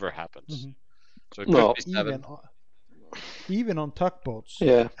 That never happens. Mm-hmm. So it could be 7. Even on tugboats,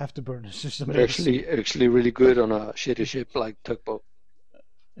 yeah, afterburners is amazing. Actually really good on a shitty ship like tugboat.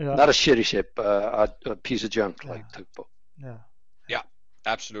 Yeah. Not a shitty ship, a piece of junk like tugboat. Yeah,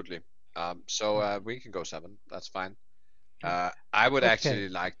 absolutely. So we can go 7. That's fine. I would actually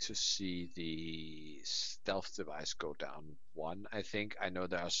like to see the stealth device go down 1. I think I know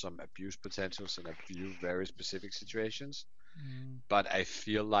there are some abuse potentials in a few very specific situations, but I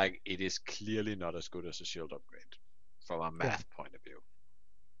feel like it is clearly not as good as a shield upgrade from a math point of view.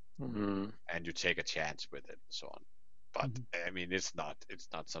 And you take a chance with it and so on. But I mean, it's not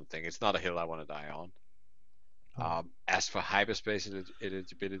something. It's not a hill I want to die on. As for hyperspace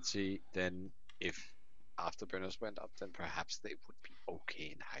eligibility, then if afterburners went up, then perhaps they would be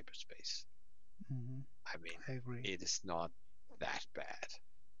okay in hyperspace. I mean, I agree. it is not that bad.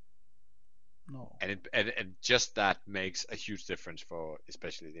 No. And just that makes a huge difference for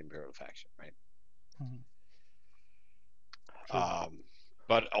especially the Imperial faction, right?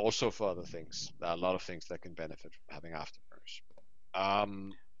 But also for other things. There are a lot of things that can benefit from having afterburners.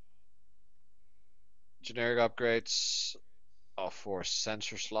 Generic upgrades are for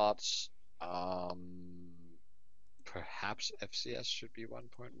sensor slots. Perhaps FCS should be 1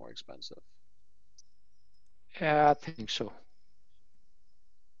 point more expensive. Yeah, I think so.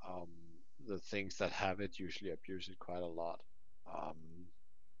 The things that have it usually abuse it quite a lot.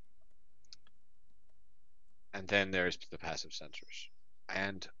 And then there's the passive sensors.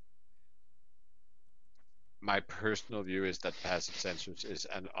 And my personal view is that passive sensors is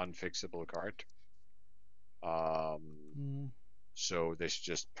an unfixable card. So they should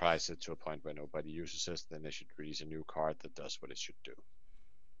just price it to a point where nobody uses it. Then they should release a new card that does what it should do.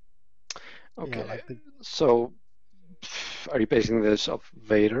 Okay, so are you basing this off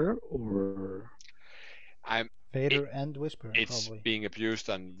Vader or? Vader and Whisper. It's probably. Being abused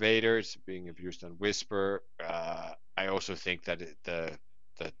on Vader. It's being abused on Whisper. I also think that the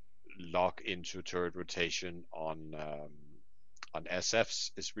lock into turret rotation on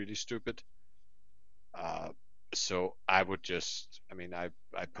SFs is really stupid. So I would I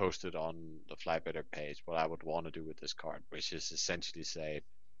posted on the Flybetter page what I would want to do with this card, which is essentially say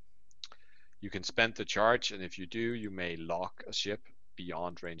you can spend the charge, and if you do, you may lock a ship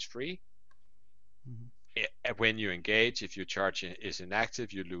beyond range 3. When you engage, if your charge is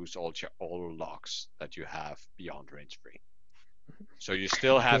inactive, you lose all locks that you have beyond range 3. So you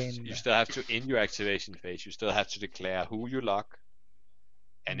still have to, in your activation phase, you still have to declare who you lock,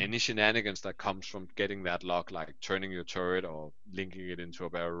 and any shenanigans that comes from getting that lock, like turning your turret or linking it into a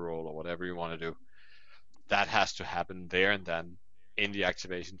barrel roll or whatever you want to do, that has to happen there and then in the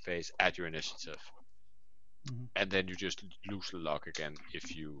activation phase at your initiative. And then you just lose the lock again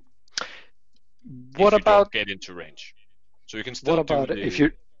if you don't get into range. So you can still if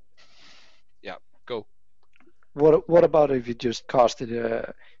you go. What about if you just cast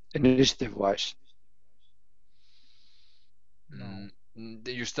it initiative wise?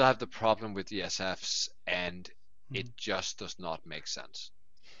 You still have the problem with the SFs, and it just does not make sense.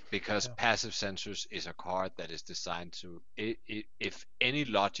 Because passive sensors is a card that is designed to, if any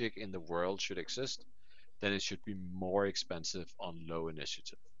logic in the world should exist, then it should be more expensive on low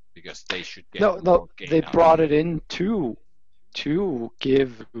initiative, because they should get more gain. They brought it in to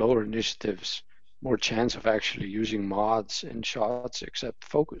give lower initiatives more chance of actually using mods in shots, except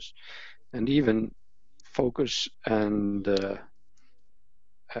focus, and even focus and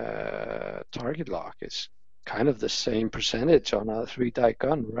target lock is kind of the same percentage on a 3-die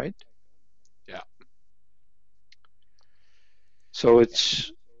gun, right? Yeah. So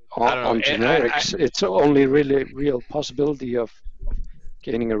it's on generics. It's only really real possibility of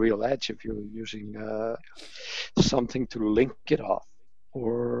gaining a real edge if you're using something to link it off,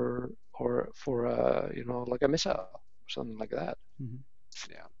 or or for like a missile, something like that.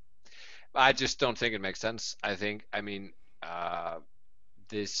 Yeah, I just don't think it makes sense. I mean,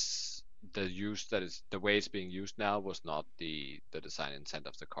 the way it's being used now was not the design intent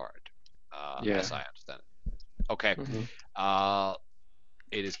of the card, as I understand it. Okay,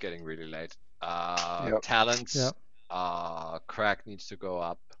 it is getting really late. Talents. Yep. Crack needs to go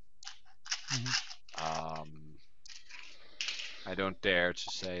up. I don't dare to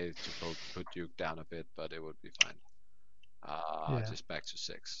say to put Duke down a bit, but it would be fine. Just back to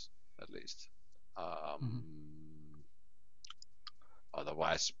 6 at least.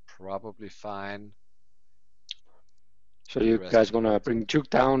 Otherwise, probably fine. So you guys gonna bring Duke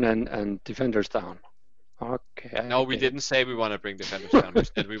down and defenders down? Okay. No, we didn't say we want to bring defenders down. We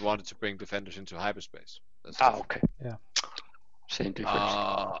said we wanted to bring defenders into hyperspace. Okay. Yeah. Same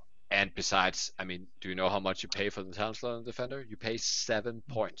difference. And besides, I mean, do you know how much you pay for the talent slot on defender? You pay 7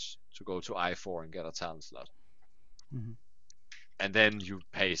 points to go to I4 and get a talent slot. And then you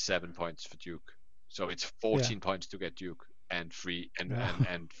pay 7 points for Duke. So it's 14 points to get Duke and free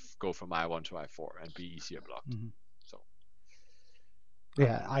and go from I1 to I4 and be easier blocked. So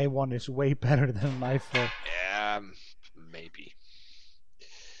yeah, I1 is way better than I4. Yeah, maybe.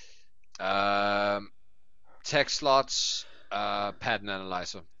 Text slots, pattern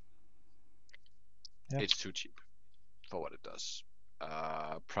analyzer. It's too cheap for what it does.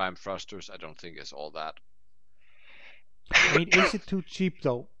 Prime thrusters, I don't think is all that. I mean, is it too cheap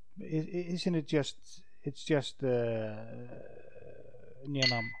though? Isn't it just? It's just Nianam.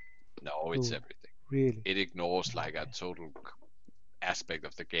 No, it's everything. Really? It ignores like a total aspect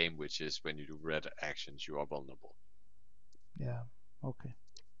of the game, which is when you do red actions, you are vulnerable. Yeah. Okay.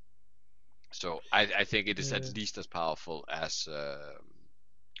 So I think it is at least as powerful as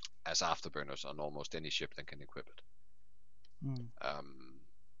afterburners on almost any ship that can equip it.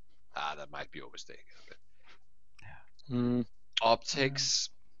 That might be overstating it a bit. Optics,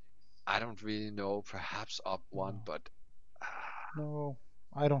 I don't really know. Perhaps up 1, but no,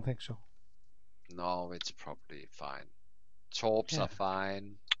 I don't think so. No, it's probably fine. Torps are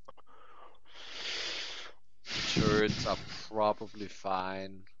fine. Turrets are probably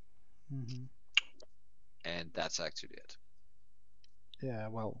fine. And that's actually it. Yeah,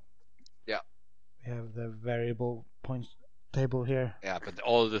 well. Yeah. We have the variable points table here. Yeah, but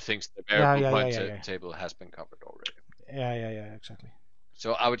all of the things, the variable points table has been covered already. Yeah, exactly.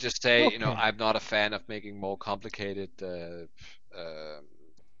 So I would just say, I'm not a fan of making more complicated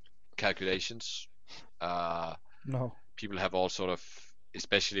calculations. No. People have all sort of,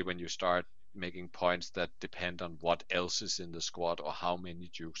 especially when you start making points that depend on what else is in the squad or how many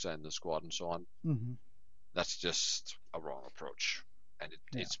Dukes are in the squad and so on. That's just a wrong approach, and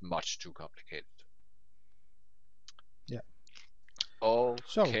it's much too complicated. Yeah.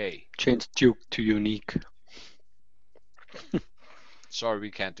 Okay. Change Duke to unique. Sorry,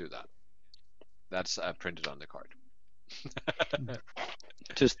 we can't do that. That's printed on the card.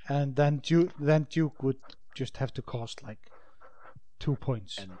 And then Duke would just have to cost like 2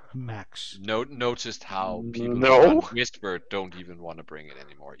 points and max. Noticed how people who run Whisper don't even want to bring it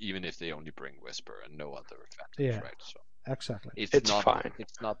anymore, even if they only bring Whisper and no other advantage, right? So exactly. It's not fine.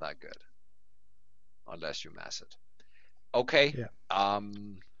 It's not that good unless you mass it. Okay. Yeah.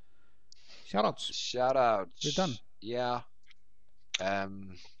 Shoutouts. We're done. Yeah.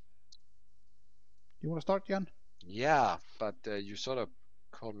 You want to start, Jan? Yeah, but you sort of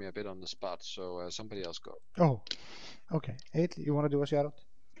called me a bit on the spot, so somebody else go. Oh, okay. Eight, you want to do a shoutout?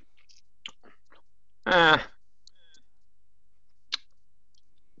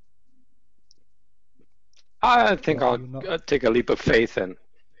 I think I'll take a leap of faith and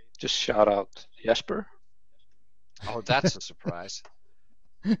just shout out Jesper. Oh, that's a surprise.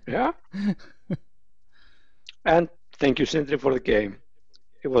 Yeah. And thank you, Sindri, for the game.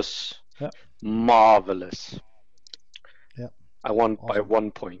 It was marvelous. Yeah. I won by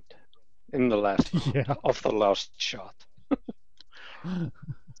 1 point in the last of the last shot.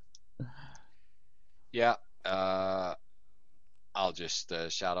 Yeah. I'll just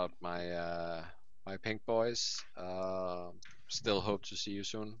shout out my my pink boys. Still hope to see you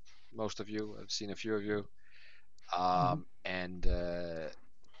soon. Most of you. I've seen a few of you. And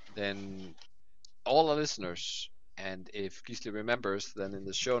then all the listeners, and if Gisli remembers, then in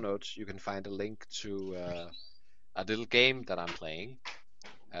the show notes you can find a link to a little game that I'm playing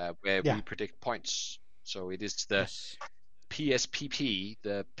where we predict points. So it is the PSPP,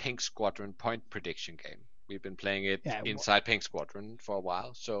 the Pink Squadron point prediction game. We've been playing it inside Pink Squadron for a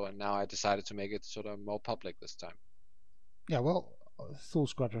while, so now I decided to make it sort of more public this time. Yeah, well, Thule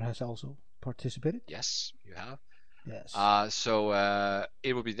Squadron has also participated. Yes, you have. Yes. So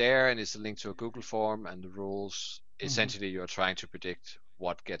it will be there, and it's a link to a Google form and the rules. Essentially, you're trying to predict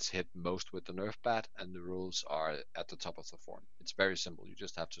what gets hit most with the Nerf bat, and the rules are at the top of the form. It's very simple. You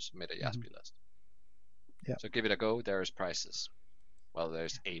just have to submit a Yasby list. Yeah. So give it a go. There's prizes. Well,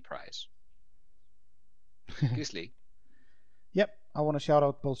 there's a prize. Gisli. Yep, I want to shout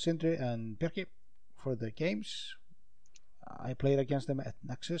out both Sindri and Birki for the games. I played against them at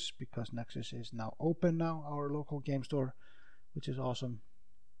Nexus because Nexus is now open now, our local game store, which is awesome.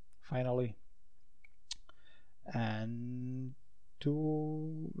 Finally. And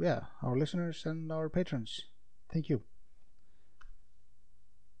to our listeners and our patrons, thank you.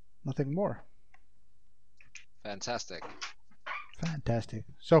 Nothing more. Fantastic.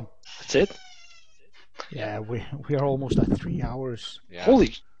 So That's it. yeah, we are almost at 3 hours. Yeah.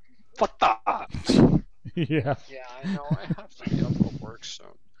 Holy, what the? Yeah. Yeah, I know. I have to be up for work soon.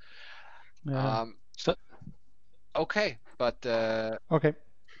 Yeah. Okay, but Okay.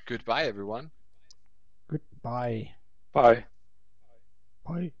 goodbye, everyone. Goodbye. Bye.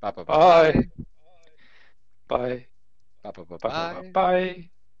 Bye. Bye bye Bye. Bye. bye bye bye Bye. bye Bye.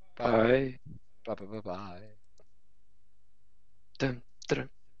 bye Bye. bye bye bye. Dum dum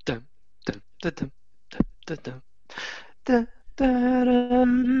dum dum dum dum dum dum dum dum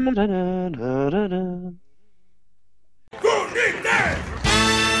dum dum dum dum dum.